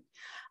really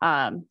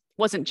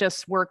wasn't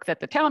just work that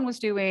the town was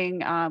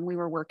doing. We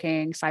were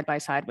working side by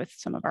side with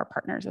some of our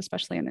partners,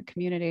 especially in the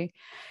community.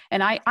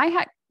 And I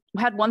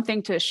had one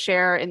thing to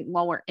share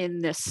while we're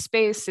in this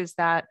space, is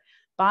that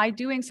by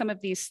doing some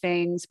of these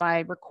things,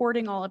 by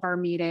recording all of our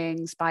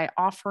meetings, by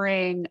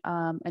offering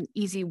an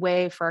easy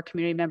way for our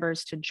community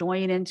members to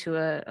join into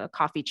a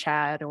coffee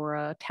chat or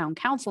a town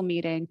council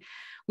meeting,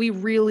 we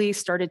really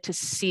started to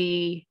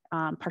see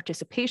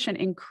participation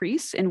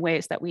increase in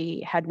ways that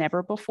we had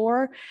never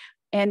before.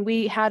 And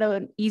we had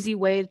an easy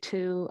way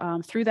to,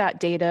 through that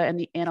data and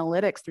the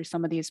analytics through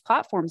some of these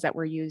platforms that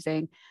we're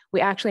using,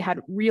 we actually had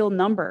real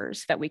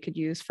numbers that we could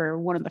use for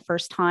one of the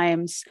first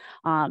times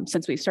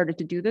since we started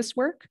to do this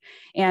work.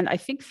 And I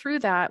think through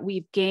that,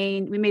 we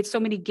made so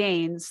many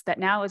gains that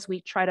now as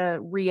we try to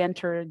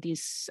re-enter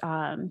these,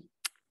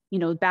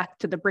 back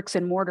to the bricks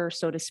and mortar,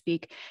 so to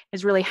speak,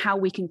 is really how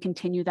we can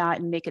continue that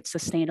and make it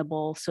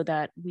sustainable so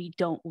that we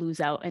don't lose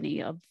out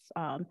any of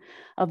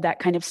that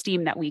kind of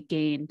steam that we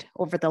gained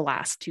over the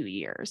last 2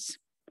 years.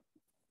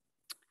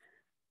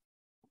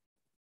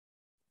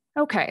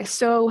 Okay,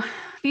 so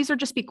these are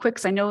just be quick,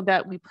 because I know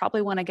that we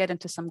probably want to get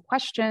into some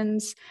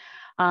questions.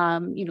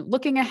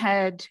 Looking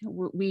ahead,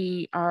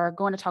 we are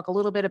going to talk a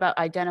little bit about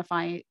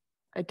identifying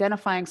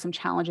some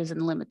challenges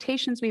and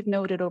limitations we've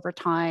noted over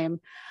time.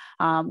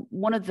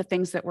 One of the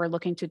things that we're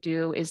looking to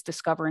do is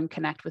discover and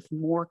connect with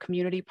more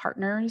community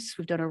partners.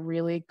 We've done a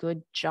really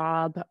good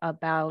job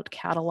about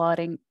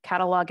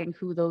cataloging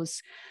who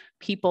those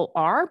people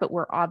are, but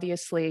we're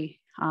obviously,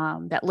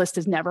 that list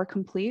is never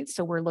complete.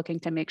 So we're looking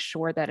to make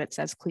sure that it's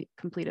as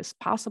complete as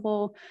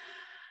possible.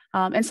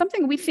 And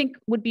something we think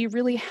would be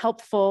really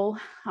helpful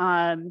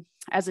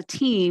as a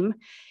team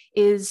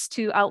is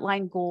to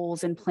outline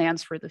goals and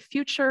plans for the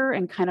future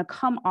and kind of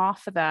come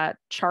off of that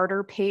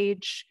charter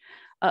page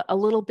a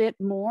little bit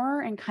more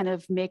and kind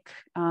of make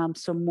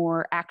some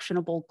more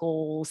actionable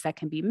goals that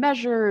can be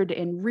measured,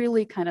 and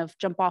really kind of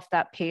jump off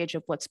that page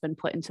of what's been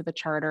put into the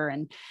charter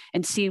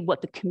and see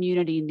what the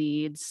community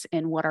needs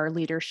and what our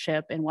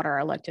leadership and what our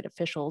elected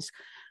officials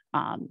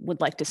would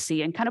like to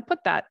see, and kind of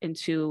put that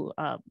into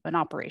an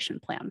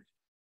operation plan.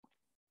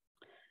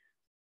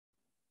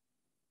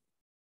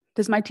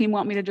 Does my team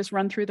want me to just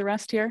run through the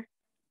rest here?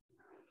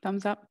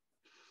 Thumbs up.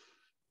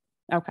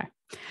 Okay.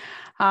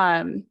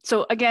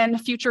 So again,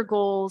 future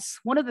goals.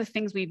 One of the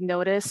things we've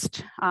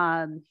noticed,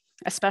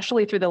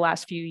 especially through the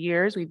last few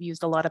years, we've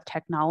used a lot of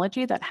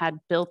technology that had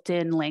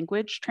built-in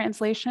language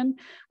translation,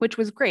 which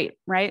was great,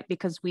 right?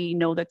 Because we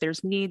know that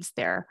there's needs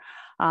there,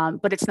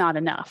 but it's not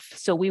enough.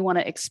 So we want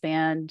to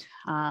expand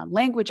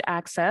language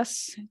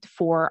access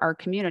for our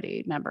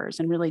community members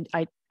and really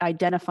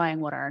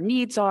identifying what our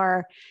needs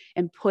are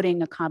and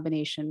putting a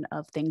combination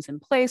of things in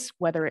place,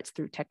 whether it's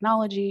through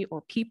technology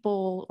or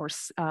people or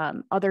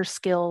other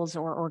skills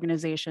or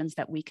organizations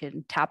that we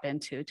can tap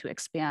into to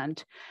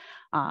expand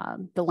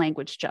the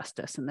language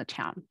justice in the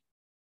town.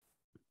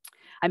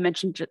 I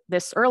mentioned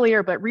this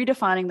earlier, but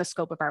redefining the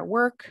scope of our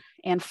work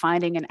and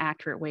finding an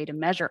accurate way to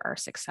measure our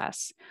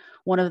success.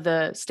 One of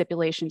the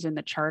stipulations in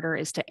the charter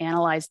is to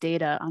analyze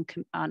data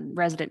on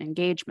resident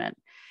engagement.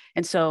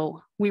 And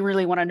so we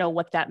really want to know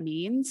what that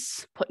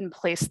means, put in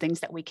place things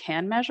that we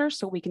can measure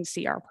so we can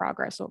see our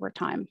progress over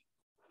time.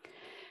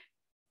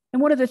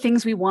 And one of the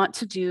things we want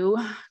to do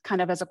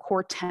kind of as a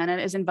core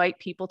tenet is invite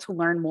people to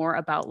learn more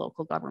about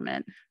local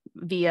government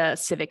via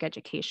civic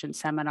education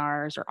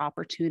seminars or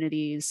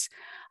opportunities,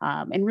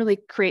 and really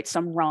create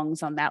some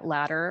rungs on that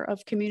ladder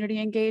of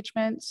community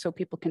engagement so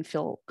people can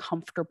feel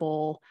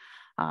comfortable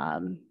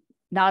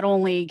not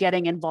only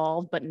getting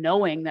involved, but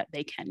knowing that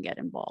they can get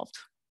involved.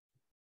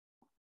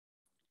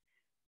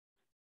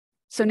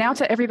 So now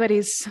to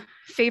everybody's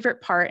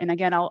favorite part, and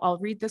again, I'll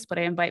read this, but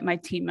I invite my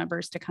team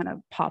members to kind of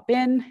pop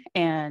in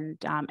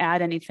and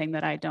add anything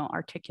that I don't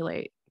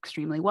articulate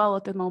extremely well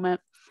at the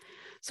moment.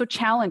 So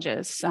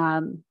challenges.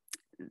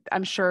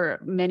 I'm sure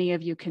many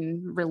of you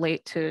can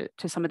relate to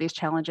some of these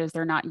challenges.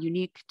 They're not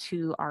unique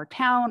to our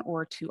town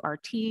or to our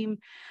team,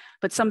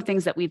 but some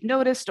things that we've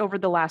noticed over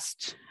the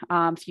last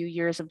few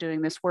years of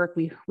doing this work,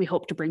 we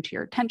hope to bring to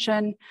your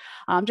attention.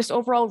 Just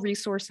overall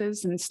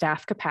resources and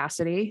staff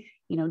capacity.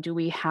 You know, do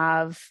we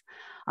have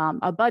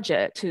a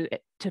budget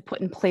to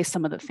put in place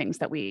some of the things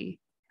that we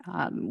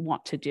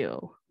want to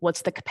do?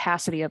 What's the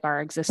capacity of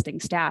our existing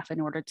staff in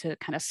order to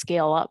kind of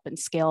scale up and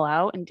scale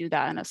out and do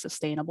that in a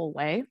sustainable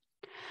way?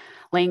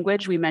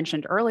 Language, we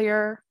mentioned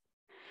earlier.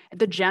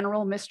 The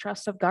general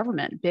mistrust of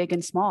government, big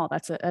and small.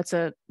 That's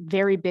a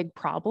very big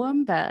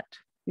problem that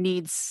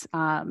needs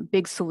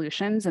big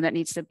solutions, and that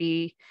needs to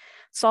be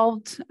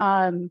solved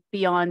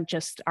beyond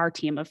just our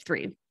team of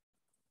 3.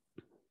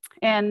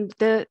 And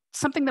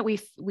something that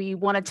we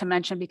wanted to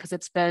mention, because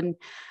it's been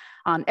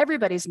on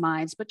everybody's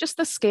minds, but just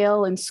the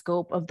scale and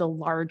scope of the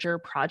larger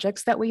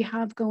projects that we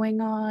have going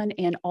on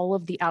and all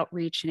of the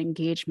outreach and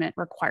engagement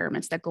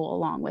requirements that go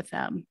along with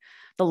them,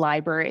 the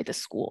library, the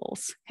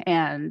schools,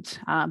 and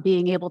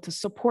being able to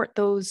support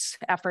those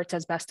efforts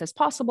as best as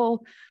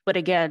possible, but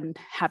again,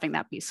 having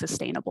that be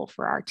sustainable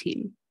for our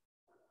team.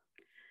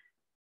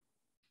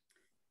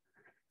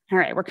 All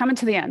right, we're coming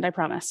to the end, I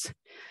promise.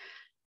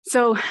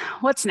 So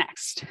what's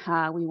next?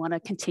 We want to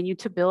continue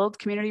to build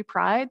community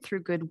pride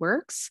through good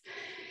works,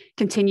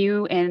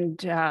 continue and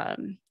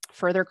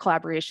further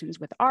collaborations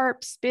with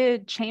ARPS,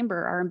 BID,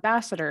 Chamber, our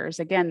ambassadors.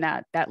 Again,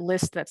 that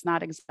list that's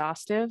not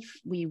exhaustive.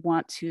 We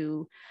want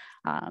to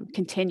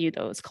continue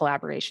those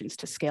collaborations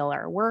to scale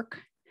our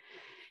work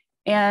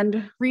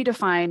and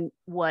redefine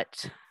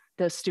what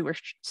the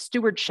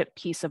stewardship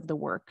piece of the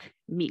work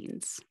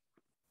means.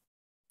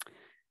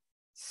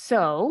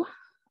 So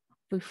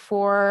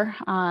before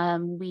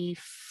we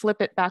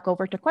flip it back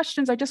over to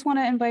questions, I just want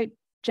to invite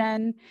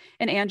Jen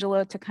and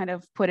Angela to kind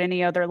of put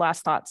any other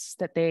last thoughts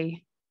that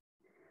they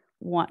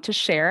want to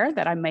share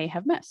that I may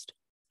have missed.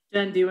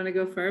 Jen, do you want to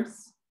go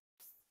first?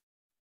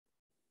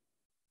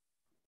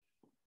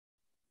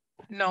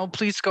 No,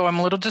 please go. I'm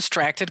a little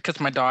distracted because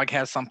my dog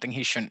has something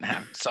he shouldn't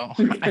have. So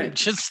I'm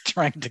just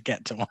trying to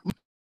get to him.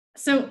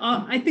 So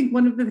I think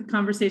one of the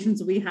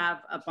conversations we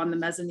have up on the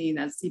mezzanine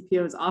as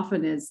CPOs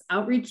often is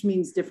outreach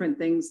means different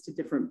things to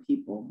different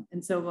people.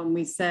 And so when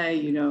we say,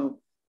 you know,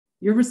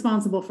 you're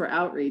responsible for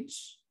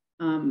outreach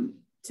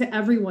to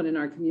everyone in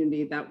our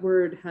community, that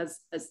word has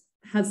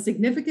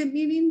significant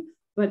meaning,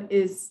 but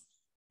is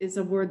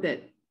a word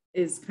that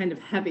is kind of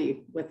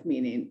heavy with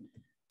meaning.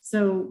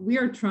 So we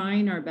are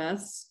trying our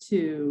best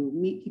to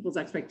meet people's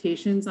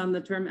expectations on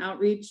the term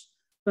outreach,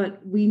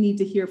 but we need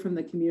to hear from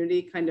the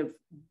community kind of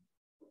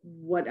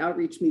what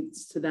outreach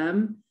means to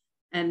them,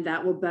 and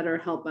that will better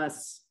help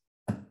us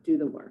do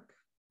the work.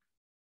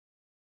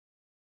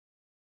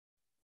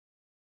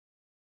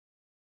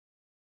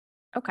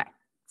 Okay,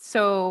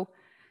 so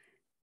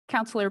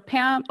Councillor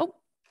Pam,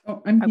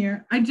 oh, I'm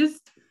here.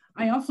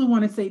 I also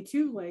want to say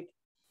too, like,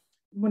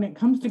 when it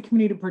comes to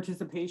community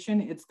participation,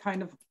 it's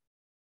kind of,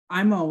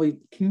 can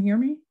you hear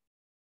me?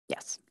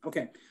 Yes.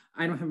 Okay,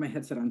 I don't have my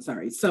headset on,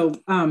 sorry. So,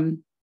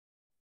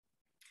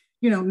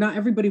 you know, not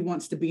everybody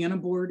wants to be on a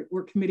board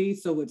or committee,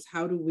 so it's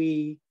how do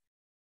we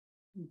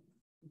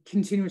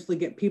continuously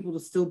get people to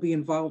still be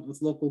involved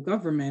with local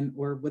government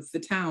or with the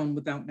town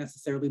without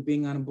necessarily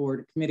being on a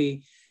board or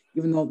committee,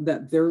 even though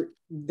that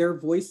their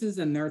voices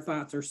and their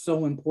thoughts are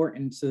so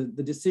important to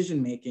the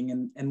decision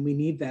making, and we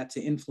need that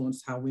to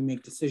influence how we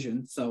make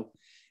decisions. So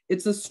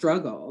it's a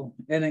struggle,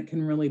 and it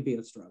can really be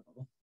a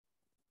struggle.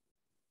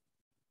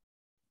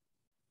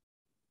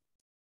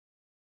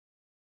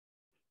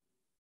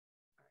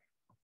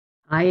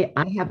 I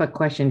have a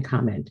question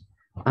comment.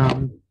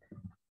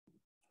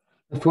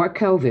 Before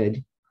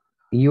COVID,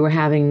 you were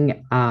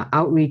having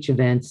outreach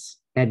events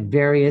at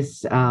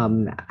various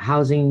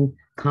housing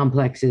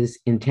complexes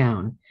in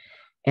town.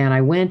 And I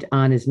went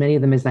on as many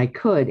of them as I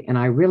could, and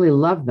I really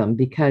loved them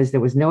because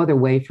there was no other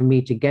way for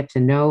me to get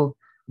to know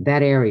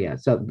that area.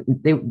 So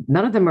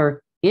none of them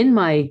are in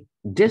my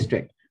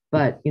district,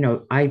 but you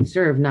know, I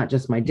serve not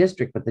just my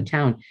district, but the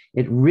town.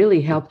 It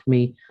really helped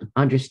me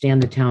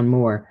understand the town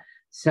more.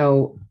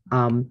 So,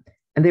 and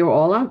they were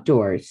all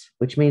outdoors,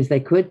 which means they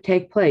could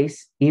take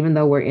place even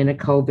though we're in a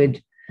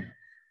COVID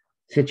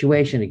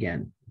situation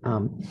again.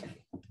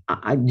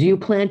 Do you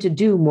plan to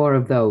do more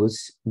of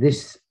those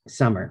this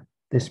summer,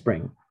 this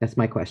spring? That's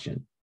my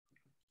question.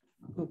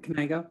 Oh, can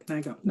I go? Can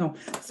I go? No.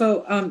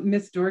 So,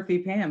 Miss Dorothy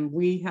Pam,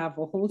 we have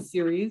a whole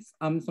series,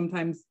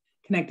 sometimes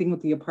connecting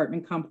with the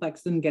apartment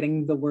complex and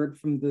getting the word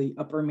from the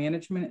upper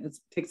management. It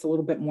takes a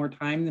little bit more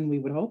time than we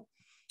would hope,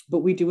 but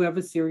we do have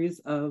a series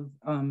of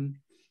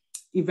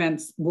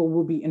events where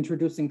we'll be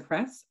introducing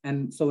CREST.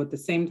 And so at the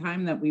same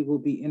time that we will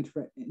be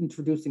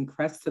introducing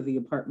CREST to the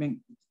apartment,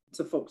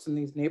 to folks in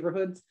these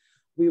neighborhoods,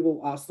 we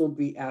will also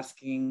be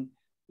asking,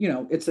 you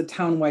know, it's a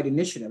town-wide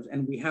initiative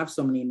and we have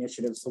so many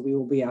initiatives. So we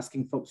will be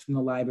asking folks from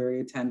the library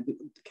to attend. The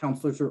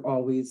counselors are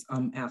always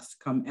asked to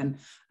come. And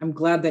I'm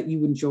glad that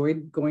you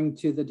enjoyed going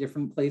to the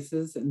different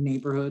places and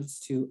neighborhoods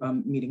to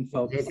meeting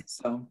folks.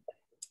 So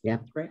yeah,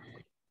 great.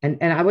 And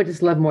I would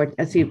just love more.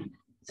 See,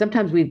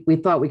 sometimes we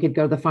thought we could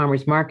go to the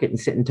farmer's market and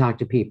sit and talk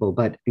to people,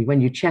 but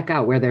when you check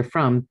out where they're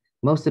from,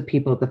 most of the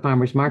people at the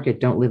farmer's market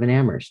don't live in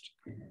Amherst.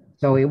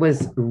 So it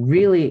was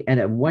really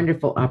a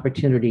wonderful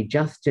opportunity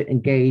just to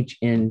engage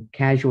in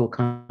casual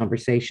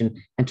conversation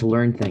and to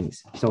learn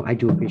things. So I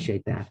do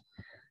appreciate that.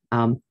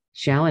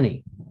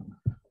 Shalini.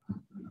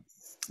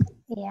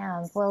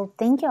 Yeah, well,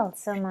 thank you all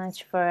so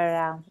much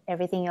for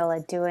everything y'all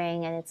are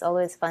doing. And it's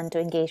always fun to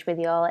engage with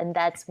y'all. And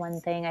that's one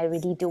thing I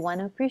really do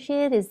want to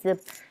appreciate is the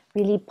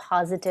really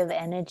positive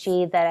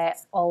energy that I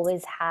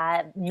always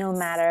had, no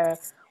matter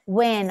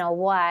when or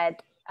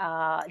what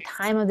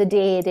time of the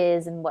day it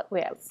is and what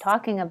we're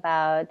talking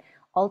about.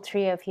 All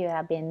three of you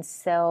have been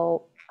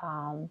so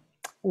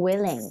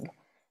willing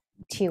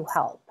to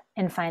help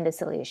and find a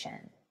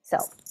solution. So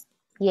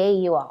yay,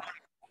 you all.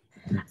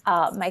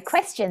 My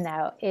question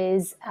now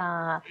is,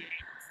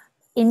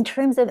 in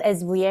terms of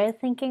as we are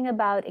thinking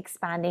about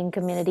expanding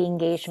community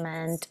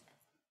engagement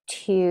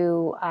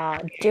to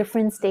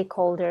different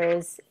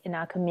stakeholders in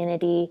our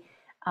community,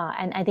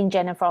 and I think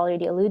Jennifer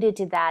already alluded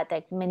to that,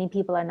 like many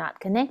people are not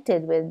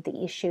connected with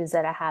the issues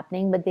that are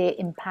happening, but they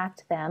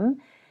impact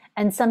them.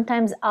 And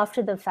sometimes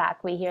after the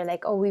fact, we hear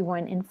like, oh, we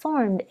weren't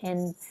informed.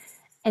 And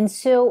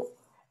so,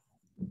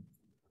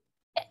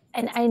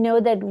 and I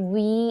know that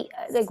we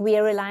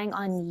are relying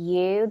on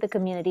you, the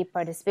community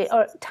participate,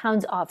 or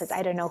town's office,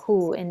 I don't know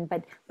who,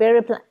 but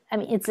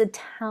it's a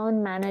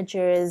town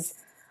manager's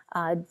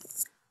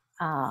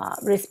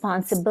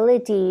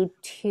responsibility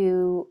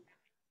to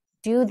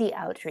do the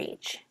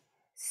outreach.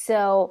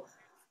 So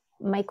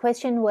my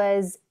question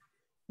was,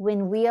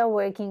 when we are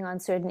working on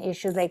certain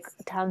issues, like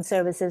town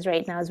services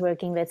right now is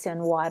working, let's say,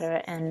 on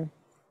water and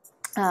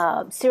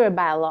sewer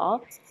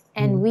bylaw,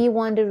 and we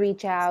want to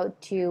reach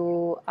out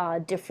to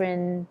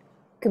different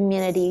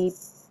community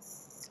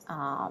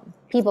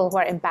people who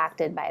are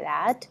impacted by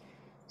that.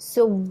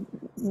 So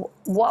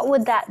what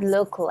would that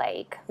look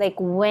like? Like,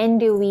 when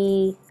do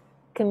we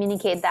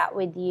communicate that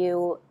with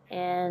you,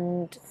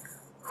 and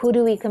who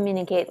do we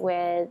communicate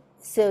with,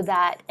 so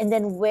that, and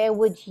then where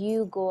would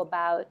you go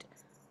about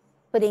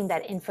putting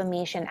that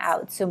information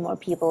out so more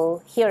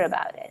people hear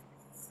about it?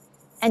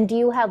 And do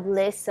you have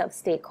lists of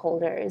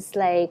stakeholders?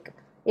 Like,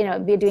 you know,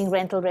 we're doing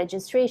rental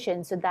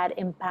registration, so that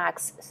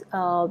impacts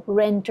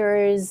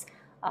renters,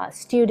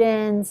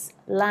 students,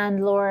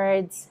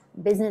 landlords,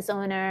 business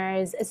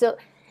owners. So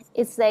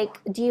it's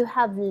like, do you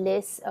have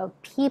lists of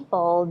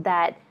people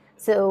that,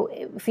 so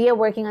if we are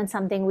working on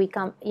something, we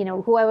come, you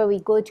know, whoever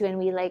we go to and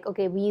we like,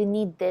 okay, we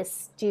need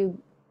this to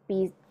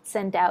be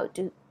sent out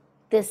to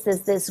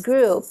this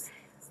group.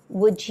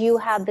 Would you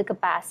have the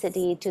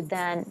capacity to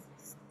then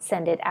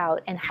send it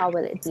out, and how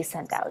will it be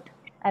sent out?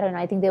 I don't know.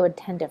 I think there were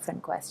 10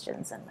 different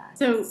questions in that.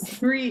 So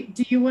Bree,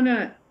 I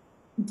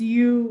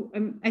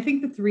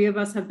think the three of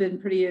us have been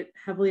pretty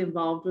heavily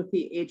involved with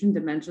the Age and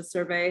Dementia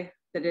Survey.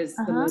 That is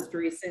the most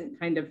recent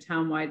kind of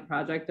town-wide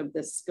project of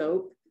this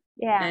scope.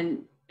 Yeah.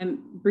 And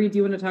Bree, do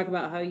you want to talk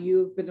about how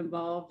you've been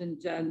involved?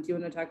 And Jen, do you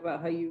want to talk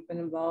about how you've been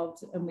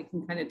involved? And we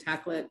can kind of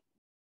tackle it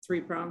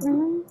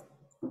three-pronged.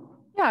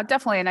 Yeah,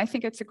 definitely. And I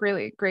think it's a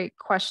really great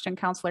question,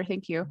 Counselor.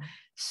 Thank you.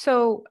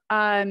 So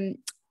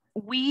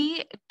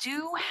we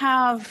do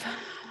have,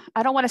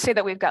 I don't want to say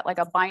that we've got like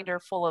a binder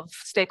full of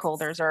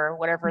stakeholders or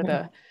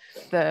whatever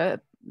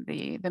the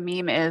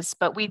meme is,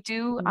 but we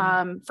do,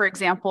 for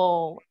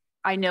example,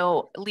 I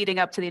know leading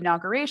up to the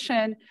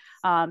inauguration,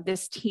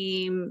 this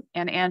team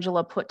and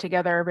Angela put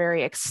together a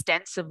very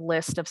extensive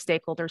list of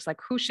stakeholders, like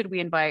who should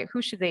we invite,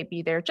 who should they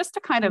be there, just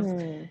to kind of,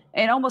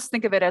 and almost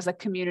think of it as a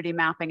community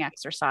mapping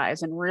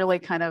exercise and really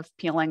kind of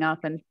peeling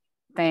up and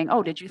saying,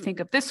 oh, did you think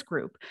of this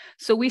group?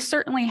 So we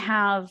certainly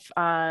have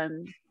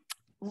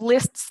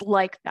lists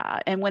like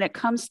that. And when it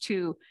comes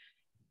to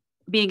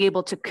being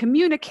able to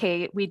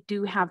communicate, we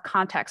do have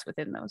contacts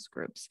within those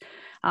groups.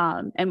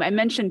 And I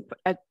mentioned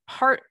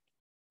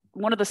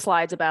one of the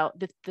slides about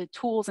the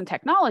tools and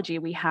technology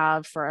we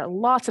have for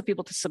lots of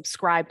people to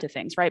subscribe to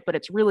things, right? But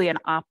it's really an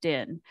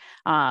opt-in,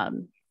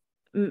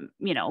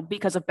 you know,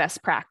 because of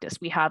best practice.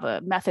 We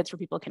have methods where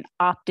people can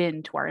opt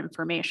in to our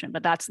information,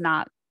 but that's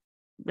not,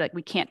 like,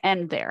 we can't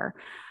end there.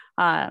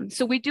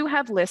 So we do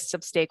have lists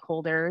of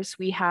stakeholders.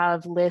 We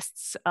have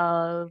lists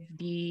of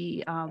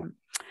the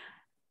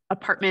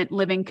apartment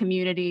living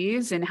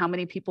communities and how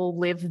many people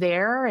live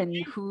there and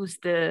who's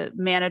the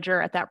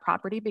manager at that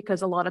property,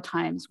 because a lot of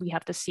times we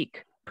have to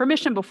seek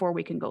permission before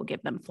we can go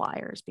give them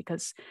flyers,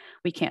 because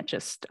we can't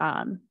just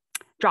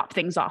drop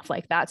things off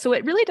like that. So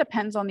it really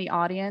depends on the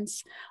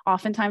audience.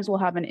 Oftentimes we'll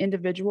have an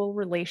individual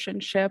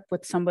relationship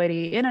with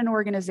somebody in an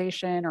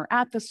organization or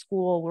at the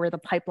school where the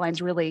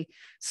pipeline's really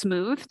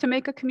smooth to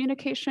make a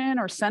communication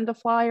or send a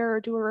flyer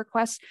or do a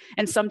request.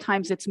 And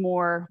sometimes it's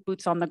more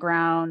boots on the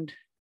ground.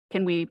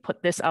 Can we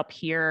put this up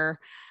here?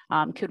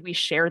 Could we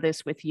share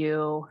this with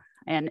you?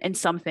 And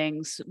some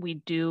things we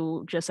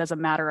do just as a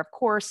matter of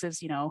course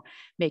is, you know,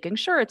 making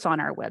sure it's on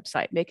our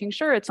website, making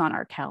sure it's on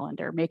our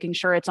calendar, making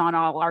sure it's on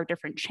all our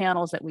different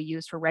channels that we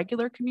use for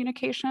regular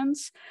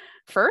communications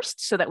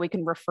first, so that we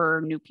can refer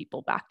new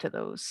people back to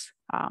those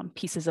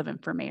pieces of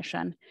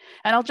information.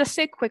 And I'll just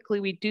say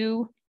quickly, we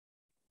do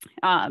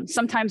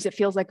sometimes it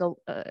feels like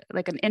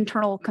an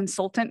internal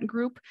consultant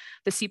group.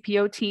 The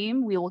CPO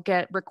team, we will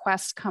get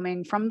requests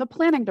coming from the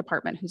planning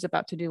department who's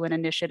about to do an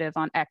initiative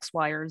on X,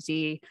 Y, or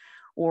Z,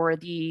 or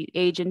the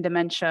age and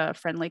dementia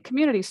friendly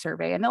community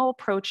survey. And they'll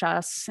approach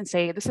us and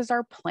say, this is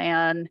our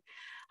plan.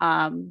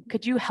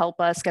 Could you help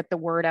us get the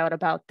word out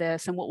about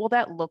this? And what will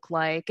that look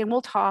like? And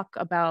we'll talk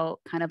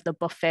about kind of the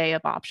buffet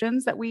of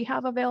options that we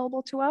have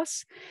available to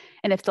us.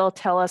 And if they'll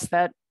tell us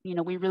that, you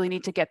know, we really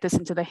need to get this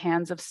into the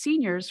hands of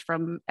seniors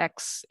from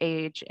X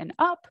age and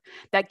up,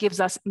 that gives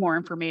us more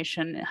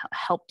information,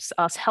 helps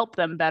us help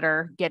them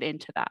better get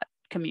into that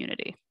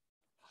community.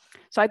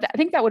 So I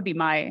think that would be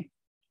my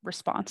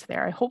response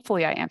there.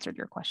 Hopefully I answered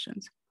your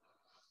questions.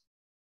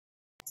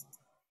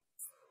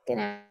 Can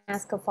I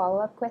ask a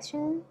follow-up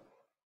question?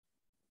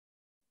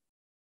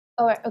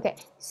 Or okay,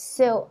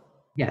 so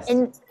yes,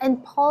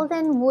 and Paul,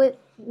 then would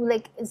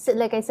like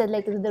I said,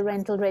 like the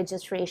rental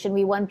registration,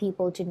 we want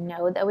people to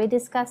know that we're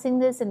discussing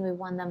this and we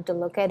want them to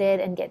look at it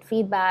and get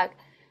feedback.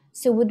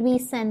 So would we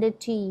send it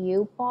to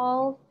you,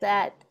 Paul,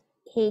 that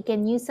hey,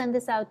 can you send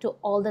this out to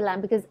all the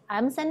land? Because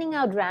I'm sending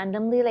out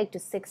randomly, like to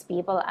 6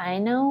 people I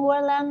know who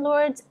are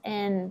landlords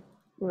and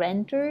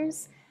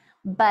renters,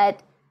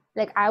 but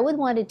like I would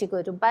want it to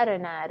go to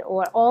Butternut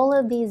or all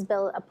of these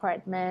built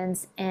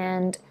apartments,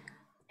 and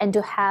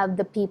to have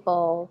the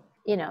people,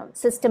 you know,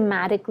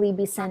 systematically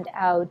be sent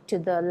out to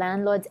the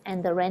landlords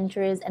and the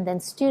renters and then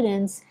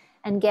students,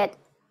 and get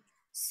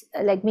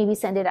like maybe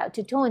send it out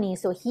to Tony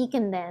so he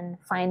can then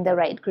find the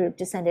right group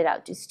to send it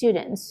out to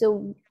students.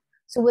 So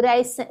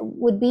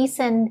would we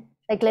send,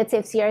 like, let's say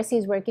if CRC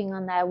is working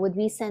on that, would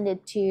we send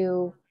it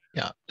to?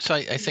 Yeah, so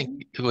I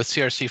think with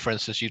CRC, for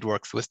instance, you'd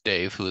work with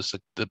Dave, who is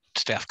the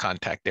staff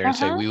contact there, and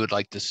say, we would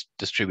like this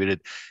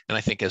distributed. And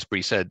I think, as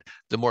Bree said,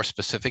 the more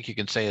specific you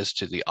can say as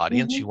to the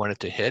audience you want it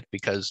to hit,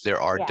 because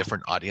there are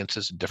different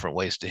audiences and different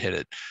ways to hit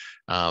it.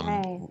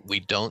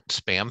 We don't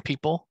spam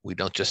people. We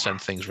don't just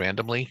send things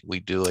randomly. We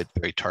do it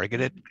very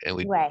targeted,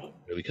 and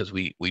because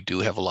we do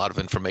have a lot of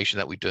information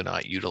that we do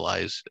not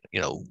utilize.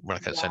 You know, we're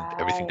not going to send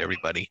everything to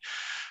everybody.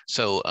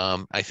 So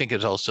I think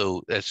it's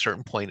also at a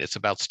certain point, it's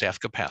about staff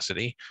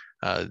capacity.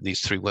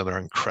 These 3 women are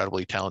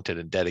incredibly talented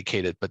and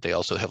dedicated, but they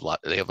also have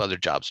they have other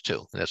jobs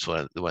too. And that's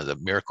one of the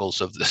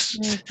miracles of this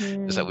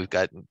is that we've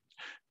got.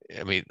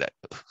 I mean,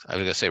 I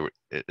was going to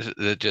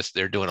say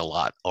they're doing a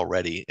lot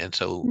already, and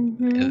so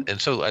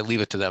and so I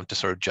leave it to them to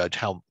sort of judge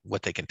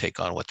what they can take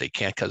on, what they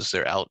can't, because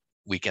they're out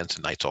weekends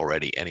and nights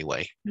already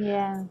anyway.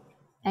 Yeah,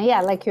 and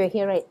yeah, like you're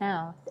here right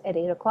now at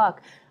 8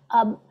 o'clock.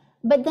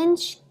 But then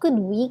could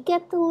we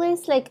get the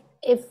list? Like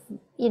if,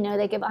 you know,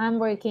 like if I'm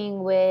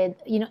working with,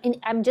 you know,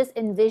 I'm just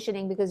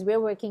envisioning, because we're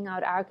working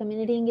out our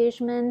community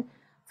engagement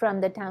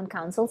from the town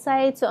council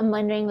side. So I'm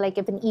wondering, like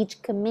if in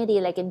each committee,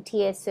 like in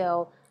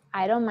TSO,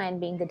 I don't mind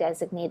being the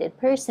designated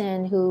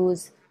person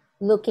who's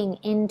looking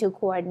into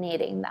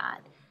coordinating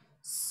that.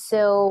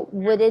 So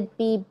would it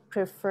be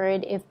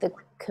preferred if the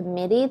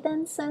committee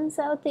then sends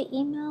out the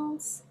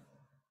emails?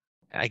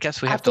 I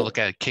guess we have to look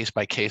at it case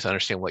by case,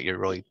 understand what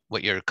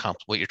you're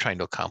trying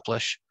to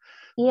accomplish.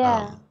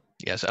 Yeah.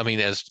 Yes, I mean,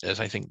 as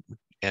I think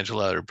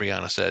Angela or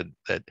Brianna said,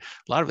 that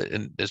a lot of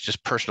it is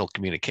just personal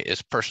communication,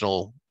 is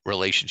personal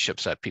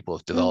relationships that people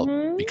have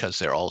developed because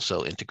they're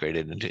also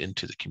integrated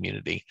into the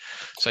community.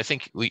 So I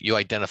think you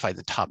identify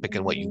the topic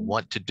and what you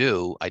want to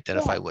do,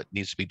 identify what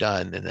needs to be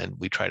done, and then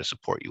we try to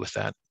support you with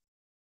that.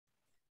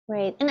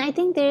 Right. And I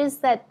think there's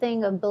that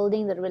thing of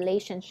building the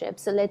relationship.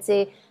 So let's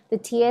say the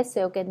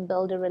TSO can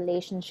build a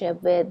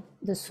relationship with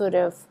the sort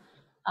of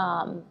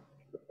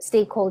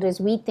stakeholders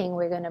we think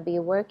we're going to be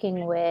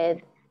working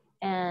with,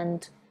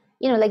 and,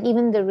 you know, like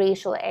even the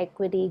racial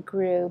equity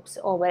groups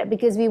or whatever,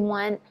 because we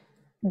want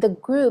the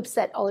groups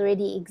that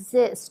already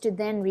exist to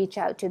then reach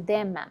out to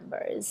their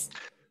members.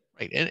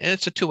 Right. And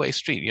it's a two-way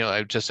street. You know,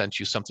 I just sent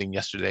you something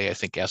yesterday, I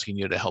think, asking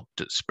you to help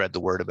to spread the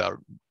word about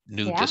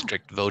new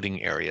district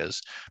voting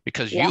areas,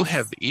 because you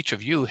have, each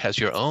of you has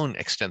your own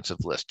extensive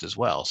list as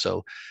well.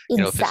 So, you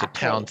know, if it's a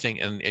town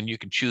thing, and you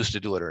can choose to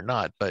do it or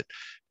not, but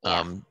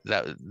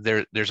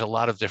that there's a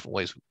lot of different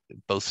ways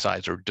both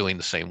sides are doing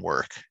the same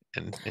work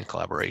in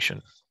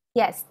collaboration.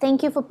 Yes,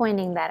 thank you for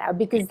pointing that out,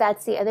 because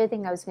that's the other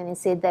thing I was going to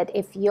say, that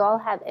if y'all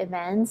have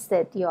events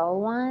that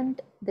y'all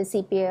want, the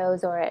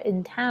CPOs or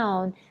in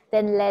town,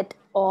 then let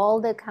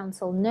all the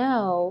council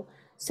know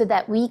so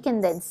that we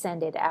can then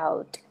send it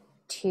out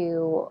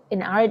to,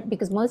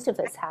 because most of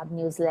us have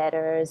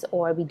newsletters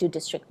or we do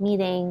district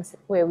meetings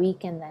where we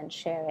can then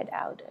share it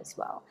out as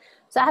well.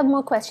 So I have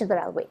more questions, but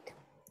I'll wait.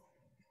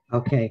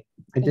 Okay,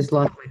 I just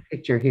lost my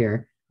picture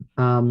here.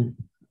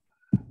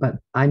 But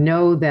I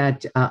know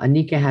that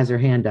Anika has her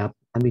hand up.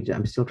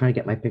 I'm still trying to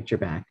get my picture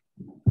back.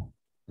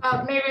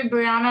 Maybe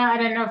Brianna, I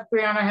didn't know if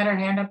Brianna had her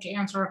hand up to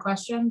answer a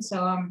question,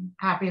 so I'm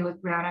happy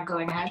with Brianna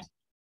going ahead.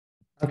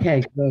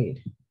 Okay, great.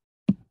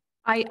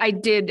 I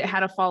did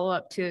had a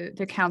follow-up to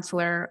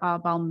Councillor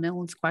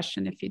Ball-Milne's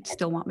question. If you'd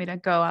still want me to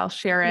go, I'll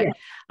share it.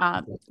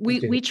 Yeah.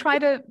 We try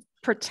to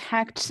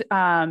protect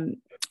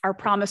our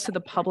promise to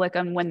the public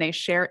on when they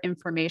share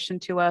information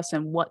to us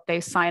and what they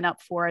sign up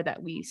for.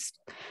 That we,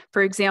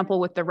 for example,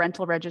 with the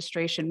rental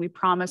registration, we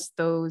promised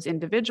those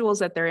individuals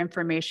that their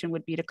information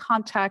would be to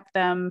contact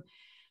them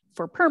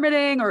for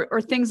permitting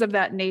or things of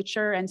that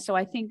nature. And so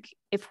I think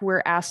if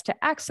we're asked to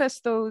access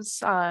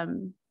those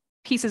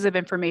pieces of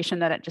information,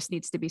 that it just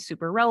needs to be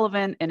super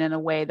relevant and in a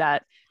way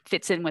that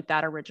fits in with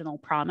that original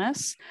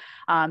promise.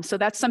 So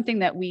that's something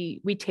that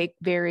we take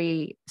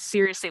very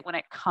seriously when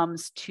it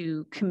comes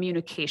to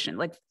communication,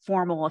 like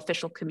formal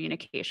official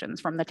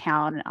communications from the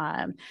town.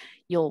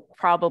 You've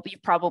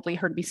probably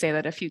heard me say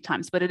that a few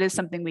times, but it is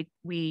something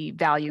we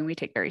value and we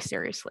take very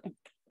seriously.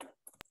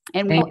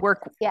 And we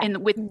work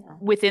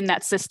within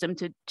that system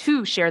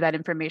to share that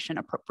information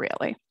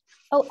appropriately.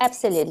 Oh,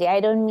 absolutely. I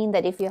don't mean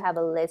that if you have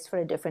a list for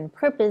a different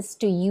purpose,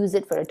 to use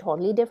it for a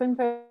totally different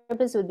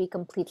purpose would be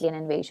completely an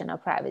invasion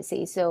of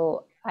privacy.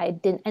 So I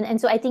didn't, and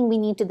so I think we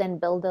need to then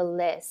build a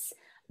list.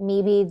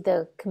 Maybe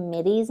the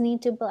committees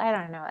need to build, I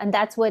don't know. And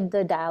that's what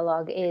the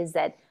dialogue is,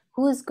 that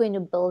who's going to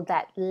build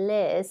that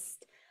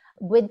list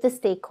with the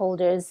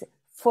stakeholders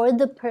for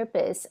the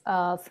purpose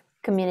of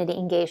community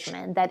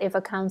engagement, that if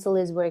a council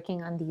is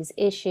working on these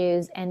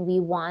issues and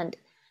we want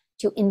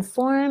to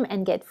inform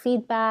and get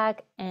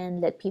feedback and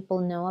let people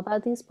know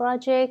about these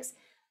projects,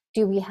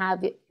 do we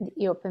have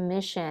your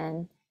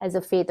permission as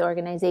a faith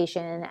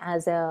organization,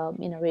 as a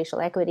racial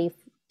equity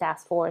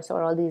task force,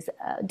 or all these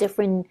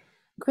different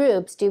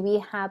groups, do we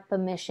have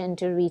permission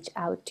to reach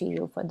out to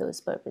you for those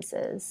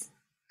purposes?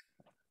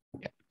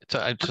 Yeah. So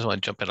I just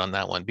want to jump in on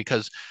that one,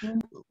 because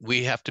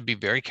we have to be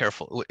very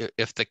careful.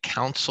 If the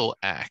council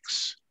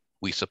acts,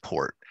 we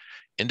support.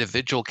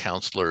 Individual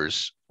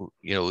councilors,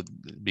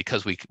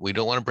 because we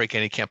don't want to break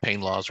any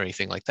campaign laws or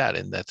anything like that,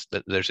 and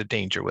there's a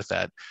danger with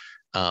that.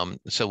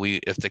 So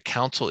if the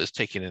council is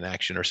taking an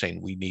action or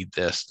saying we need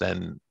this,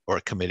 then, or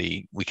a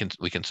committee, we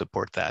can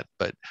support that.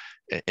 But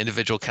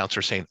individual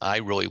councilors saying I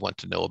really want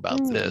to know about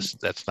this,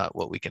 that's not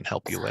what we can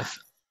help you with.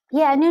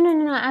 Yeah,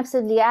 no,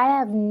 absolutely. I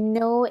have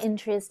no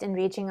interest in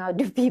reaching out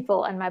to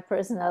people on my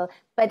personal,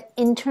 but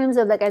in terms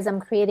of as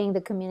I'm creating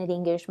the community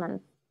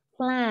engagement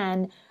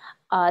plan,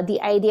 the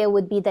idea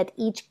would be that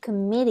each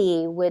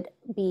committee would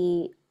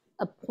be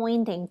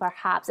appointing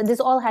perhaps, and this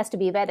all has to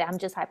be vetted, I'm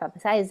just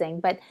hypothesizing,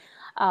 but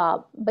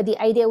the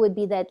idea would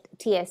be that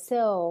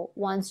TSO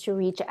wants to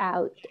reach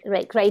out.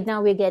 Right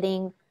now we're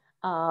getting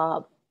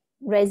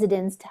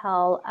residents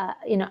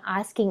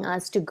asking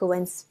us to go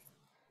and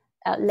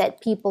let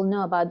people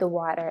know about the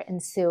water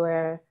and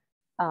sewer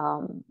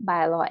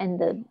bylaw and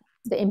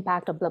the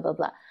impact of blah, blah,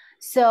 blah.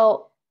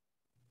 So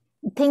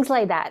things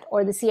like that,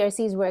 or the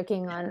CRC is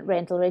working on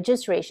rental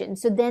registration.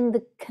 So then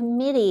the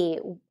committee,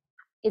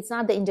 it's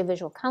not the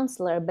individual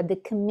counselor, but the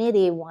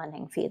committee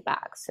wanting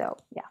feedback. So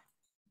yeah.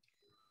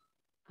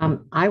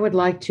 I would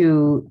like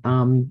to, I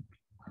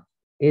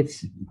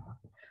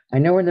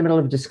know we're in the middle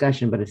of a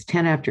discussion, but it's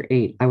 10 after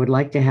 8. I would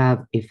like to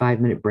have a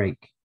 5-minute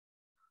break.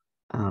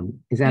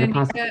 Is that a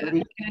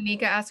possibility? Can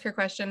Anika ask her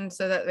question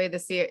so that way the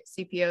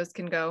CPOs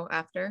can go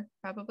after,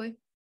 probably?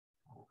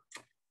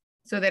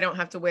 So they don't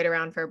have to wait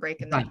around for a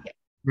break. And then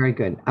Very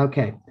good.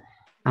 Okay.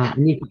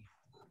 Anika.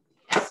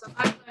 So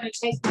I'm going to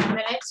take a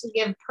minute to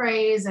give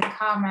praise and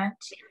comment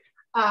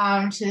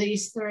to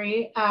these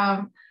three.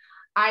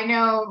 I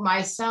know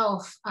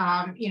myself,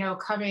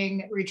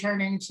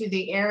 returning to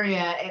the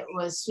area, it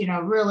was,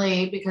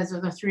 really because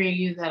of the three of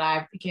you that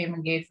I became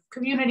engaged with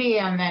community,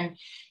 and then,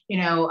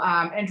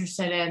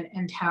 interested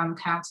in town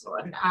council.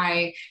 And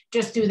I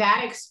just through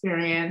that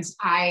experience,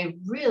 I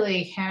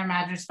really can't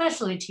imagine,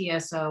 especially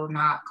TSO,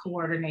 not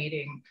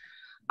coordinating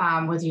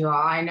with you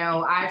all. I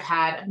know I've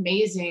had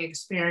amazing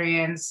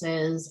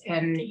experiences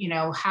and,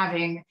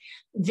 having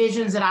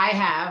visions that I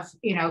have,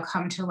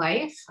 come to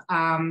life.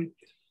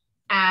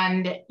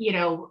 And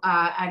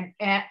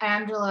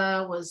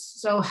Angela was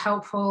so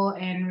helpful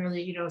in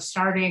really,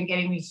 starting,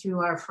 getting me through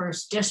our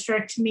first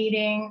district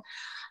meeting,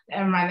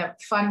 and run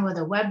fun with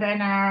a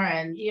webinar.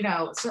 And,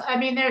 so, I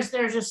mean, there's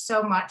just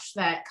so much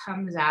that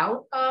comes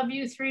out of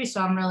you three.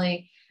 So I'm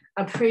really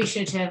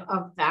appreciative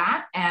of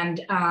that.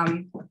 And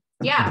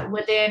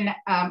within,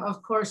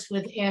 of course,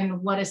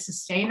 within what is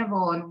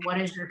sustainable and what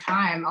is your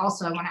time.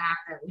 Also, I want to add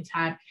that we've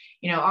had,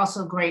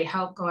 also great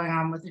help going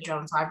on with the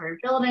Jones Library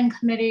Building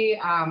Committee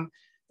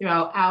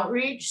throughout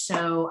outreach.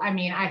 So, I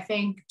mean, I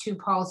think to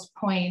Paul's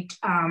point,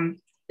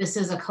 this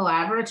is a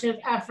collaborative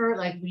effort.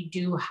 Like we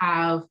do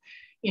have,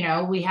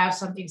 we have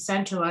something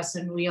sent to us,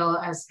 and we'll,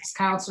 as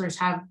counselors,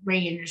 have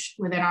range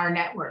within our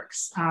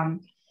networks.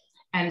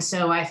 And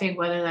so I think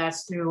whether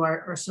that's through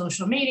our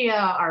social media,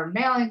 our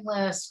mailing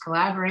list,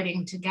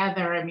 collaborating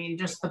together, I mean,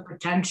 just the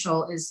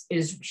potential is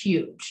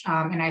huge.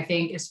 And I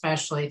think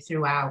especially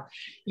throughout,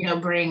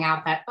 bringing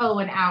out that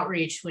an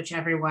outreach, which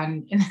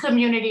everyone in the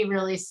community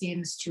really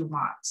seems to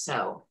want.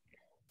 So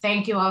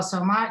thank you all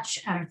so much.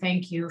 And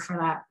thank you for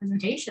that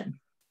presentation.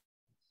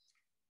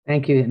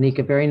 Thank you,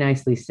 Anika. Very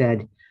nicely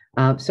said.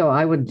 So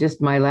I would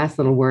my last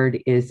little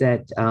word is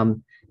that,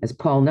 as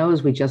Paul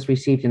knows, we just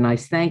received a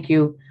nice thank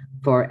you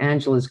for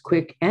Angela's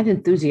quick and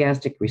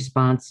enthusiastic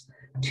response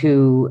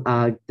to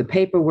the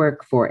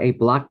paperwork for a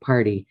block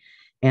party.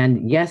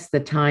 And yes,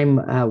 the time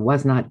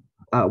was not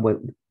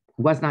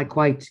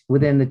quite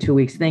within the 2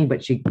 weeks thing,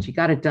 but she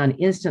got it done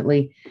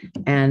instantly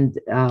and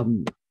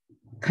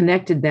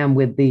connected them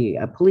with the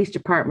police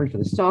department for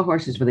the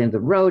sawhorses for the end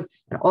of the road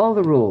and all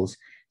the rules.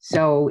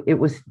 So it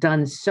was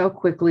done so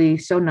quickly,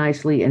 so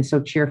nicely, and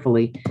so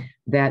cheerfully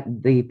that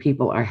the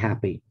people are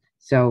happy.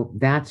 So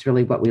that's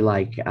really what we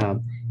like,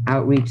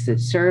 outreach that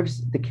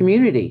serves the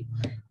community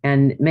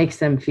and makes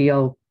them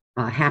feel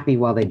happy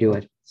while they do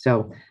it.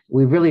 So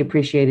we really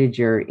appreciated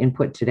your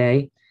input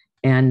today,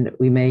 and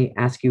we may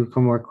ask you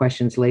for more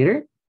questions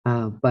later.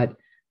 But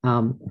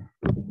now,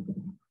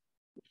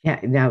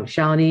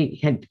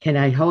 Shalini, can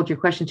I hold your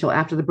question till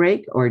after the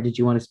break, or did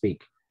you want to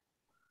speak?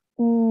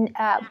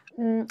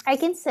 I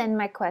can send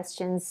my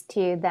questions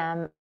to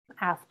them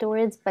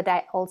afterwards, but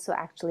I also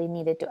actually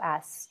needed to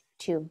ask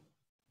to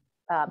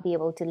be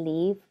able to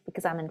leave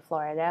because I'm in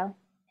Florida.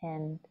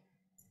 And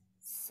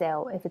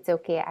so if it's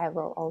okay, I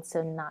will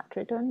also not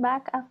return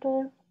back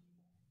after,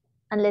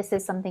 unless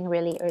there's something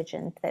really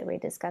urgent that we're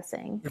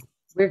discussing.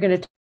 We're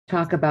going to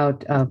talk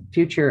about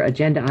future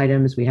agenda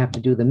items. We have to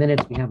do the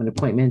minutes. We have an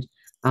appointment.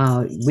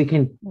 We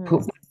can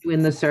put you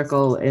in the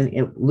circle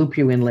and loop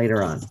you in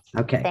later on.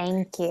 Okay.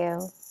 Thank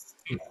you.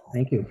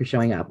 Thank you for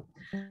showing up.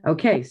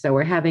 Okay, so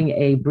we're having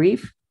a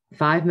brief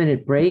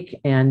 5-minute break,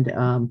 and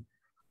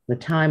the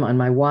time on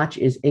my watch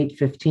is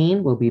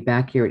 8:15. We'll be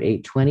back here at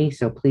 8:20.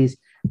 So please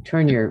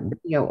turn your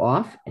video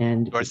off.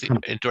 And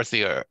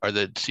Dorothy, are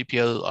the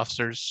CPO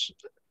officers?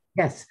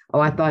 Yes. Oh,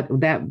 I thought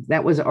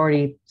that was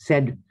already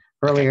said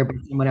earlier by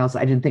someone else.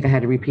 I didn't think I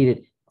had to repeat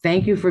it.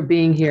 Thank you for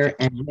being here.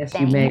 And yes,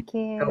 you may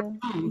go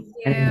home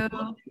and enjoy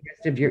the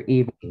rest of your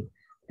evening.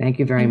 Thank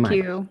you very much.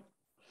 Thank you.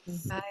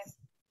 Bye.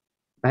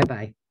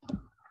 Bye-bye.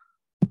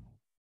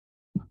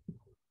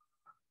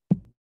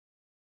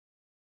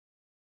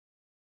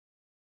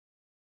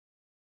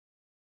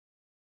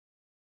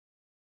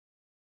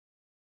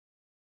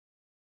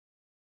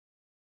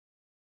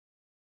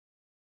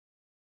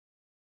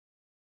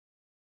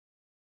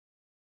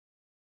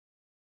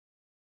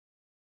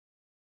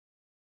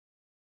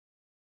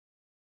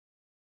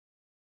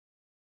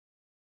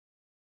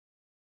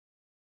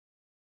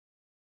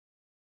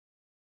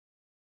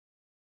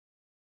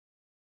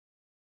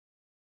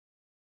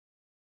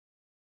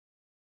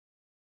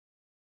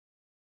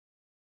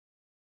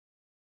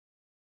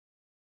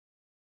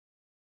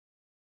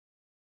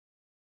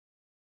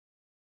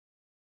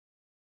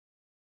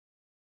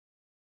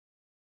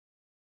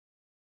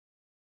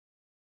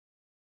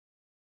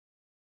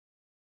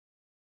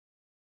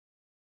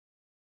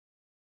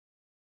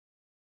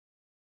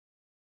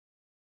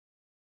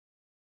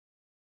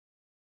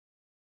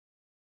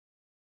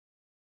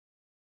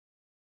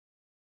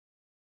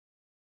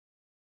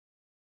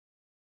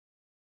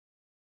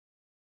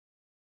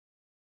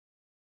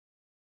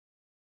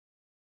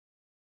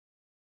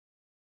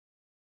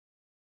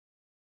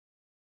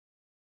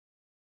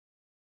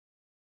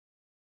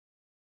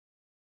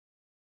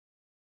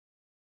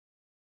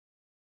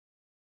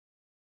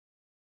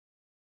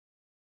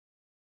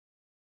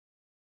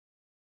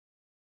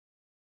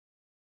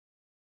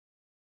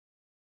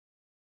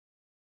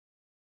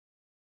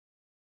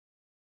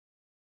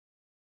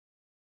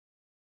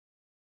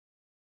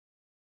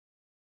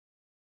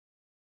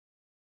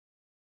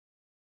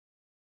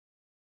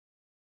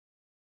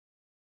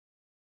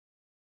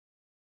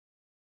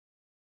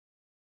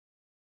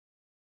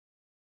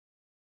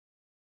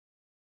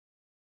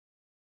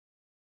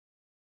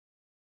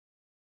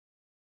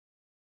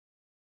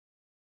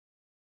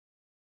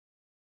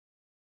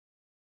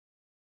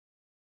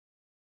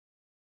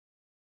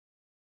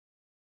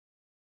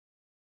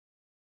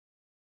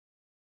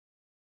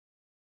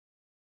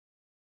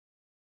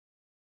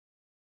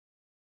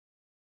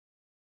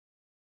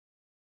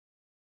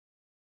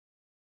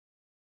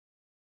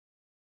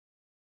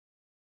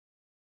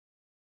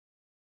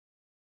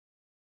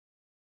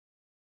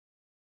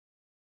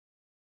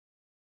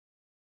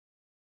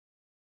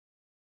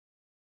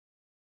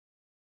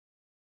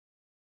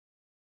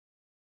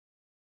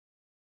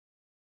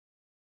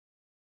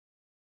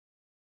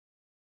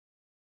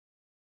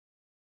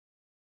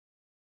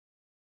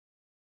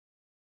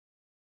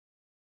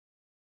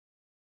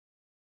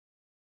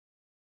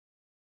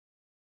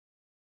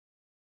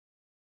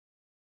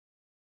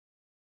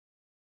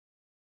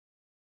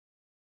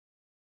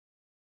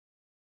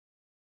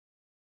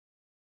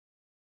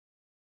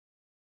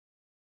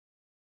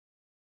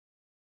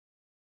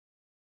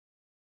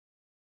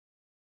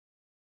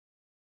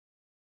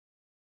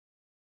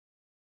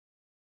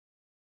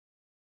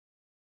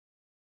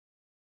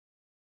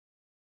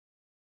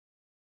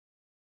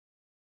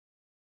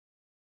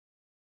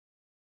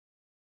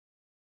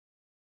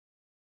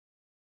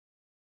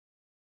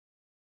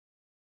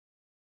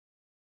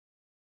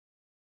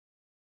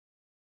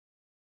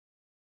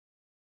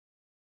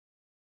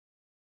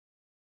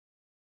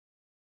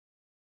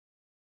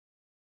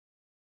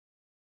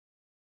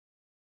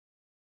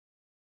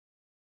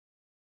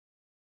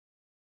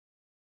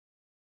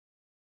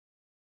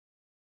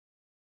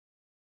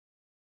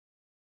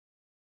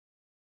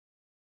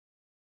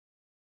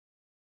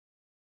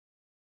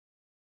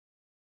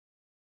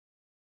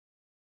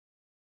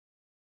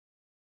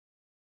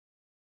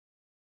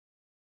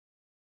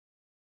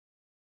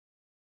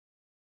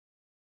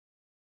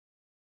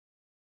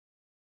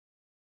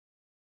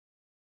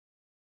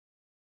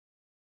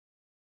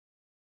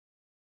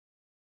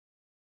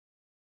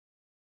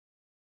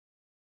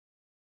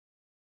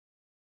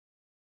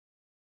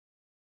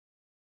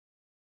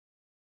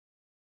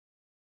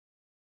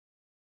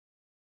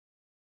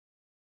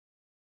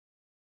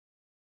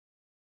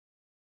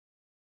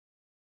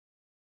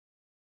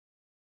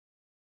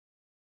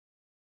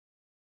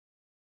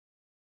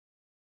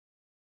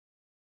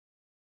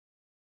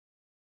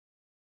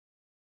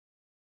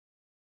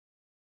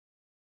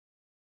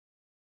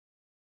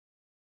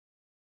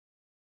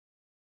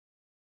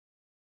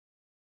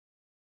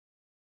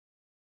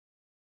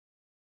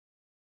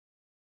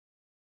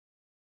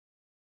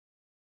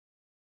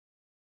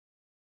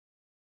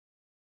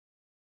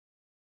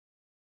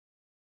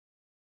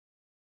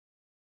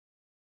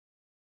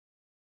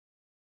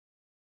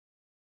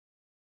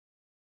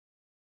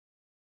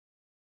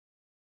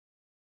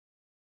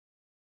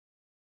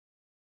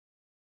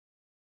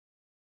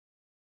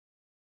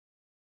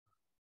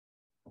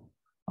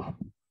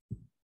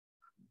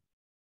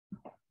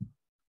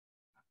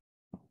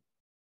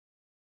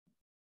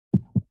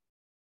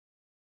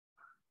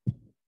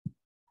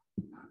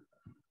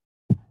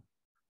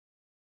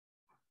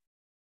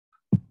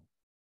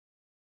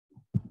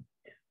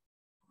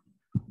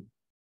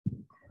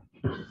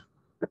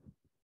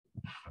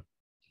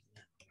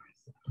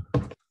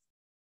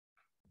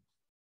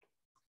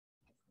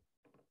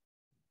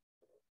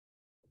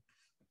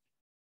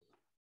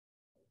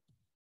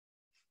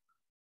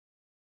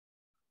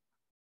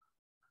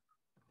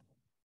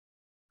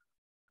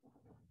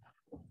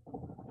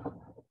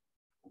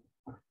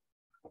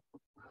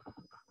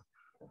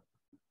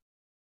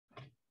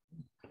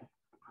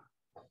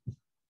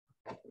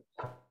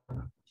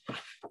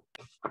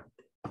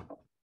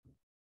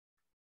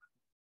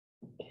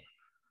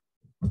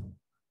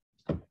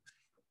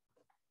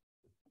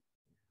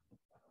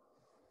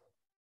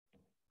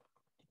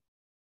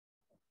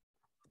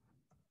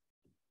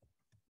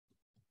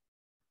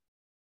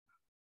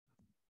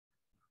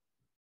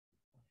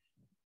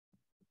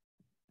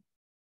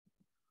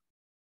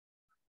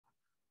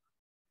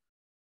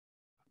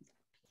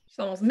 Just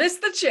almost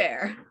missed the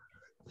chair.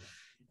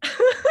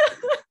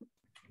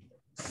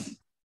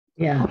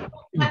 Yeah.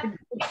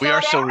 We are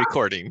still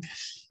recording.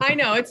 I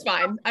know, it's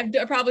fine. I've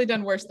probably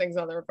done worse things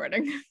on the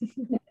recording.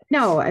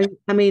 No,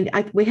 I mean,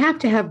 we have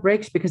to have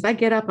breaks because I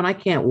get up and I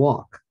can't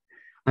walk.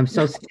 I'm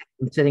so stiff.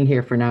 I'm sitting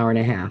here for an hour and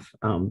a half.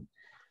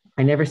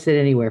 I never sit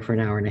anywhere for an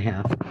hour and a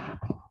half.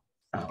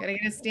 Gotta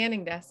get a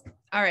standing desk.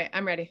 All right,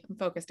 I'm ready. I'm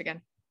focused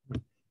again.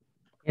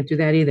 Can't do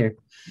that either.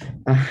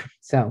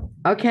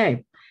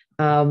 Okay.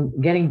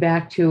 Getting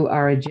back to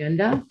our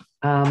agenda,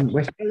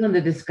 we're still in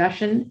the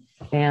discussion,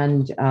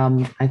 and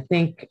I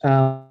think,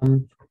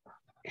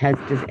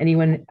 does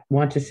anyone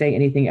want to say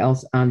anything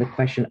else on the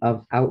question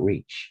of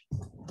outreach?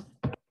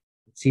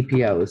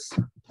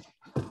 CPOs.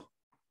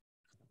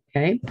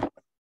 Okay.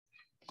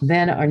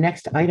 Then our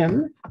next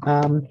item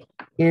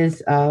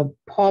is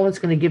Paul is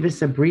going to give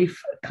us a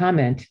brief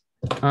comment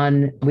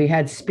on, we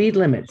had speed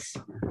limits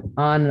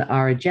on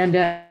our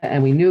agenda,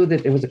 and we knew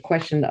that there was a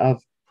question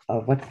of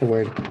what's the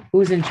word?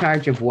 Who's in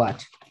charge of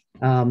what?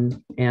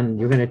 And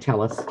you're going to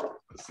tell us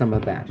some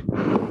of that.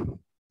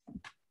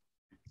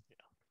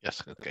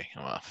 Yes, okay,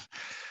 I'm off.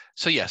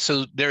 So yeah,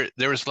 so there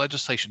is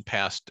legislation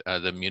passed,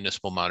 the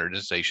Municipal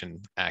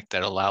Modernization Act,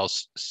 that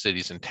allows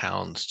cities and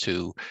towns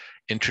to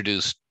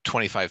introduce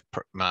 25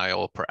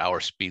 mile per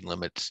hour speed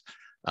limits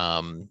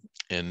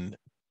in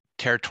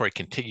territory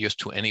contiguous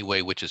to any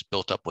way which is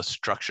built up with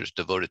structures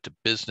devoted to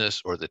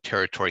business, or the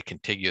territory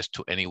contiguous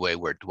to any way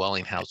where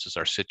dwelling houses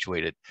are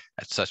situated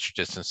at such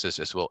distances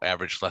as will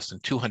average less than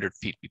 200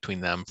 feet between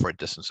them for a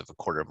distance of a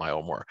quarter mile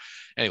or more.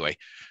 Anyway,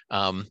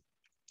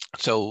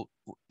 so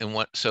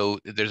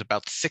there's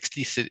about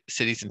 60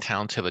 cities and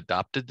towns have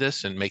adopted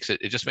this, and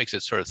it just makes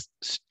it sort of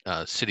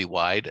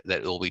citywide that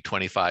it will be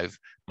 25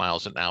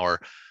 miles an hour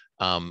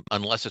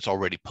unless it's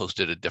already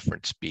posted a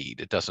different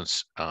speed. It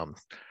doesn't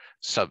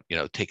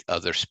take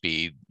other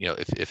speed.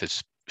 If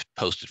it's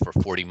posted for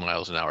 40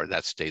 miles an hour,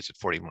 that stays at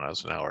 40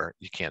 miles an hour.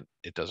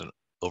 It doesn't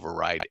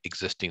override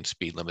existing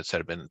speed limits that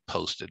have been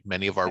posted.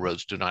 Many of our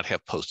roads do not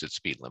have posted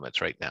speed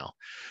limits right now.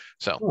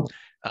 So,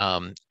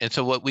 and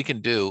so what we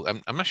can do,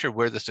 I'm not sure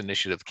where this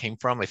initiative came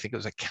from. I think it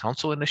was a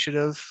council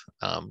initiative,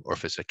 or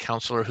if it's a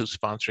councilor who's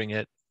sponsoring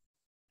it.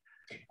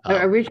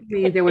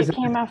 Originally, there was it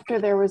came after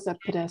there was a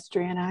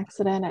pedestrian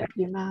accident at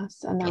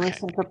UMass, and there were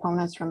some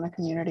proponents from the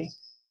community.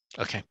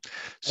 Okay,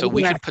 so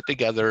we can put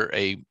together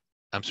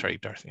I'm sorry,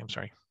 Darcy, I'm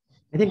sorry.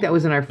 I think that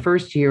was in our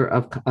first year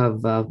of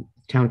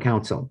town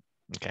council.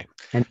 Okay.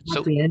 And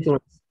so Angela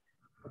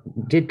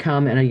did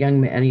come, and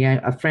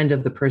a friend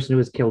of the person who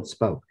was killed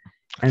spoke.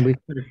 Okay. And we've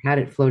sort of had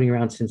it floating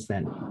around since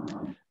then.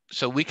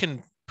 So we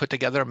can put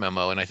together a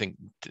memo, and I think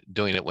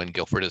doing it when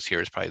Guilford is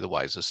here is probably the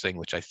wisest thing,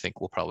 which I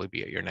think will probably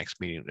be at your next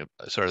meeting,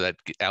 sort of that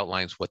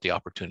outlines what the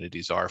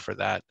opportunities are for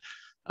that.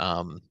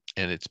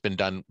 And it's been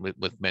done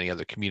with many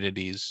other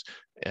communities.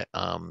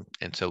 And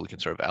so we can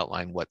sort of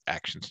outline what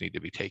actions need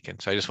to be taken.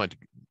 So I just wanted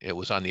it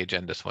was on the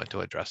agenda, so I wanted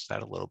to address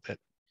that a little bit.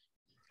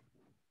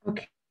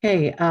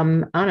 Okay,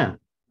 Anna.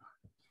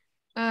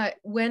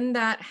 When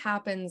that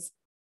happens,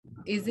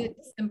 is it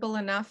simple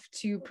enough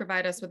to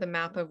provide us with a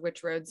map of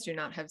which roads do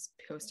not have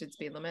posted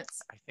speed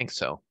limits? I think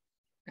so.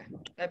 Okay.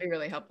 That'd be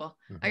really helpful.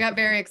 I got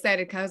very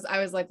excited because I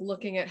was like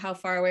looking at how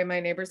far away my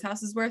neighbor's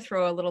houses were,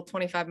 throw a little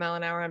 25 mile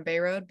an hour on Bay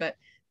Road, but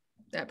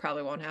that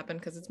probably won't happen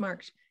because it's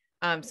marked.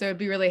 So it'd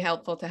be really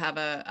helpful to have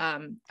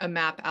a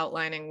map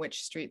outlining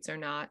which streets are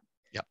not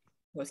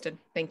posted.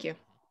 Thank you.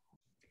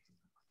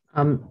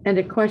 And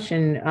a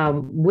question,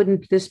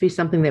 wouldn't this be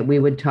something that we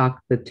would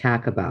talk the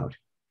TAC about?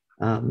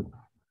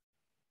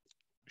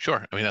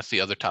 Sure. I mean, that's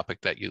the other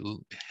topic that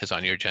is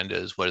on your agenda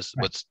is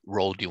what's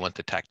role do you want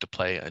the TAC to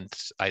play in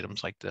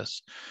items like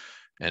this?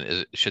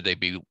 And should they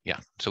be,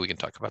 so we can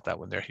talk about that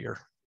when they're here.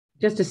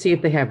 Just to see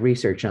if they have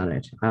research on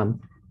it.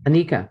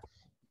 Anika.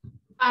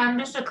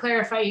 Just to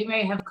clarify, you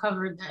may have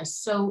covered this.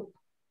 So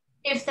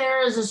if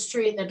there is a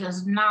street that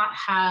does not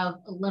have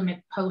a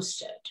limit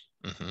posted,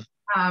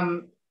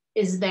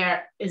 is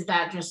that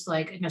just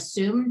like an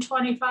assumed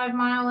 25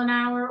 mile an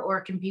hour,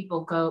 or can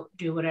people go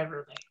do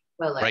whatever they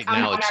will? Like, Right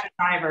I'm now not it's a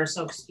driver,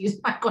 so excuse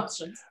my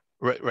questions.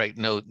 right.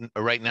 No,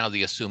 right now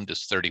the assumed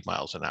is 30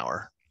 miles an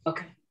hour.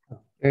 Okay.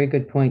 Very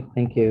good point.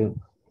 Thank you.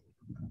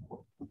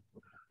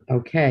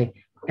 Okay.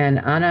 And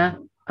Anna,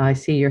 I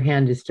see your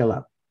hand is still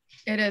up.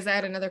 It is. I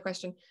had another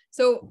question.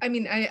 So, I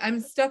mean, I'm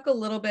stuck a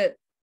little bit.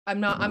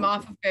 I'm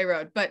off of Bay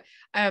Road, but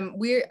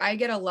I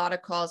get a lot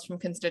of calls from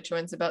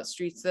constituents about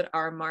streets that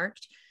are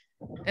marked.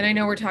 And I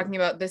know we're talking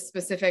about this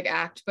specific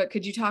act, but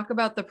could you talk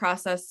about the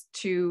process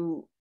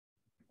to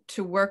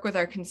work with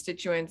our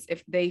constituents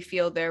if they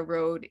feel their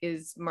road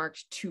is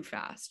marked too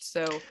fast?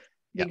 So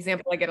the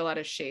example I get a lot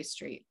is Shea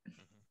Street.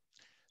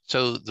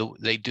 So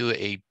they do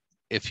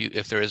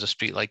if there is a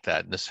street like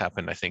that, and this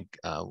happened, I think,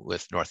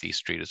 with Northeast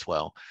Street as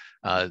well.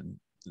 And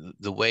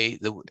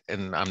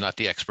I'm not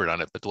the expert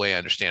on it, but the way I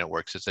understand it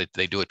works is that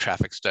they do a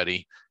traffic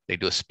study, they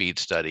do a speed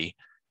study,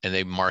 and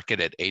they mark it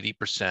at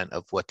 80%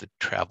 of what the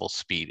travel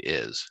speed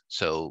is.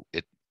 So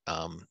it,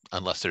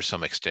 unless there's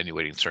some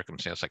extenuating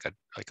circumstance,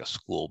 like a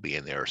school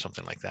being there or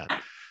something like that.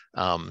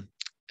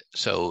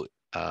 So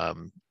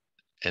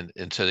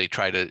they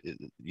try to,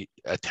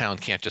 a town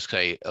can't just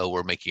say, oh,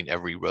 we're making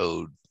every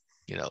road,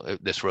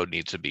 this road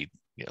needs to be,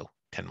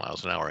 10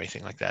 miles an hour or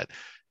anything like that.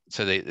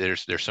 So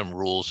there's some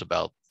rules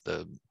about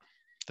that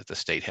the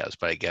state has,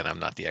 but again, I'm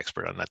not the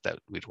expert on that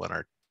we'd want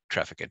our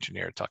traffic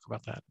engineer to talk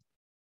about that.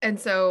 And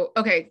so,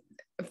 okay,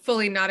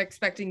 fully not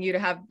expecting you to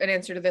have an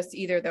answer to this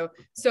either though.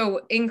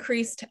 So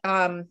increased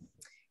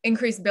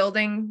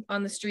building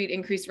on the street,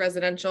 increased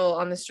residential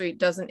on the street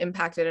doesn't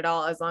impact it at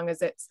all, as long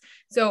as it's,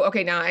 so,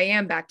 okay, now I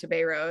am back to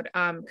Bay Road,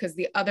 because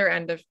the other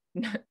end of,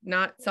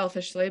 not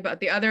selfishly,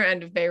 but the other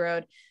end of Bay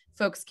Road,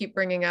 folks keep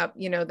bringing up,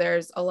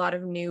 there's a lot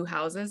of new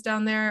houses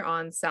down there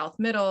on South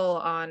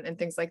Middle and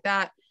things like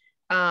that.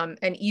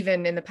 And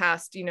even in the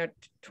past,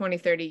 20,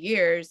 30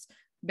 years,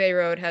 Bay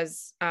Road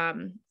has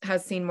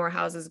seen more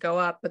houses go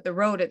up, but the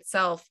road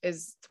itself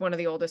is one of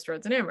the oldest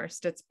roads in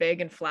Amherst. It's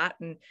big and flat,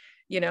 and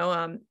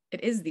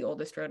it is the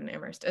oldest road in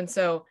Amherst. And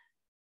so,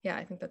 yeah,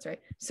 I think that's right.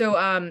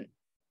 So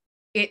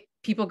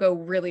people go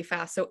really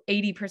fast. So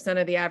 80%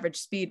 of the average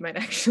speed might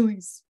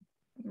actually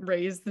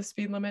raise the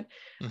speed limit.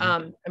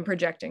 I'm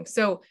projecting.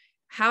 So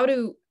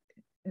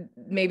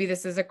maybe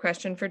this is a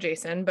question for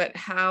Jason, but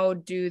how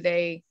do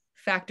they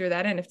factor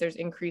that in if there's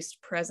increased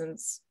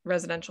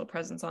residential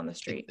presence on the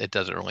street? It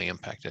doesn't really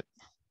impact it.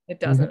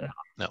 It doesn't at all.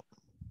 No.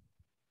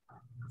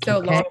 So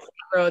long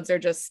roads are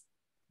just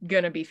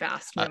going to be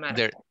fast no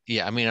matter.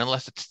 Yeah, I mean,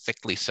 unless it's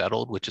thickly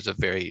settled, which is a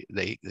very,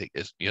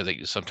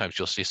 sometimes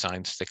you'll see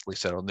signs thickly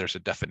settled, and there's a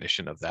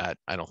definition of that.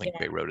 I don't think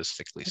Bay Road is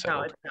thickly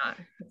settled. No, it's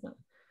not.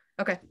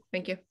 Okay,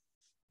 thank you.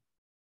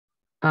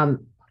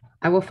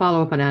 I will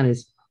follow up on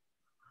Anna's.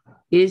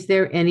 Is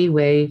there any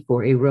way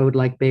for a road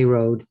like Bay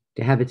Road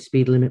to have its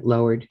speed limit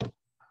lowered?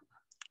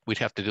 We'd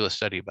have to do a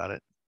study about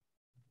it.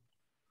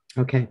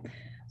 Okay,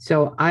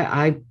 so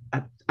I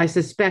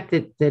suspect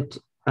that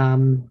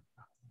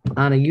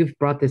Anna, you've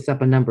brought this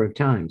up a number of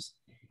times,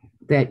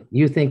 that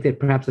you think that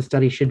perhaps a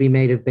study should be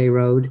made of Bay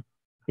Road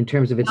in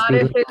terms of its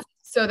speed limit.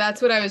 So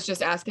that's what I was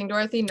just asking,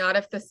 Dorothy. Not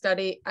if the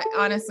study,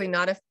 honestly,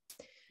 not if,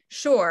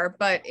 sure,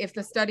 but if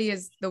the study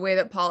is the way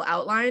that Paul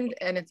outlined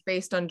and it's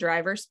based on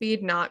driver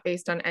speed, not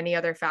based on any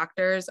other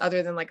factors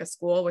other than like a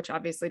school, which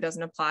obviously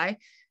doesn't apply,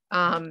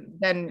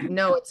 then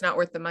no, it's not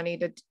worth the money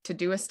to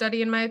do a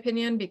study, in my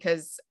opinion,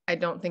 because I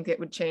don't think it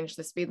would change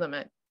the speed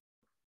limit.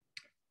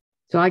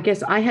 So I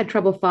guess I had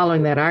trouble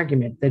following that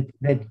argument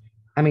that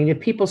I mean, if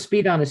people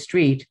speed on a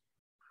street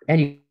and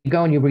you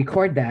go and you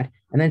record that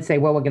and then say,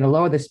 well, we're going to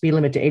lower the speed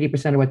limit to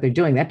 80% of what they're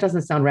doing, that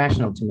doesn't sound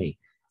rational to me.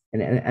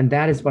 And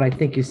that is what I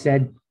think you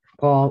said,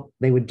 Paul,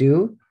 they would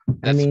do.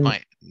 That's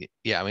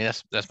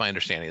my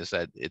understanding, is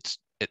that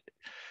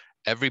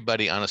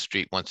everybody on a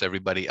street wants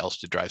everybody else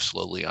to drive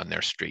slowly on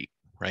their street,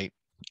 right?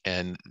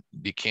 And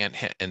you can't,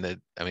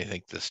 I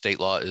think the state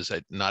law is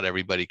that not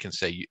everybody can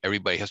say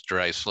everybody has to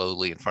drive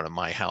slowly in front of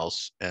my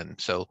house. And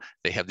so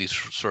they have these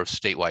sort of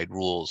statewide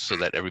rules so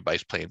that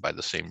everybody's playing by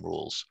the same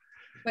rules.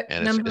 But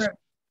and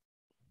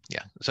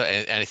yeah. So,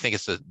 and I think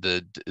it's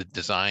the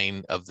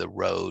design of the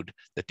road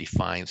that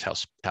defines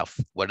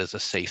what is a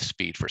safe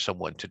speed for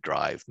someone to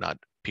drive, not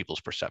people's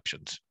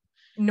perceptions.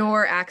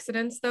 Nor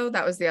accidents, though.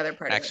 That was the other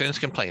part. Accidents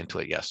can play into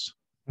it, yes.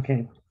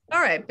 Okay. All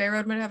right, Bay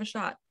Road might have a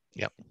shot.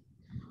 Yep.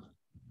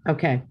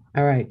 Okay.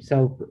 All right.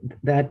 So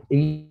that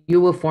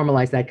you will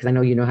formalize that, because I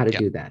know you know how to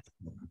do that.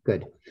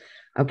 Good.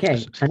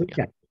 Okay.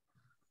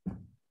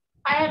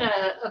 I had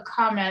a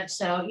comment.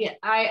 So yeah,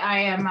 I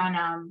am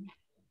on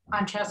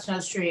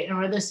Chestnut Street, and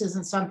where this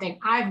isn't something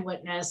I've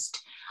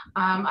witnessed,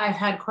 I've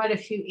had quite a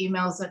few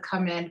emails that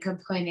come in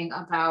complaining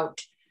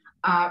about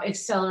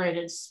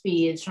accelerated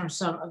speeds from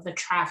some of the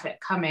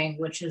traffic coming,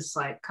 which is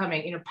like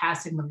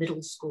passing the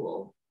middle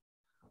school.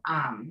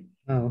 And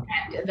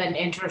then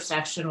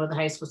intersection with the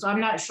high school. So I'm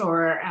not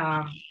sure,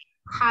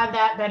 had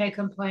that been a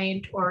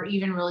complaint, or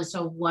even really,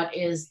 so what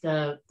is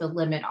the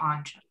limit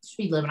on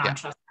speed limit on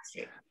Chestnut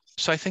Street?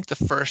 So I think the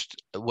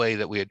first way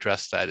that we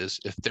address that is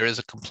if there is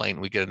a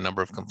complaint, we get a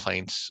number of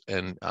complaints,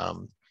 and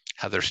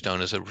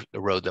Heatherstone is a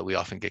road that we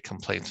often get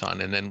complaints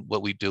on. And then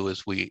what we do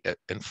is we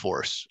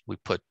enforce. We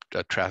put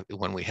traffic,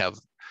 when we have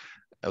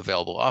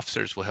available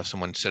officers, we'll have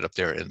someone sit up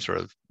there and sort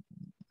of,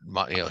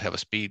 have a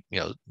speed,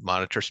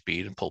 monitor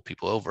speed and pull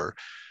people over.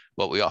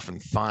 What we often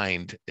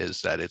find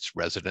is that it's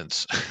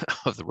residents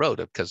of the road,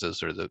 because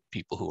those are the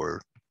people who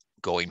are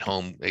going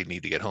home. They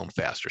need to get home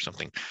fast or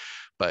something.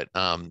 But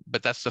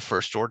that's the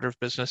first order of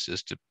business,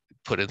 is to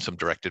put in some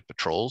directed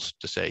patrols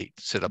to say,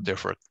 sit up there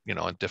for,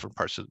 on different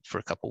parts for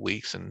a couple of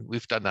weeks. And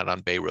we've done that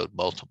on Bay Road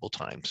multiple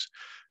times.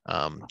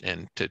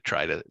 And to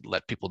try to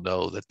let people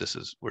know that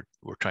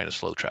we're trying to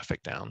slow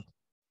traffic down.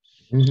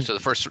 Mm-hmm. So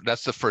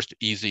that's the first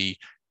easy,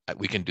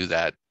 we can do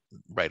that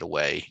right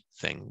away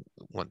thing,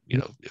 when,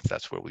 if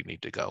that's where we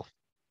need to go.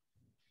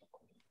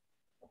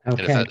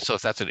 Okay. And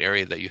if that's an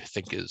area that you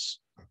think is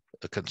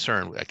a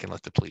concern, I can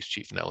let the police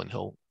chief know, and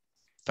he'll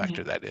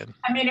factor that in.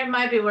 I mean, it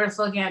might be worth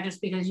looking at,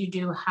 just because you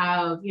do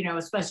have,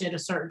 especially at a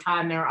certain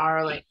time, there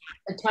are like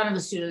a ton of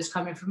the students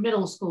coming from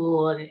middle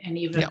school and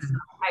even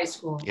from high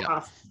school.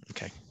 Yeah.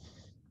 Okay.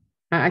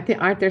 I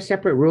think, aren't there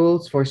separate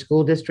rules for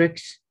school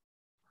districts?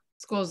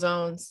 School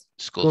zones.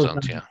 School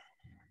zones, yeah.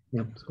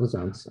 Yeah, school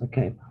zones.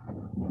 Okay.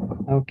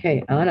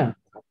 Okay, Anna.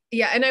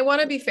 Yeah, and I want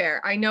to be fair.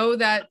 I know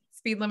that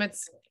speed limit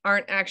signs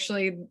aren't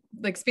actually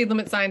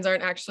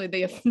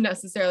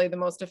necessarily the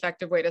most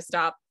effective way to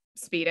stop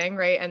speeding,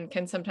 right? And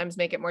can sometimes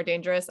make it more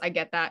dangerous. I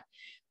get that.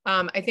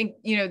 I think,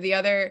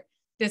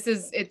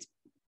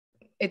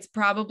 it's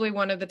probably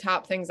one of the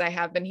top things I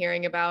have been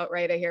hearing about,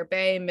 right? I hear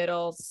Bay,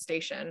 Middle,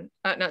 Station,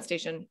 not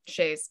Station,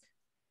 Shays.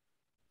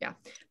 Yeah.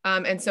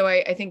 And so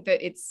I think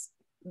that it's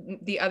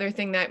the other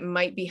thing that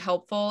might be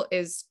helpful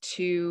is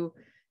to,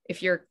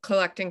 if you're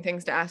collecting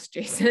things to ask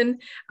Jason,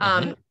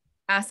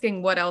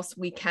 asking what else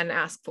we can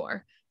ask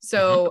for.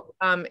 So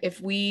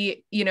if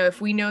we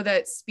know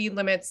that speed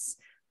limits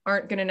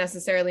aren't going to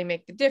necessarily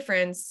make the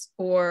difference,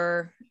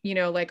 or,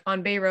 like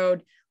on Bay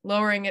Road,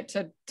 lowering it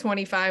to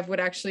 25 would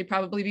actually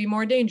probably be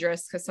more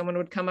dangerous, because someone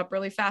would come up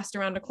really fast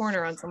around a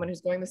corner on someone who's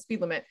going the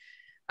speed limit.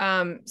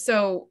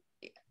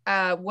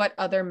 What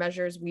other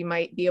measures we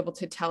might be able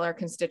to tell our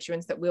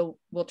constituents that we'll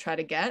try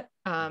to get,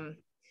 and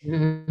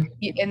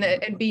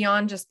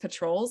beyond just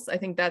patrols. I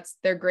think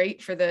they're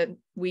great for the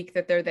week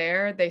that they're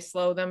there. They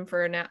slow them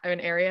for an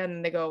area and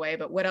then they go away.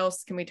 But what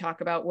else can we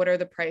talk about? What are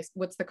the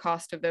what's the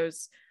cost of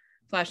those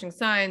flashing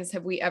signs?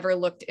 Have we ever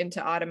looked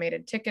into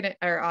automatic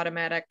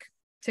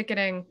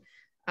ticketing?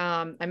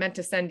 I meant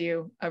to send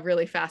you a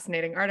really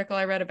fascinating article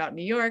I read about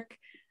New York,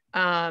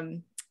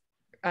 about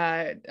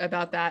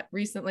that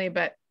recently,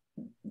 but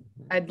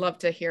I'd love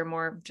to hear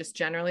more just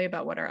generally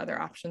about what our other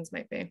options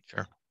might be.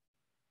 Sure.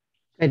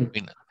 I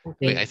think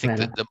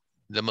that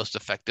the most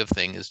effective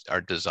thing is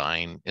our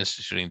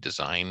instituting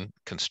design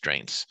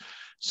constraints.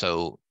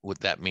 So what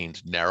that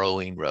means,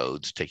 narrowing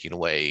roads,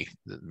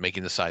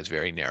 making the sides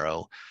very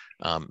narrow,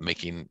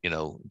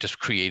 just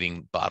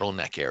creating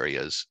bottleneck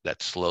areas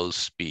that slows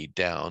speed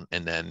down,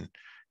 and then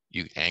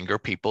you anger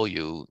people,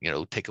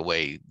 take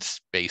away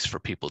space for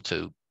people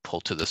to pull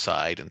to the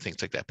side and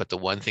things like that. But the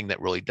one thing that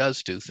really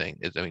does is,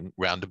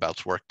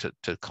 roundabouts work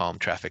to calm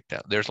traffic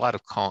down. There's a lot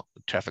of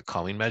traffic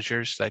calming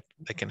measures that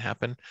can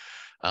happen.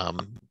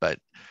 But,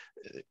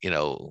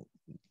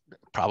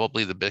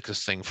 probably the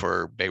biggest thing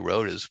for Bay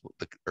Road is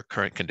the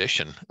current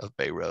condition of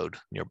Bay Road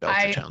near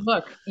Belchertown.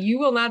 Look, you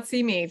will not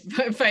see me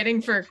fighting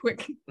for a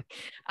quick.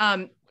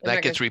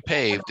 That gets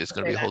repaved, it's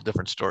going to be a whole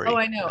different story. Oh,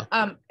 I know.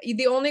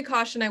 The only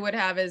caution I would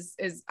have is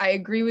I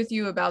agree with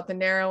you about the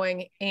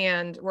narrowing,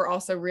 and we're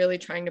also really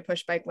trying to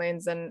push bike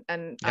lanes and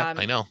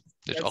I know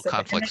there's all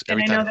conflicts and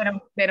every time. I know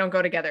they don't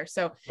go together.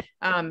 So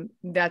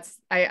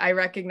I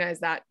recognize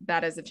that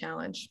as a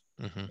challenge.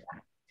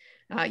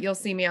 You'll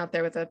see me out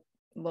there with a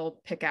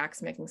little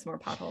pickaxe making some more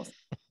potholes.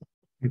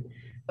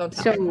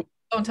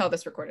 Don't tell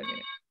this recorded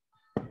meeting.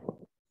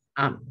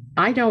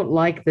 I don't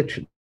like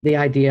the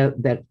idea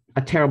that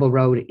a terrible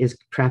road is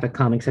traffic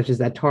calming, such as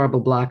that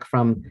horrible block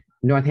from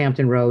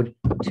Northampton Road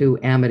to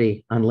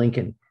Amity on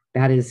Lincoln.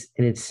 That is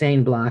an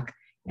insane block.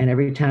 And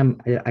every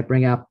time I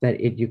bring up that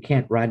you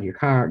can't drive your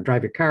car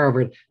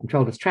over it, I'm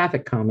told it's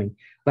traffic calming.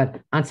 But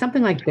on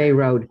something like Bay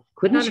Road,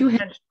 couldn't you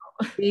have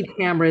speed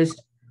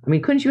cameras? I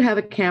mean, couldn't you have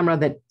a camera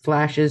that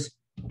flashes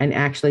and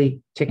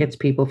actually tickets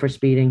people for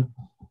speeding?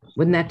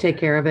 Wouldn't that take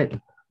care of it?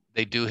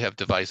 They do have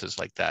devices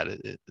like that.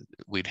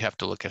 We'd have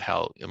to look at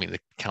the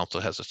council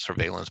has a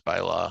surveillance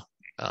bylaw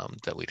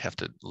that we'd have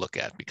to look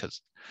at,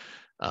 because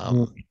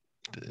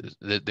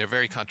they're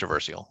very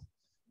controversial.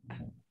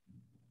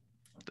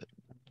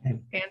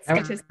 And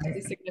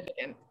statistically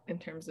significant in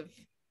terms of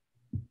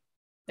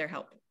their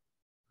help.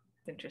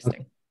 It's interesting.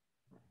 Okay.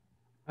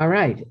 All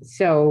right.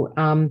 So,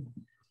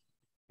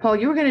 Paul,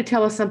 you were going to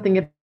tell us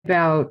something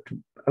about,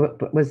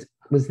 was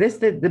this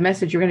the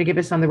message you're going to give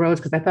us on the roads?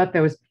 Because I thought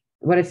there was,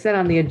 what it said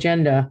on the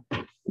agenda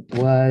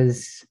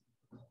was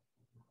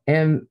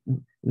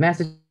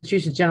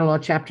Massachusetts General Law,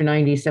 Chapter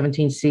 90,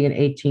 17C and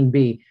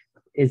 18B.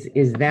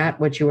 Is that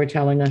what you were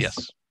telling us?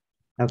 Yes.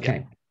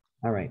 Okay.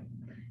 All right.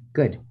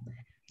 Good.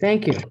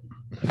 Thank you.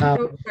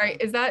 Oh, sorry,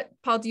 is that,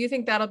 Paul, do you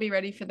think that'll be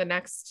ready for the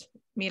next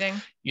meeting?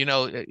 You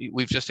know,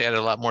 we've just added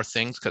a lot more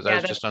things because I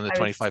was just on the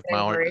 25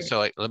 mile hour.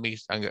 So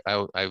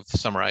I'll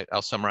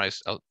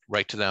summarize, I'll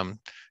write to them.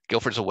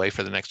 Guilford's away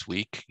for the next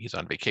week. He's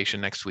on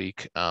vacation next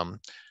week.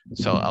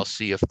 So I'll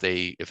see if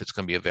it's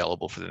going to be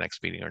available for the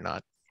next meeting or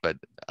not. But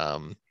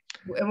and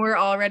we're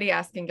already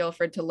asking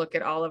Guilford to look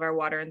at all of our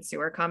water and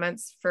sewer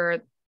comments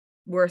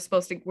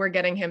we're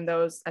getting him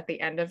those at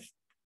the end of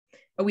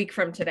a week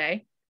from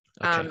today.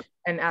 Okay.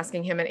 And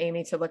asking him and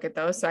Amy to look at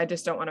those. So I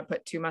just don't want to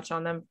put too much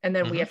on them. And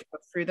then we have to go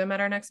through them at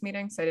our next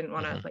meeting. So I didn't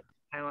want to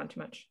pile on too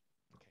much.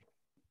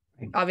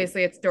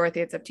 Obviously it's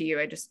Dorothy, it's up to you.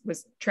 I just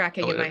was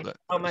tracking in my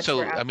how much.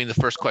 So I mean, the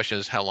first question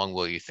is how long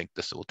will you think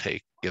this will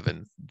take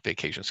given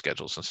vacation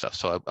schedules and stuff?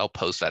 So I'll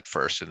post that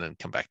first and then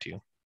come back to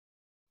you.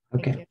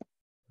 Okay.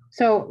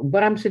 So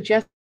what I'm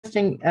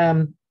suggesting,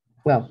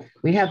 well,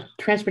 we have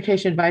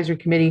Transportation Advisory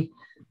Committee.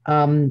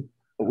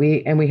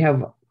 We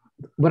have,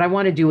 what I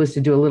want to do is to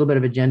do a little bit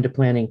of agenda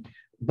planning,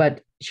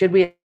 but should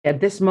we,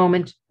 at this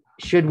moment,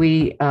 should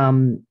we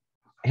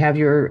have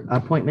your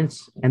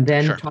appointments and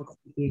then talk about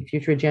the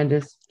future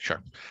agendas?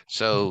 Sure.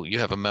 So you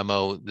have a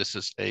memo. This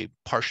is a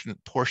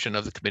portion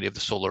of the Committee of the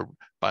Solar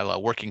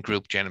Bylaw Working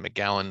Group, Janet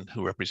McGowan,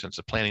 who represents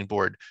the Planning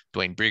Board,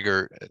 Dwayne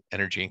Brieger,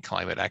 Energy and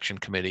Climate Action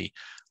Committee,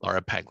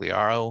 Laura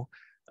Pagliaro,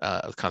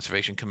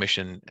 Conservation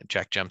Commission,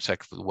 Jack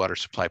Jemsek for the Water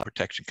Supply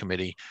Protection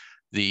Committee.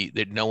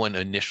 No one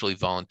initially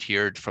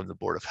volunteered from the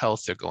Board of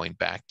Health. They're going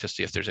back to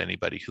see if there's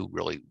anybody who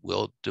really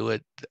will do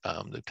it.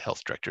 The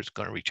health director is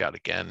going to reach out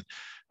again.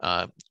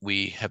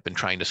 We have been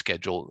trying to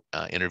schedule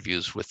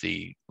interviews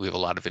we have a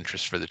lot of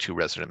interest for the 2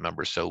 resident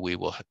members, so we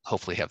will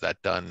hopefully have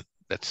that done.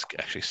 That's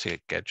actually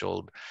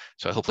scheduled.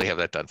 So I hopefully have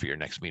that done for your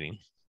next meeting.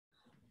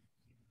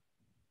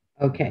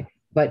 Okay,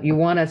 but you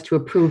want us to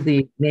approve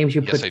the names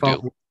you put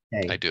forward?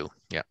 Yes, I do,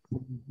 yeah.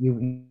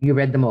 You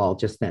read them all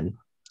just then?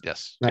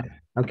 Yes. Right.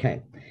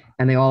 Okay.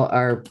 And they all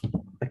are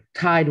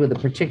tied with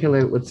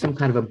some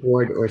kind of a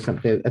board or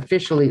something.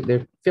 Officially,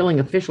 they're filling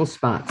official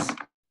spots.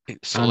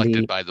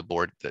 Selected by the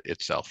board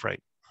itself,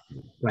 right?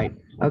 Right.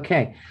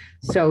 Okay.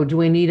 So do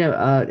we need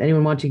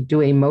anyone want to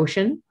do a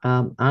motion?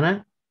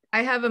 Anna?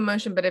 I have a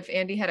motion, but if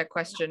Andy had a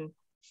question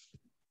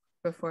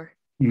before.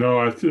 No,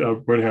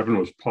 what happened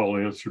was Paul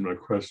answered my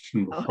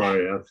question before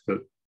I asked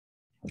it.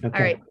 Okay.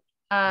 All right.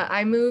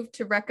 I move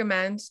to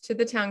recommend to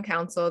the town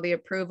council the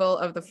approval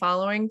of the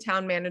following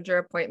town manager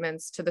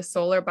appointments to the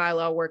Solar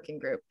Bylaw Working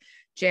Group.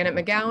 Janet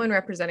McGowan,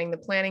 representing the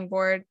Planning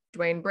Board,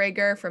 Dwayne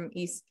Brieger from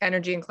East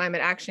Energy and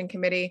Climate Action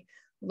Committee,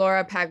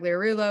 Laura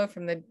Pagliarulo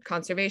from the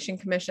Conservation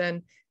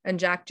Commission, and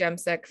Jack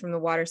Jemsek from the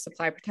Water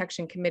Supply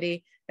Protection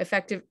Committee,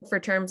 effective for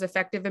terms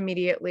effective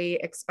immediately,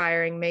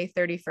 expiring May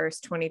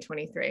 31st,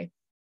 2023.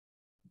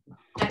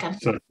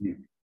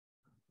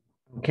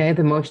 Okay,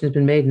 the motion has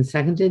been made and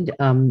seconded.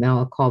 Now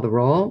I'll call the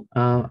roll.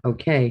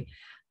 Okay.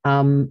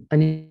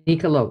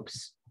 Anika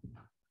Lopes.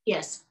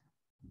 Yes.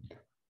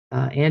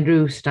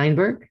 Andrew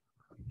Steinberg.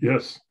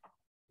 Yes.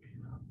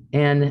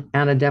 And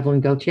Anna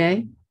Devlin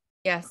Gauthier.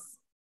 Yes.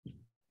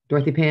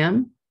 Dorothy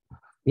Pam.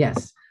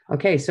 Yes.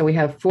 Okay, so we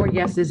have 4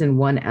 yeses and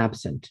 1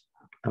 absent.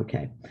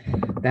 Okay,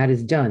 that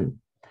is done.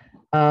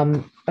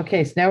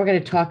 Okay, so now we're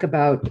going to talk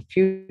about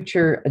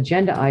future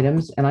agenda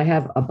items, and I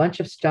have a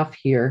bunch of stuff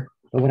here.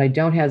 But what I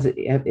don't have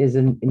is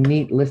a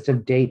neat list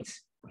of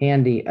dates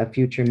handy of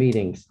future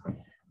meetings.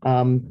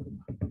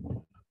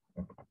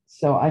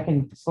 So I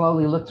can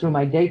slowly look through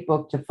my date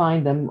book to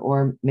find them,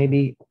 or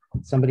maybe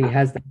somebody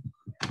has them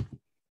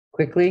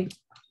quickly.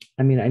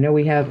 I mean, I know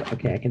we have,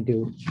 okay, I can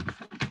do.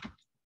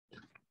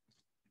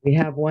 We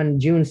have one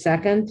June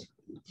 2nd.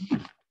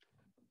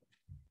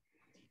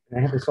 I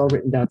have this all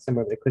written down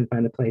somewhere, but I couldn't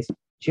find the place.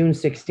 June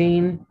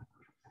 16.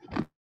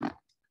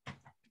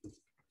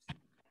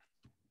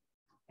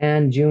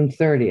 And June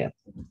 30th.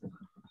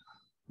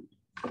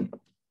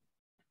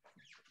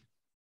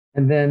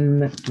 And then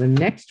the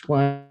next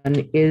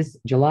one is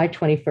July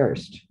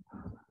 21st.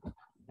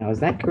 Now, is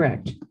that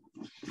correct?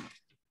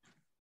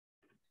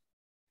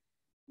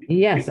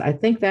 Yes, I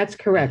think that's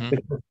correct.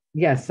 Mm-hmm.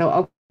 Yes,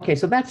 so, okay,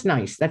 so that's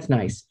nice. That's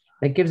nice.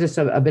 That gives us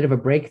a bit of a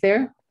break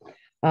there.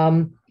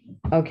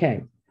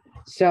 Okay,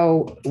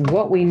 so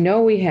what we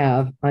know we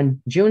have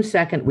on June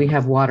 2nd, we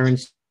have water and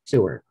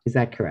sewer. Is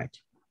that correct?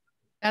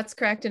 That's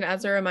correct. And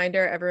as a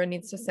reminder, everyone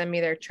needs to send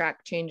me their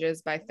track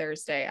changes by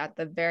Thursday at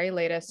the very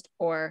latest,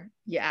 or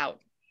you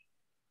out.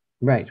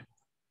 Right.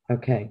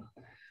 Okay.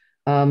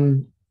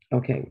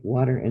 Okay.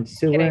 Water and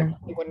sewer.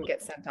 You wouldn't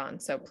get sent on,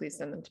 so please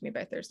send them to me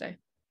by Thursday.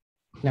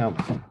 No,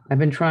 I've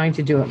been trying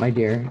to do it, my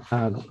dear.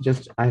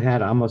 I've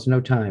had almost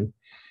no time.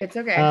 It's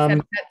okay.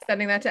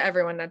 Sending that to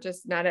everyone,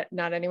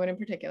 not anyone in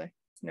particular.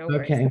 No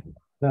worries. Okay.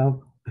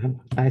 Well,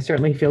 I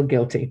certainly feel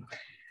guilty.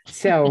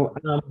 So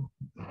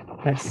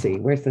let's see,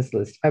 where's this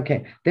list?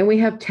 Okay, then we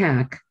have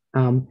TAC,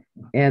 and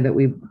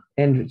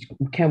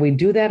can we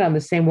do that on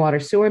the same water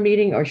sewer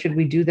meeting, or should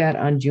we do that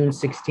on June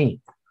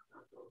 16th?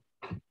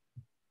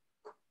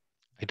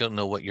 I don't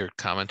know what your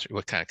comments,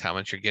 what kind of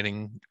comments you're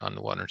getting on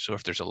the water and sewer.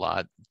 If there's a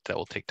lot, that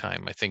will take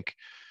time. I think,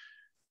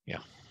 yeah.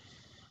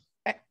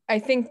 I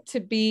think to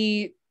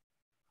be,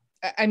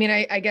 I mean,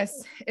 I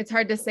guess it's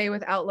hard to say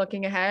without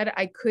looking ahead.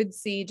 I could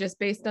see, just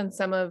based on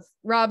some of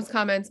Rob's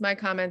comments, my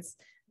comments,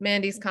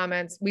 Mandy's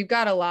comments, we've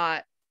got a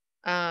lot.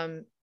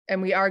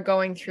 And we are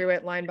going through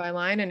it line by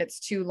line, and it's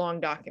 2 long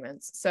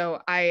documents.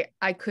 So I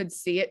could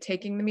see it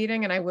taking the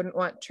meeting, and I wouldn't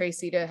want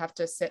Tracy to have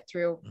to sit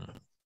through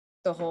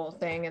the whole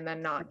thing and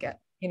then not get,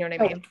 you know what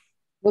I mean?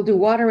 We'll do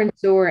water and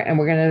sewer, and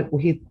we're gonna,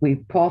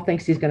 Paul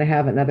thinks he's gonna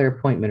have another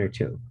appointment or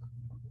 2.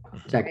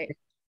 Right.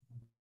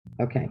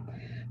 Okay.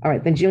 All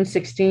right, then June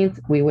 16th,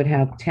 we would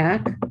have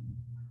TAC.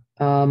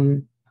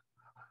 Dorothy,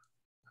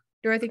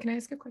 can I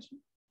ask a question?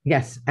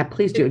 Yes,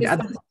 please do. This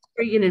is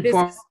an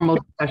informal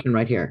discussion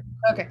right here.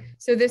 Okay,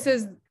 so this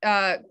is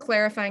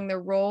clarifying the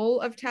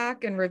role of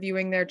TAC and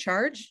reviewing their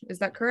charge. Is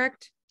that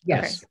correct?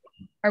 Yes.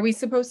 Okay. Are we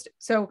supposed to,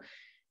 so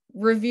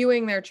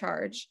reviewing their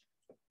charge,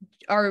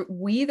 are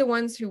we the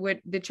ones who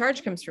would, the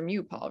charge comes from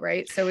you, Paul,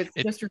 right? So it's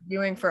just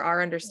reviewing for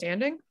our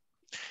understanding?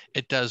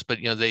 It does, but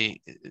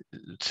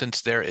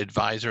since they're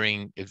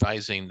advising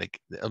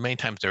many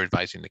times they're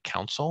advising the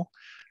council,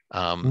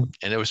 and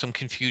there was some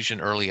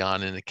confusion early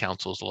on in the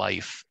council's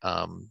life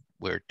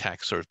where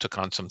TAC sort of took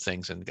on some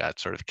things and got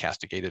sort of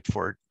castigated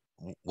for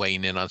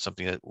weighing in on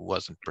something that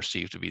wasn't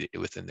perceived to be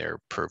within their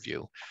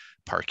purview,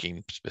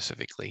 parking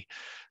specifically.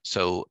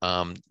 So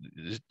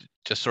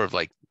just sort of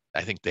like,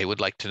 I think they would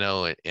like to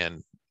know,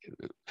 and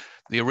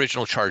the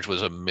original charge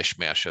was a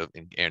mishmash of,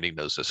 and Andy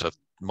knows this, of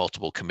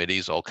multiple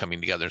committees all coming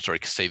together and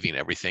sort of saving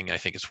everything. I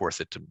think it's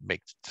worth it to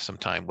make some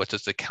time. What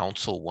does the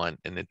council want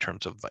in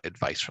terms of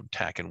advice from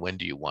TAC, and when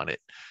do you want it?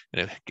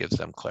 And it gives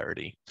them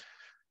clarity.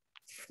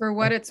 For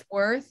what it's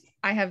worth,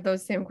 I have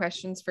those same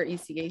questions for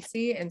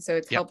ECAC. And so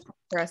it's helpful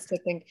for us to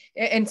think.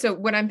 And so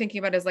what I'm thinking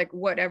about is like,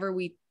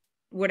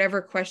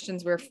 whatever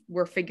questions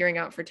we're figuring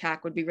out for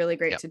TAC would be really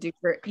great to do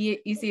for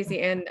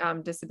ECAC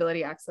and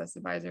Disability Access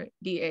Advisory,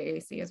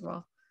 DAAC as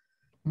well.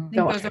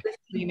 So those are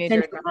the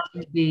major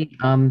the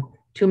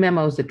 2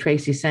 memos that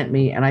Tracy sent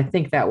me, and I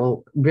think that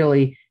will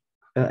really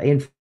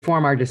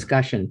inform our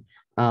discussion.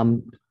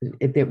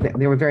 They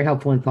were very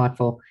helpful and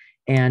thoughtful,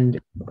 and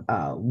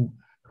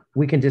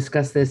we can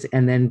discuss this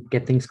and then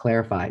get things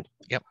clarified.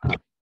 Yep.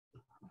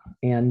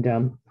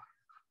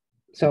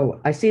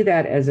 So I see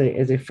that as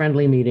a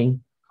friendly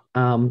meeting,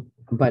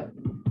 but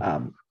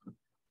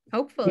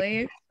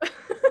hopefully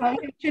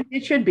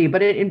it should be,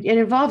 but it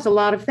involves a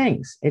lot of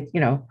things.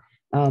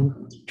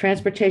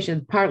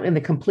 Transportation, partly in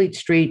the complete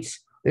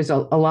streets. There's a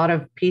lot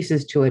of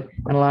pieces to it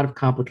and a lot of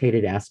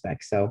complicated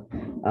aspects. So,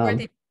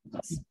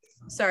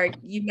 sorry,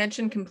 you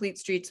mentioned complete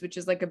streets, which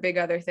is like a big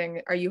other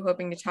thing. Are you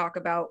hoping to talk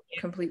about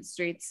complete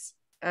streets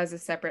as a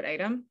separate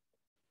item?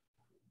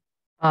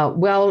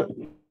 Well,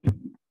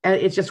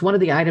 it's just one of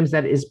the items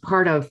that is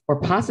part of, or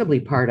possibly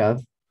part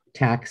of,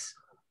 TAC's,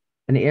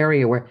 an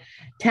area where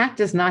TAC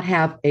does not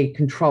have a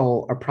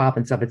control or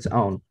province of its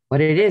own.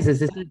 What it is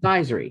it's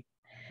advisory.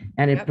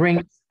 And it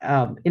brings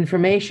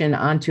information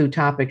onto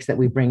topics that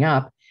we bring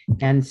up.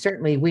 And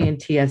certainly we in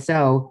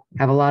TSO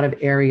have a lot of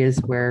areas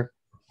where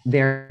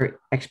their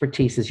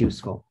expertise is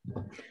useful.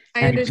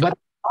 And whether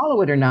they follow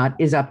it or not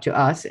is up to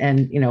us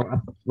and,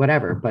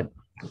 whatever, but.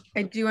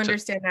 I do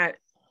understand that.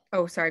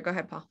 Oh, sorry, go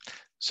ahead, Paul.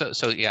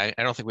 So yeah,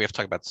 I don't think we have to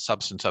talk about the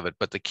substance of it,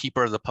 but the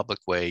keeper of the public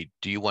way,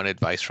 do you want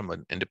advice from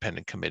an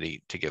independent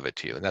committee to give it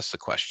to you? And that's the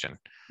question.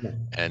 Yeah.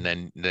 And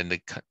then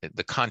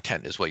the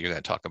content is what you're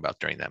going to talk about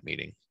during that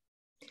meeting.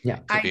 Yeah.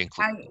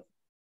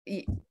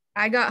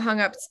 I got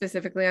hung up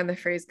specifically on the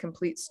phrase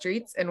complete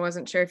streets and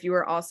wasn't sure if you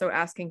were also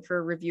asking for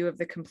a review of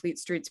the complete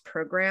streets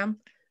program.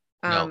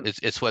 No,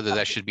 it's whether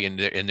that should be in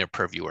their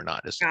purview or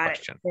not is the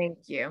question. Thank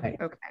you. Right.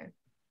 Okay.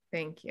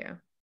 Thank you.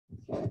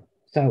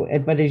 So,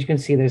 but as you can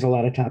see, there's a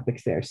lot of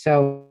topics there.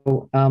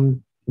 So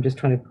I'm just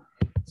trying to,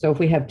 so if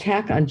we have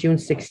TAC on June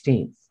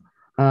 16th,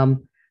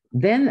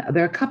 then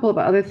there are a couple of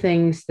other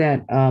things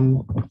that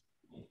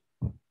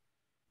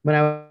when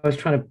I was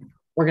trying to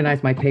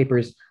organize my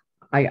papers,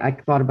 I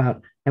thought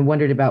about and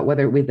wondered about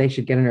whether they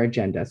should get on our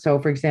agenda. So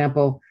for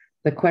example,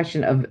 the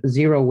question of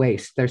zero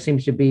waste, there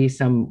seems to be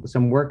some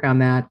work on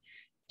that.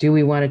 Do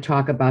we want to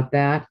talk about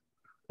that?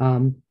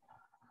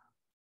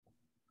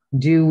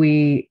 Do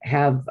we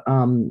have,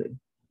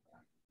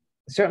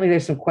 certainly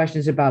there's some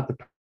questions about the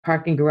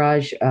parking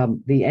garage,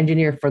 the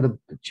engineer for the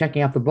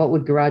checking out the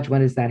Boltwood garage,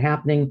 when is that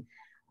happening?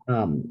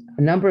 A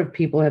number of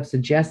people have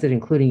suggested,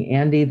 including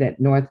Andy, that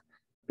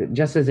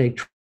just as a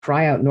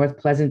tryout, North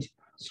Pleasant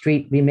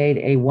Street be made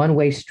a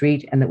one-way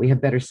street and that we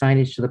have better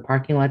signage to the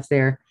parking lots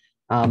there.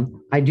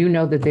 I do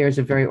know that there's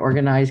a very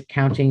organized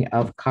counting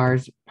of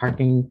cars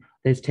parking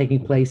that's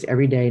taking place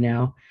every day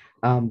now,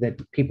 that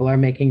people are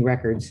making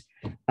records.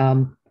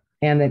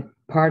 And that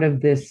part of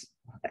this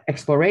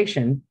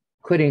exploration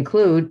could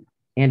include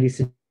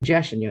Andy's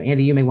suggestion.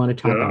 Andy, you may want to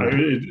talk about it.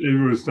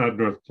 It was not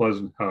North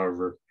Pleasant,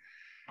 however.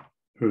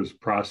 It was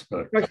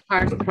Prospect.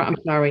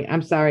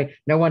 I'm sorry.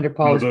 No wonder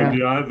Paul is just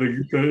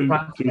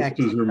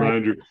as a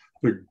reminder,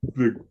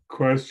 the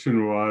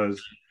question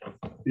was,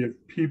 if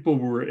people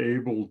were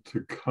able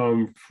to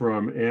come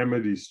from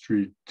Amity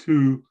Street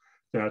to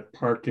that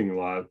parking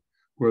lot,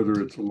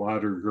 whether it's a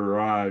lot or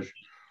garage,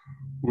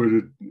 would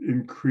it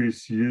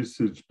increase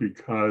usage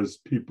because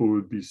people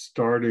would be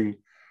starting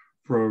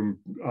from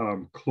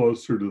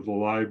closer to the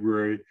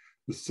library,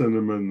 the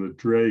cinema, and the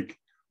Drake,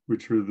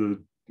 which are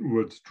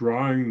what's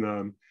drawing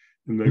them,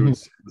 and they would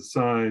see the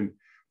sign,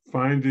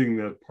 finding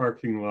that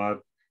parking lot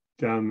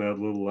down that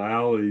little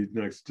alley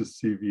next to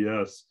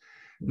CVS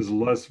is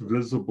less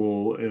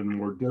visible and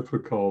more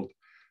difficult.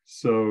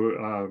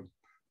 So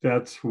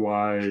that's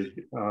why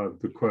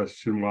the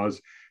question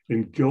was.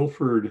 And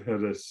Guilford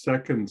had a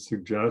second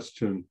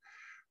suggestion,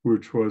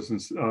 which was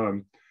instead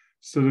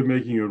of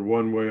making it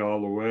one way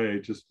all the way,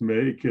 just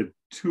make it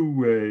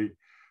two-way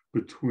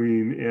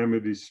between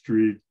Amity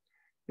Street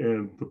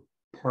and the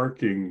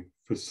parking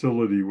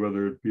facility,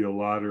 whether it be a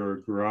lot or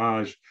a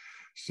garage,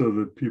 so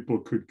that people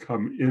could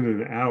come in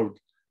and out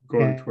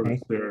going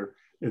towards there,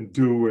 and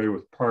do away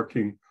with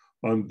parking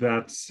on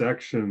that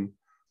section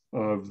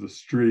of the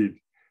street.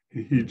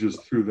 He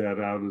just threw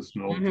that out as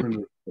an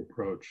alternative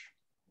approach.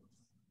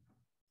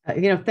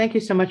 Thank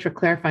you so much for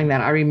clarifying that.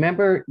 I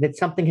remember that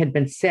something had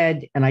been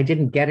said and I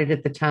didn't get it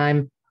at the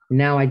time.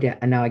 Now I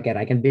get it.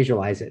 I can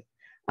visualize it.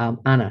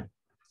 Anna.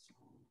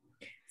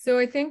 So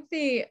I think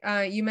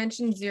you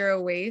mentioned zero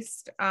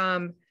waste.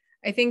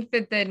 I think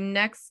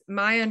that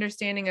my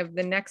understanding of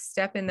the next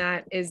step in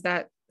that is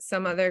that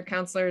some other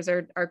counselors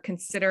are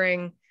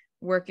considering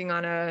working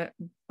on a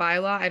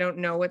bylaw. I don't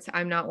know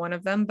I'm not one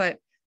of them, but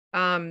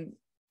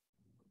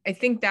I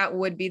think that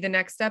would be the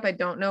next step. I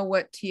don't know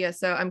what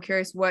TSO, I'm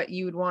curious what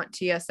you would want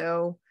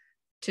TSO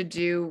to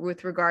do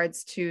with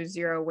regards to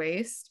zero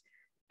waste.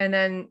 And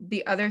then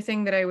the other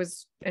thing that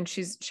and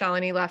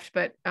Shalini left,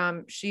 but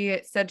she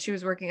said she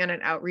was working on an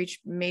outreach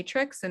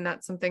matrix, and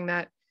that's something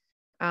that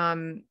I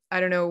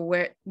don't know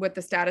what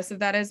the status of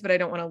that is, but I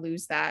don't want to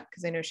lose that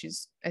because I know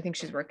I think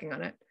she's working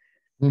on it.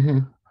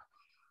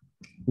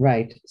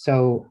 Right.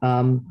 So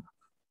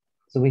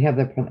we have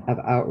the of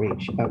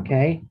outreach.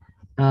 Okay.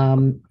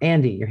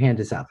 Andy, your hand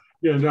is up.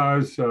 Yeah, no, I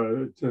was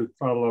to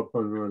follow up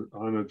on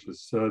what Anna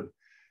just said.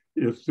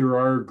 If there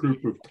are a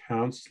group of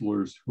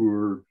counselors who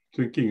are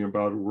thinking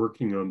about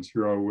working on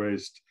zero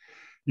waste,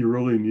 you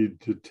really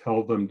need to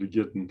tell them to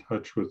get in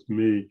touch with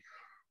me,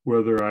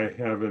 whether I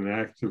have an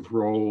active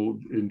role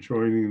in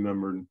joining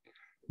them or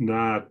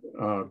not.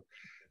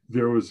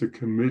 There was a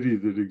committee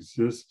that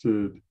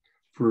existed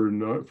for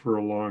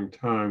a long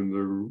time,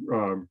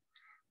 the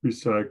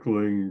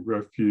Recycling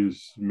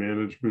Refuse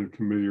Management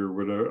Committee, or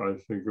whatever I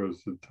think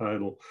was the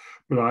title,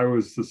 but I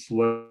was the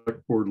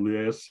select board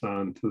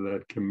liaison to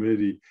that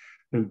committee,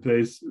 and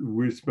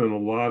we spent a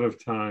lot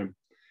of time,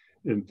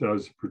 and I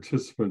was a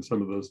participant in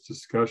some of those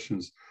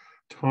discussions,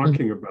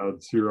 talking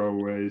about zero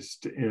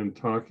waste and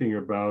talking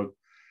about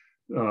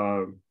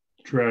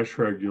trash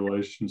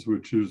regulations,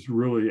 which is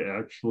really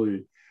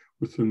actually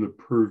within the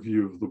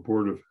purview of the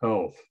Board of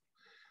Health,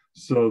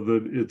 so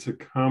that it's a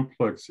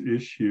complex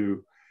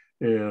issue.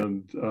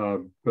 And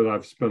but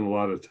I've spent a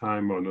lot of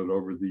time on it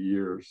over the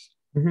years.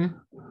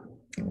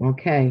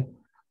 Okay.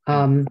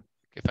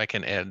 If I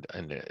can add,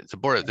 and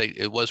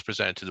it was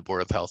presented to the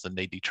Board of Health, and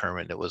they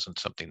determined it wasn't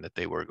something that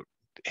they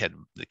had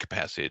the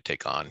capacity to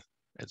take on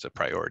as a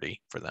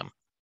priority for them.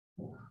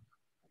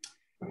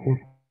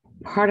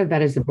 Part of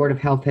that is the Board of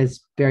Health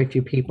has very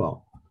few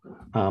people.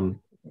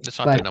 It's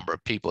not the number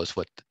of people; it's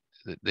what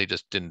they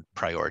just didn't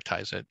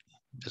prioritize it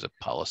as a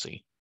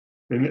policy.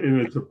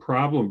 And it's a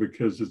problem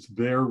because it's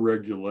their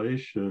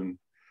regulation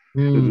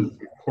that is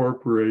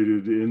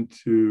incorporated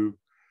into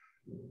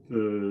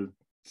the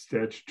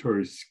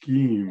statutory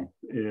scheme.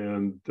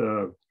 And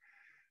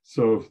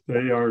so if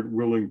they aren't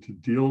willing to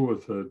deal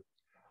with it,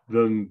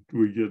 then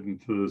we get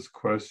into this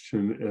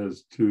question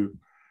as to,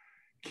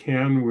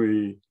 can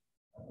we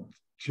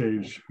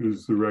change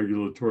who's the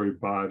regulatory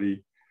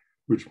body,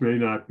 which may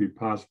not be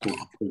possible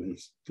because of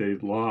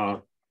state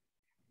law.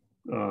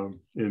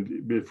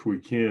 And if we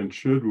can,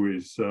 should we?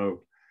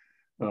 So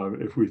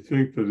if we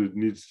think that it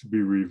needs to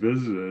be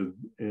revisited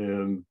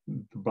and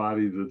the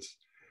body that's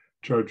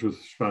charged with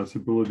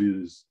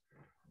responsibility is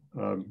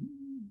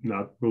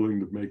not willing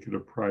to make it a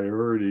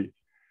priority,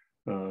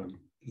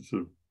 it's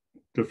a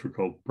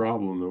difficult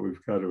problem that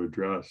we've got to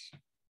address.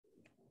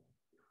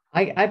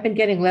 I've been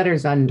getting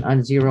letters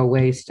on zero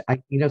waste.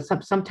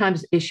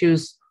 Sometimes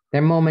issues,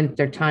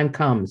 their time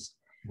comes.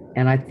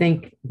 And I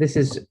think this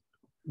is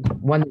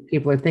one that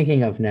people are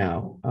thinking of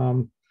now.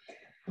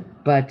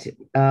 But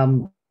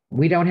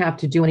we don't have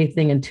to do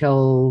anything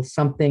until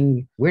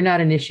we're not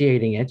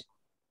initiating it.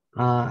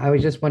 I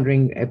was just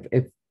wondering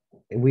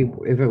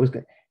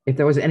if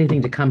there was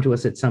anything to come to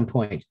us at some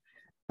point.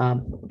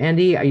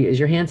 Andy, is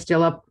your hand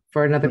still up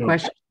for another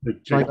question?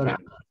 Shall I go to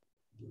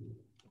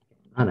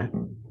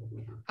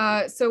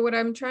Anna? So what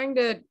I'm trying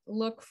to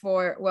look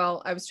for,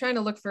 I was trying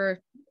to look for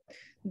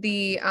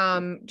the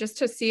just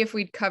to see if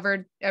we'd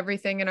covered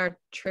everything in our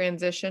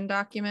transition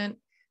document.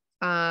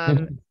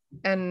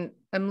 and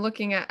I'm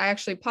looking at,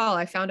 actually, Paul,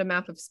 I found a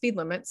map of speed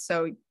limits,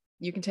 so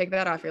you can take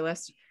that off your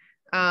list.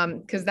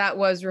 Because that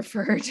was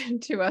referred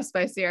to us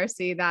by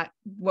CRC, that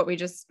what we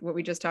just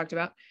talked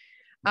about.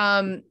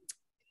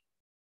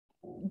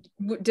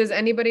 Does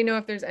anybody know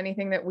if there's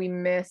anything that we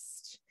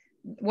missed?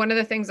 One of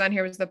the things on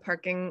here was the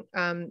parking,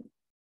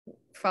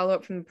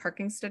 follow-up from the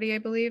parking study, I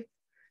believe.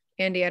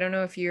 Andy, I don't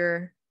know if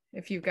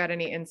you've got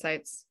any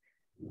insights.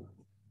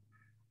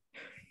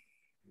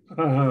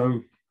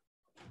 Well,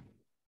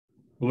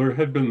 there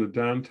had been the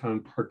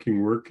downtown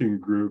parking working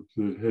group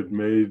that had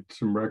made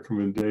some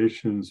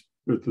recommendations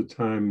at the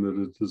time that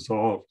it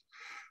dissolved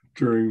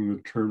during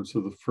the terms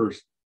of the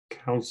first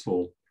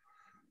council.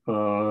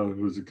 It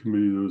was a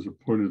committee that was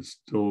appointed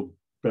still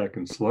back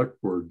in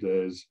select board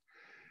days,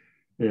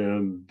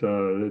 and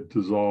it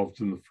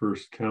dissolved in the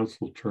first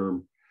council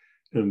term.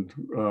 And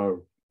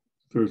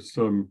there's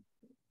some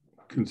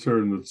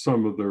concern that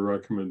some of their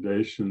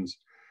recommendations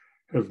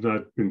have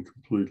not been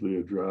completely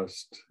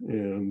addressed,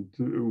 and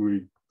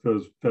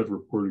that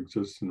report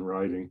exists in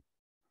writing.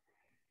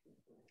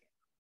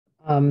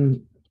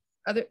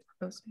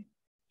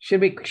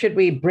 Should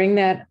we bring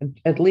that,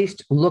 at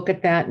least look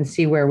at that and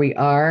see where we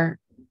are?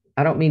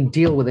 I don't mean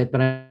deal with it,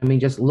 but I mean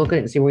just look at it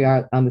and see where we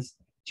are on this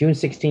June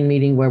 16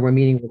 meeting where we're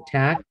meeting with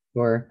TAC,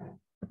 or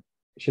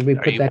should we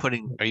put that?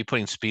 Are you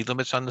putting speed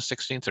limits on the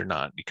 16th or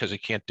not? Because you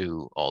can't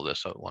do all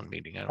this at one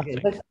meeting, I don't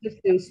think. Let's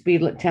just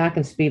do TAC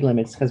and speed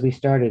limits because we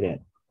started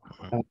it.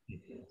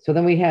 So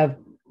then we have,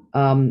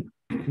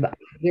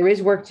 there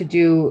is work to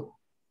do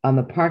on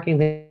the parking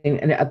thing.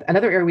 And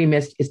another area we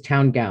missed is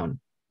town gown.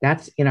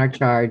 That's in our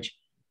charge,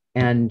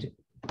 and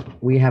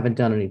we haven't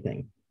done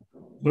anything.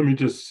 Let me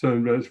just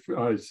send,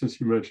 since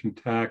you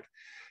mentioned TAC,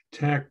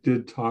 TAC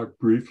did talk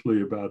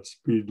briefly about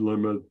speed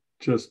limit,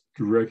 just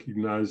to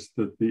recognize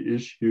that the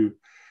issue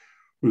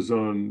was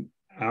on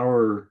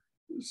our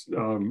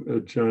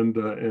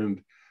agenda,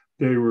 and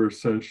they were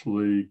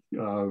essentially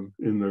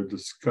in their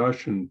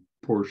discussion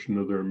portion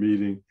of their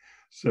meeting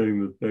saying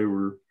that they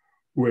were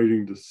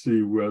waiting to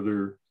see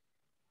whether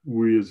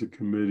we as a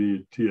committee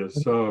at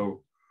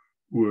TSO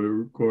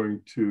were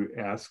going to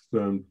ask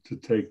them to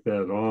take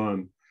that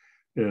on,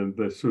 and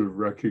they sort of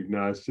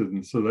recognized it,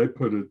 and so they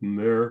put it in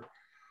their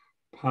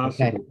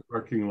possible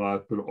parking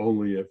lot, but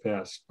only if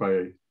asked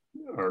by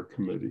our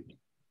committee.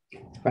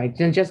 Right,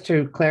 and just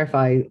to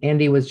clarify,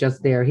 Andy was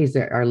just there. He's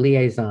our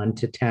liaison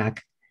to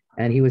TAC,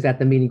 and he was at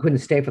the meeting, couldn't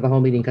stay for the whole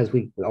meeting because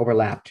we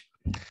overlapped.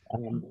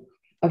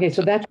 Okay,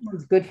 so that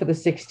was good for the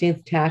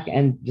 16th TAC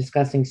and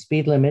discussing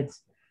speed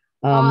limits.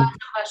 Paul has a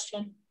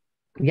question.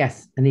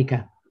 Yes,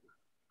 Anika.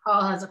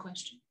 Paul has a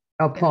question.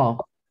 Oh,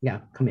 Paul.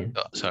 Yeah, come in.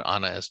 So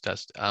Anna is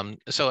test.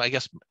 So I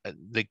guess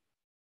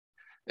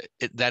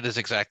that is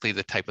exactly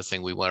the type of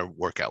thing we want to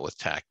work out with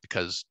TAC,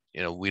 because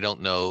we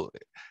don't know.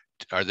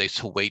 Are they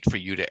to wait for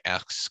you to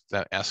ask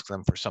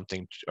them for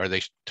something? Are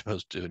they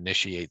supposed to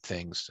initiate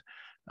things?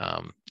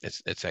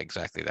 It's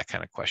exactly that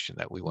kind of question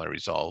that we want to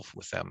resolve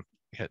with them,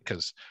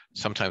 because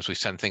sometimes we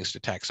send things to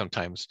TAC.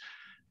 Sometimes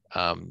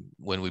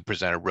when we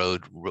present a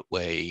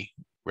roadway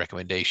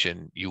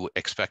recommendation, you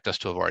expect us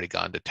to have already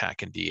gone to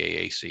TAC and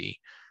DAAC.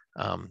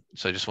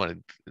 So I just want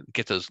to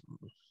get those,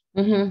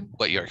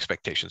 what your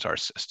expectations are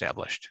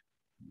established.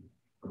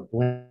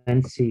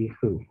 Let's see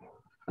who.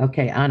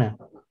 Okay, Anna.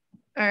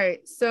 All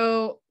right,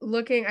 so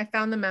I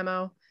found the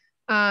memo.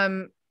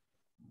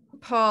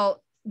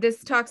 Paul,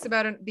 this talks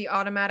about the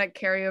automatic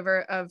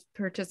carryover of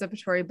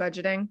participatory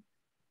budgeting.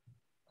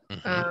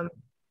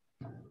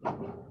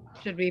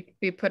 Should we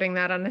be putting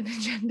that on an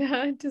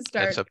agenda to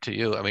start? That's up to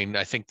you. I mean,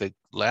 I think the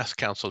last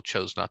council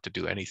chose not to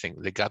do anything.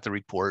 They got the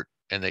report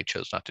and they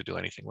chose not to do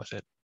anything with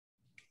it.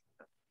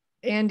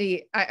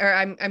 Andy,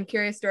 I'm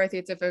curious,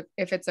 Dorothy,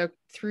 if it's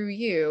through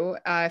you,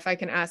 if I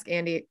can ask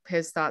Andy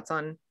his thoughts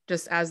on,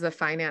 just as the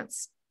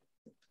finance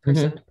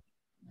person.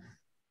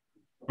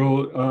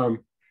 Well,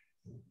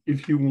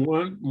 if you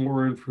want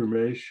more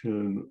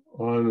information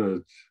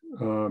on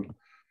it,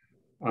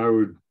 I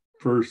would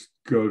first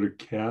go to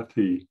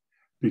Kathy,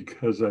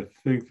 because I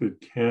think that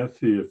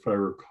Kathy, if I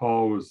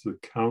recall, was the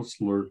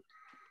counselor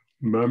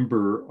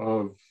member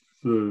of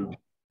the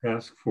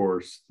task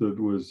force that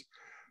was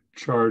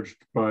charged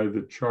by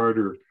the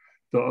charter.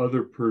 The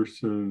other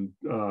person,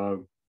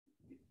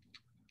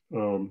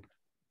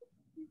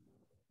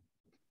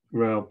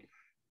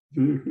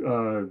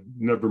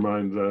 never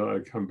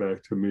mind, come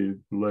back to me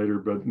later,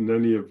 but in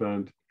any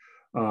event,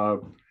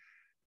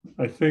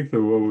 I think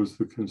that what was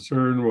the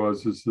concern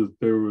is that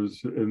there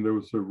was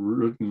a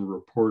written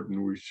report,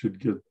 and we should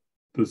get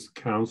this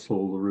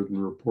council the written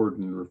report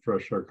and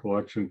refresh our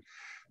collection,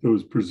 that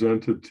was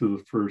presented to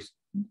the first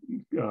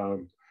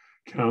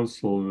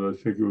council, and I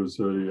think it was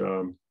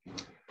a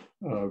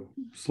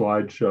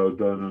slideshow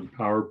done on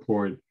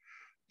PowerPoint.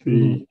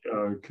 The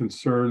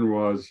concern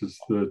is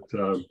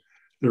that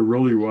there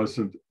really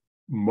wasn't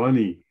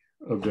money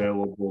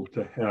available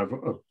to have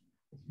a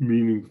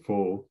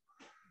meaningful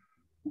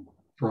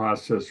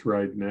process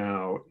right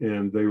now,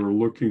 and they were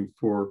looking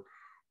for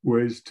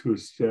ways to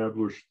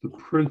establish the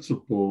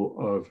principle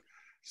of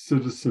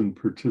citizen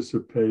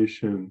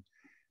participation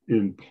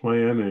in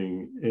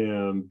planning.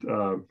 And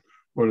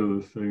one of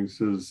the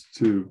things is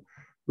to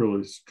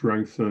really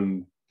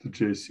strengthen the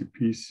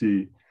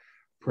JCPC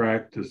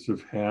practice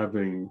of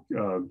having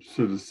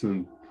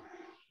citizen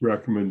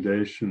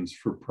recommendations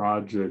for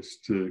projects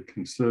to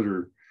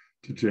consider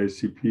to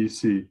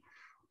JCPC.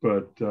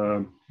 But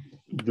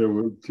there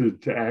were to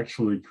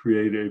actually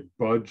create a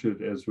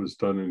budget, as was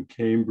done in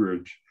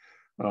Cambridge,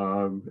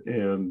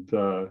 and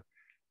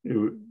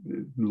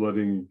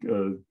letting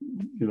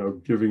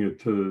giving it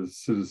to the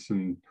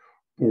citizen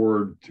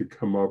board to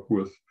come up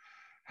with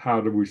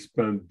how do we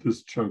spend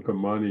this chunk of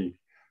money,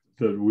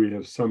 that we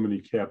have so many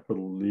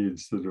capital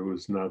needs that it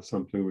was not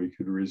something we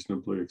could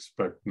reasonably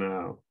expect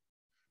now.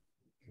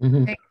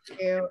 Mm-hmm. Thank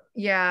you.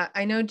 Yeah,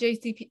 I know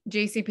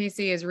JCPC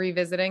is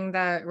revisiting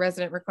the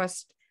resident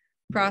request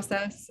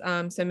process.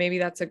 So maybe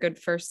that's a good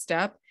first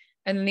step.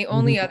 And then the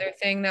only other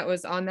thing that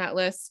was on that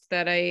list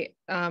that I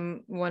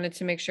wanted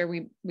to make sure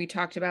we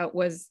talked about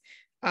was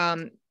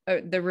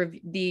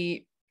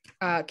the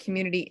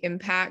community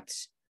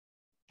impact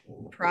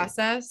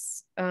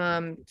process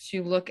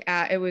to look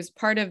at. It was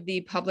part of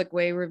the public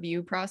way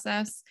review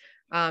process.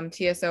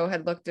 TSO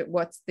had looked at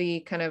what's the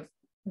kind of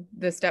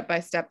the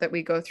step-by-step that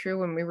we go through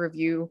when we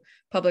review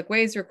public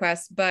ways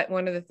requests. But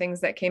one of the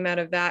things that came out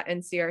of that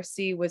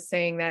NCRC was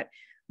saying that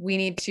we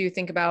need to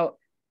think about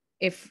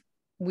if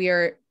we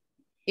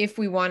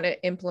want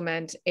to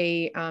implement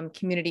a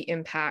community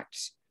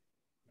impact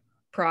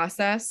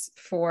process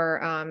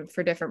for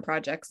different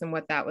projects and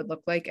what that would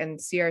look like. And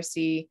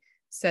CRC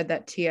said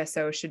that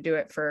TSO should do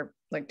it for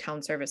like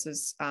town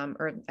services,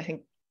 or I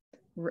think,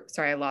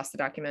 sorry, I lost the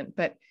document,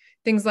 but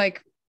things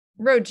like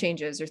road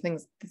changes or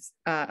things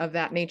of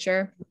that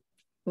nature,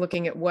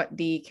 looking at what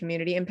the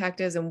community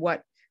impact is and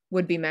what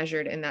would be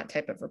measured in that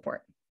type of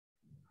report.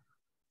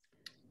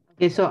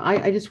 Okay, so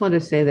I just want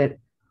to say that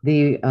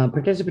the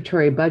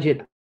participatory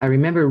budget, I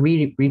remember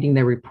reading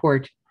their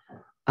report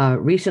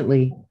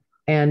recently,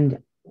 and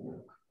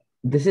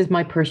this is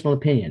my personal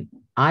opinion.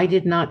 I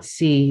did not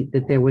see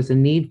that there was a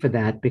need for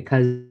that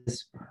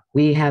because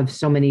we have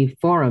so many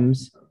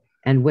forums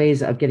and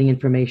ways of getting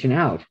information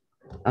out.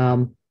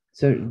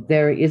 So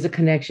there is a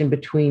connection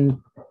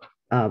between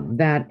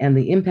that and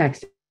the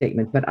impact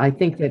statement, but I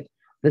think that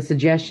the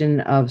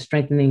suggestion of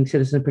strengthening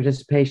citizen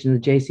participation in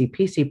the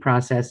JCPC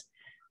process,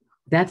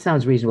 that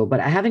sounds reasonable. But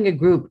having a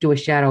group do a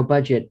shadow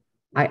budget,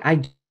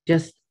 I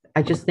just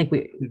think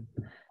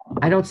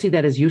I don't see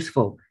that as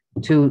useful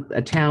to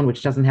a town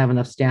which doesn't have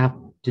enough staff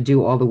to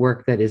do all the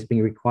work that is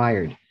being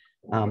required.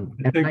 I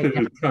think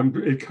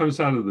that it comes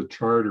out of the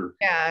charter.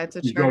 Yeah, it's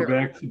a you charter. Go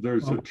back to,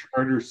 there's a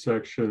charter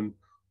section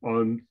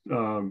on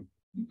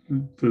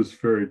this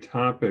very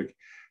topic,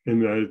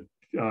 and that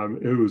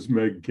it was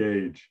Meg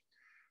Gage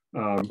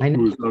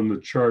who was on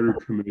the Charter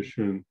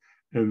Commission,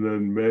 and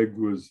then Meg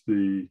was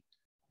the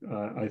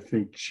I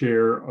think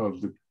chair of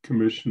the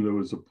commission that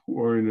was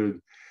appointed,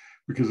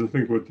 because I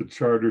think what the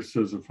charter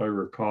says, if I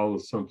recall,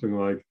 is something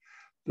like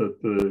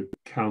that the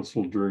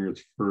council during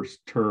its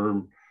first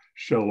term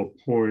shall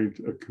appoint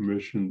a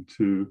commission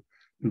to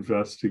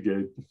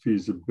investigate the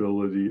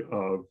feasibility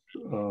of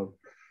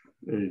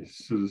a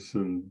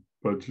citizen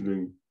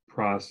budgeting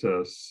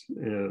process.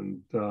 And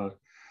so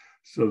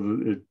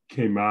that it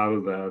came out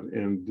of that.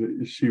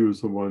 And she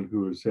was the one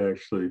who was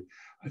actually,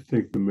 I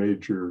think, the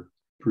major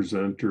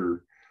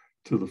presenter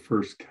to the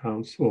first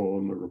council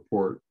on the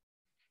report.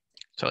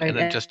 So, and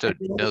then just to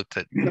note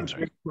that, I'm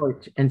sorry.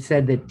 And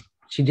said that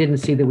she didn't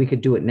see that we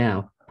could do it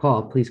now.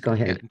 Paul, please go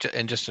ahead. Yeah,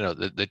 and just to note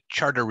that the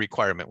charter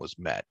requirement was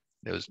met.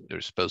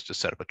 They're supposed to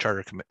set up a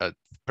charter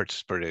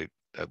participatory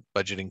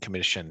budgeting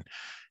commission,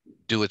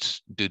 do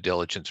its due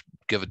diligence,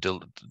 give a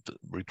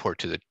report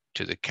to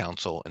the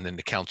council, and then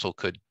the council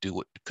could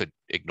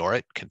ignore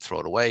it, can throw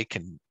it away,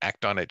 can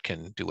act on it,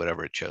 can do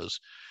whatever it chose.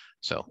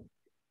 So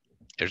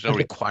there's no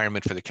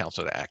requirement for the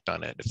council to act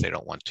on it if they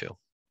don't want to.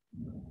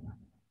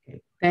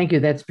 Thank you.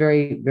 That's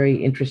very,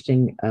 very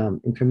interesting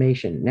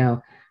information.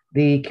 Now,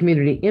 the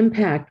community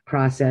impact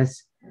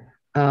process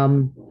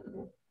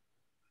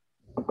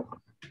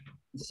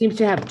seems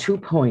to have 2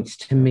 points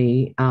to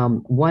me.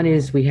 One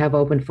is we have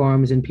open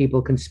forums and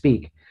people can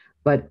speak,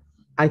 but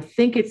I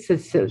think it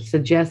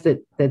suggests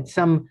that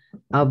some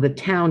of the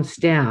town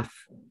staff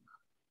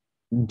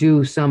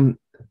do some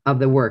of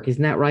the work.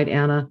 Isn't that right,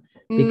 Anna?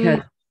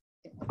 Because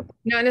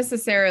not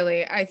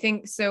necessarily. I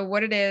think so.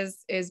 What it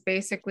is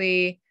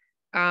basically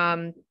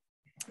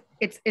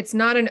it's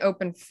not an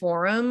open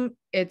forum.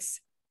 It's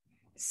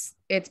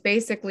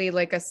basically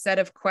like a set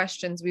of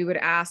questions we would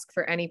ask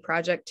for any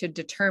project to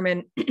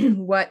determine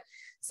what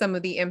some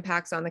of the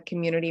impacts on the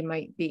community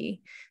might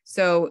be.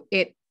 So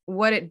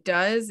what it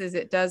does is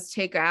it does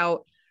take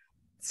out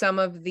some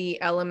of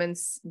the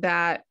elements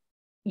that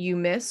you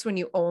miss when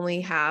you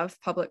only have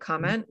public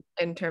comment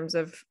in terms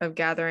of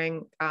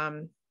gathering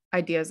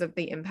ideas of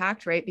the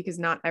impact, right? Because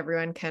not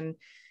everyone can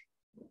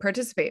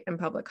participate in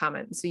public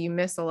comment. So you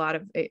miss a lot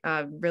of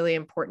really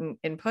important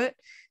input.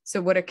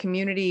 So what a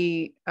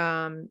community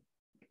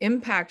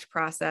impact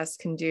process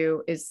can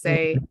do is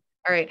say,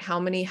 all right, how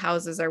many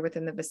houses are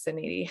within the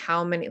vicinity?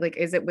 How many, like,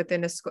 is it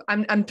within a school?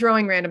 I'm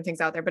throwing random things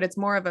out there, but it's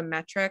more of a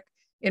metric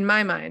in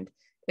my mind.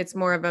 It's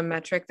more of a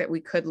metric that we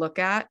could look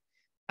at.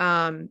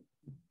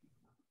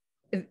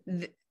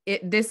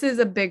 This is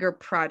a bigger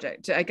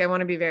project. Like, I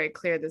want to be very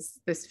clear.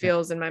 This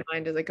feels in my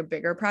mind as like a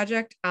bigger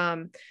project.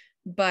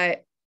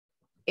 But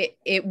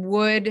it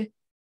would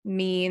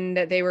mean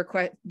that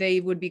they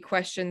would be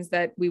questions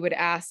that we would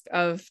ask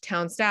of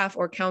town staff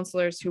or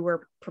counselors who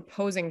were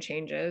proposing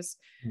changes.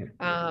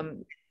 I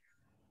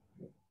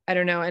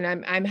don't know,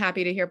 and I'm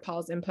happy to hear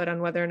Paul's input on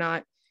whether or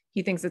not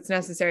he thinks it's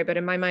necessary. But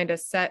in my mind, a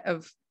set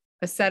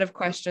of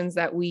questions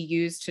that we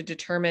use to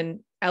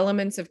determine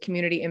elements of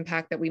community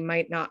impact that we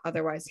might not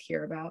otherwise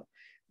hear about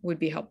would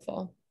be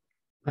helpful.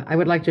 I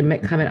would like to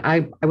make comment.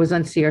 I was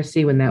on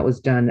CRC when that was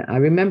done. I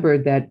remember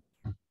that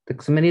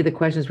so many of the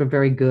questions were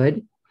very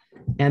good,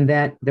 and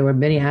that there were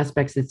many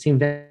aspects that seemed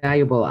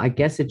valuable. I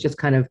guess it just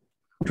kind of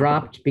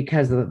dropped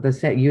because of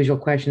the usual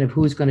question of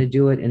who's going to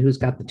do it and who's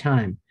got the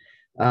time.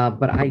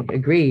 But I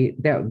agree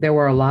that there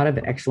were a lot of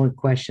excellent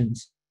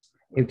questions.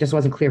 It just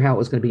wasn't clear how it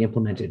was going to be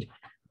implemented.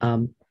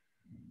 And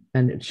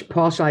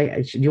Paul,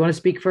 do you want to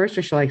speak first,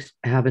 or shall I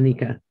have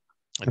Anika?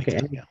 Okay,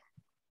 yeah.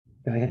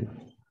 Go ahead.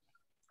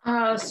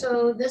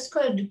 So this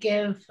could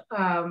give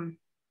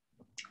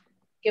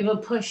a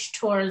push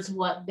towards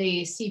what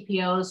the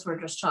CPOs were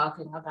just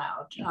talking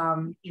about.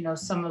 You know,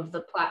 some of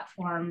the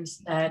platforms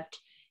that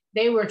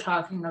they were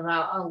talking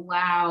about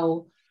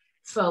allow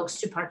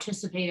folks to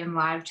participate in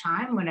live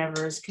time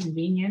whenever is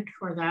convenient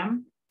for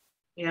them.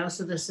 You know,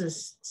 so this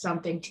is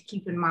something to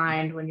keep in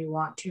mind when you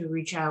want to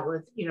reach out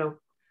with, you know,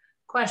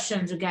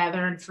 questions or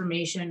gather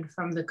information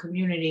from the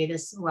community.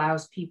 This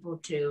allows people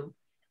to,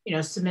 you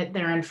know, submit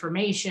their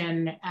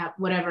information at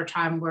whatever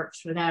time works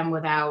for them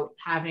without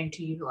having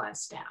to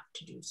utilize staff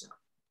to do so.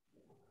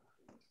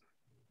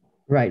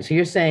 Right. So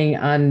you're saying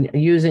on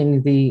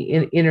using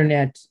the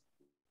internet,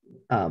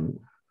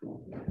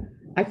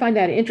 I find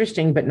that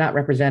interesting, but not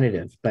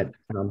representative. But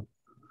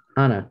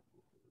Anna.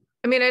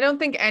 I mean, I don't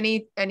think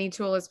any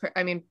tool is,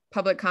 I mean,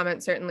 public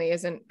comment certainly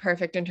isn't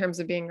perfect in terms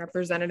of being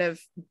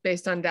representative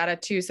based on data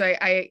too. So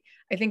I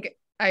think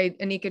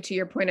Anika, to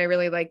your point, I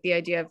really like the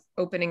idea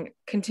of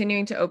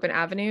continuing to open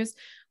avenues.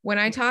 When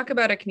I talk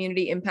about a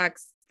community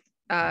impacts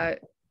kind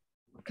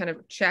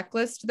of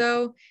checklist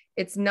though,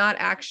 it's not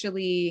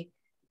actually,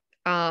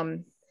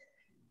 I'm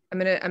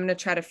gonna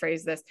try to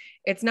phrase this.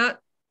 It's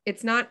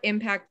not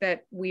impact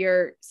that we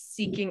are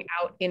seeking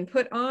out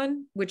input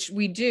on, which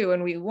we do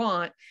and we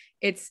want.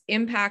 It's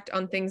impact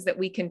on things that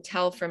we can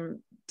tell from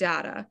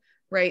data,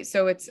 right?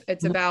 So it's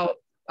about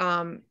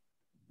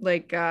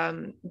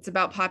it's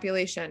about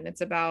population, it's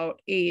about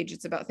age,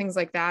 it's about things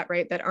like that,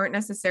 right? That aren't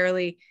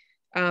necessarily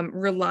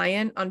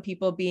reliant on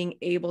people being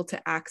able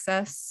to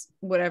access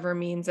whatever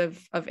means of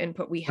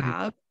input we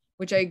have,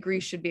 which I agree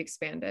should be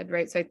expanded,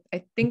 right? So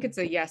I think it's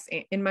a yes,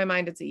 in my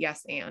mind, it's a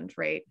yes and,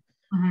 right?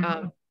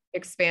 Mm-hmm.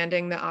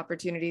 Expanding the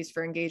opportunities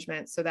for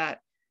engagement so that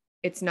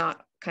it's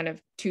not kind of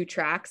two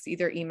tracks,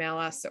 either email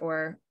us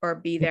or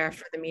be there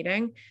for the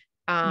meeting.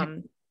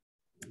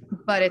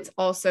 But it's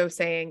also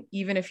saying,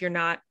 even if you're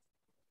not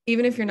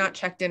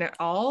checked in at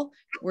all,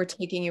 we're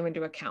taking you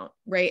into account,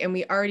 right? And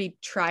we already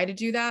try to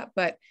do that,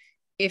 but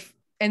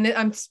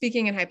I'm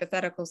speaking in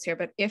hypotheticals here,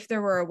 but if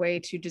there were a way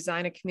to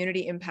design a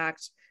community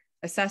impact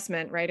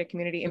assessment, right? A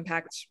community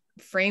impact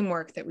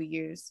framework that we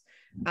use,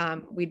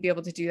 we'd be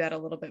able to do that a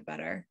little bit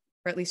better,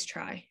 or at least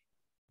try.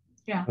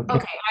 Yeah,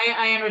 okay,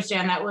 I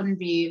understand that wouldn't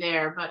be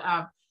there, but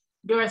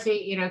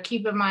Dorothy, you know,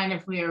 keep in mind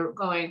if we are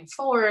going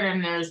forward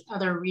and there's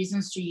other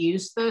reasons to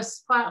use this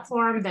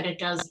platform, that it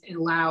does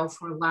allow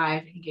for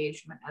live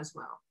engagement as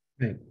well.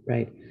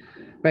 Right.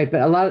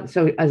 But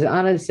so as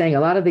Anna is saying,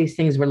 a lot of these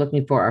things we're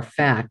looking for are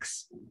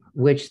facts,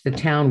 which the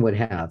town would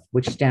have,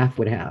 which staff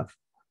would have.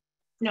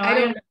 No, I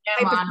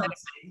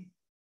understand.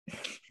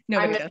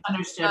 I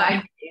misunderstood.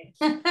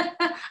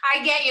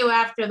 I get you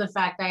after the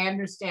fact. I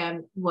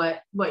understand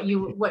what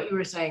you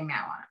were saying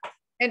now.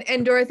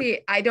 And Dorothy,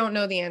 I don't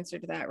know the answer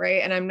to that,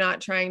 right? And I'm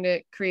not trying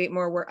to create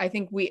more work. I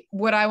think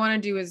what I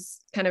want to do is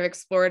kind of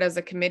explore it as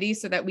a committee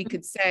so that we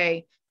could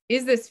say,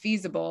 is this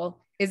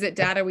feasible? Is it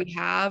data we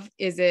have?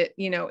 Is it,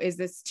 you know, is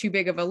this too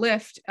big of a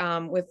lift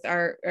with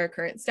our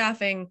current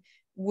staffing?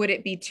 Would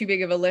it be too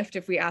big of a lift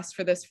if we asked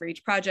for this for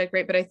each project,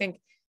 right? But I think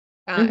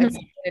a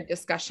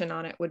discussion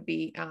on it would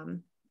be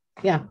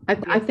yeah,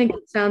 I think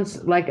it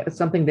sounds like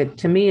something that,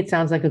 to me, it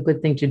sounds like a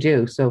good thing to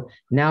do. So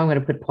now I'm going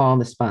to put Paul on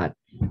the spot.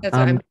 That's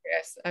what I'm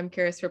curious. I'm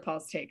curious for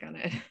Paul's take on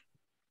it.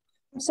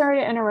 I'm sorry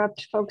to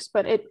interrupt, folks,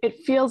 but it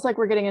feels like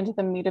we're getting into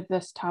the meat of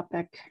this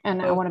topic,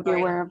 and I want to be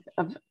aware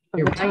of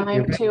the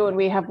time too. And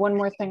we have one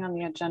more thing on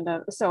the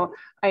agenda. So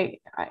I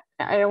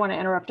don't want to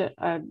interrupt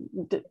a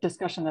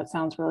discussion that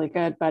sounds really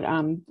good, but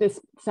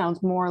this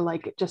sounds more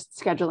like just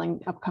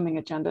scheduling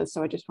upcoming agendas.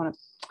 So I just want to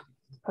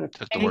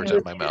put the words out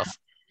of my mouth.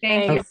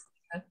 Thank you.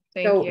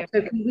 Thank you.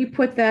 So can we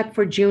put that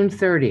for June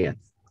 30th,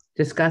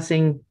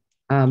 discussing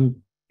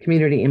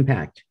community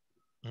impact?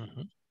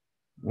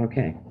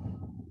 Okay.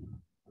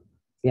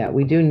 Yeah,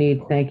 we do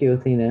need, thank you,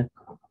 Athena.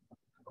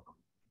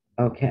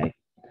 Okay.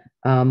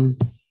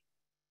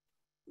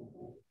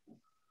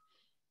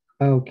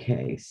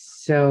 Okay,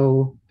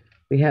 so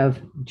we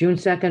have June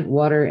 2nd,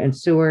 water and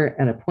sewer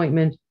and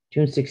appointment,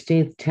 June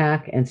 16th,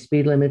 TAC and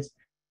speed limits,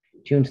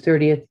 June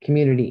 30th,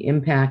 community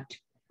impact.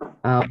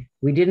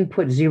 We didn't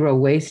put zero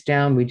waste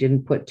down. We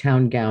didn't put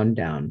town gown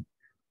down.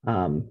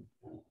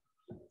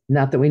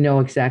 Not that we know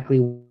exactly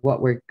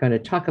what we're going to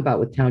talk about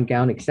with town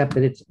gown, except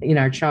that it's in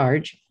our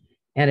charge.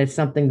 And it's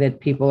something that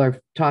people are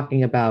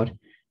talking about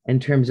in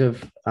terms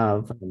of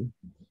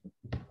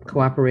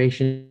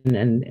cooperation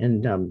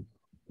and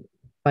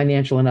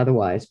financial and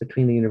otherwise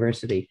between the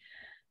university.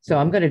 So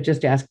I'm going to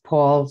just ask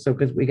Paul, so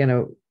because we're going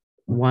to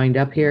wind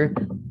up here,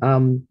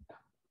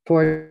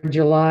 for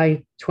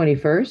July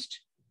 21st,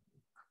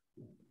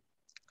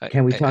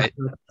 can we talk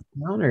about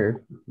town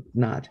or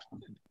not?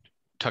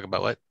 Talk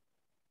about what?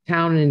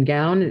 Town and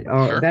gown,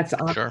 or Sure, that's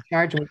our sure.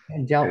 charge, and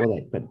we dealt with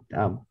it, but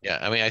Yeah,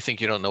 I mean, I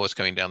think you don't know what's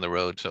coming down the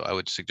road, so I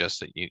would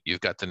suggest that you've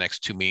got the next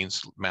 2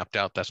 meetings mapped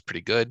out. That's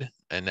pretty good,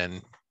 and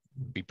then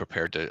be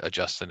prepared to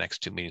adjust the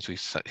next 2 meetings. We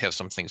have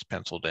some things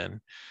penciled in,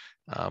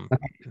 and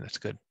that's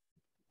good.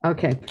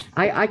 okay.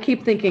 I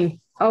keep thinking,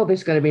 oh,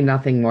 there's going to be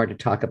nothing more to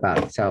talk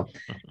about. So,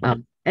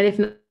 and if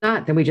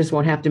not, then we just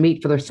won't have to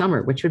meet for the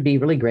summer, which would be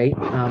really great.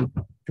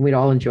 We'd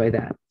all enjoy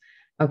that.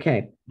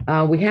 Okay,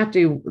 we have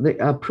to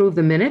approve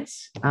the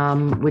minutes,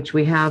 which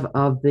we have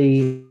of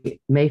the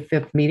May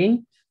 5th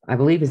meeting, I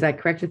believe. Is that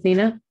correct,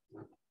 Athena?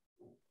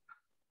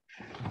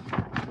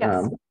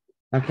 Yes.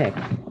 Okay,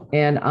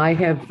 and I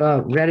have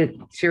read it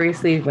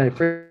seriously when it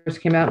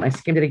first came out, and I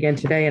skimmed it again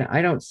today, and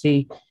I don't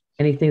see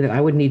anything that I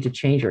would need to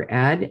change or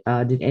add.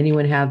 Did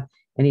anyone have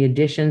any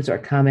additions or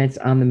comments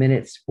on the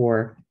minutes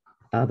for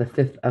the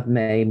 5th of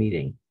May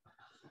meeting?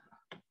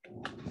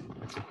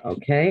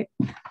 Okay,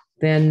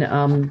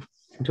 then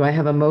do I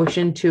have a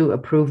motion to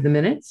approve the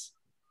minutes?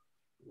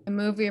 I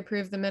move we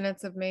approve the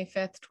minutes of May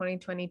 5th,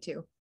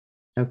 2022.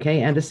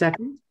 Okay, and a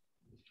second?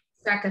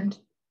 Second.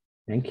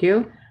 Thank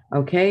you.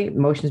 Okay,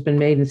 motion's been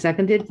made and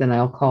seconded. Then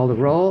I'll call the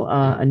roll.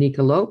 Anika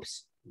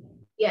Lopes.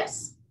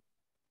 Yes.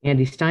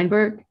 Andy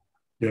Steinberg.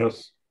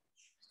 Yes.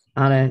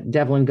 Anna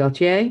Devlin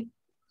Gauthier.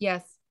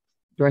 Yes.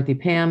 Dorothy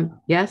Pam.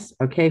 Yes.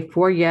 Okay,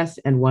 4 yes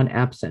and 1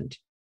 absent.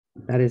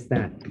 That is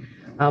that.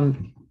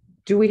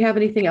 Do we have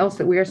anything else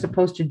that we are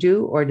supposed to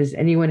do, or does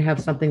anyone have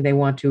something they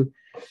want to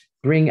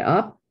bring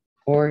up,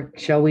 or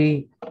shall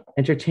we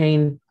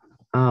entertain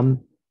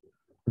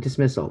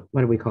dismissal?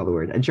 What do we call the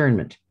word?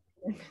 Adjournment.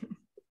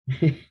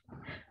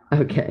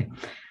 Okay.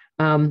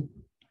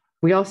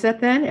 We all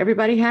set then?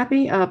 Everybody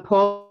happy?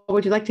 Paul,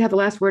 would you like to have the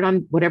last word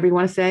on whatever you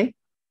want to say?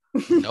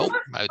 Nope.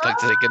 I would like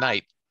to say good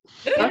night.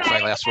 That's my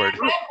last word.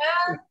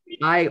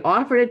 I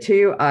offered it to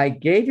you. I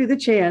gave you the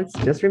chance.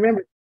 Just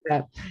remember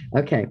that.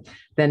 Okay.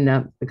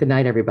 Then good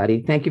night,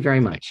 everybody. Thank you very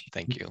much.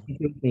 Thank you. Thank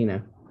you,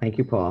 Nina. Thank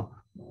you, Paul.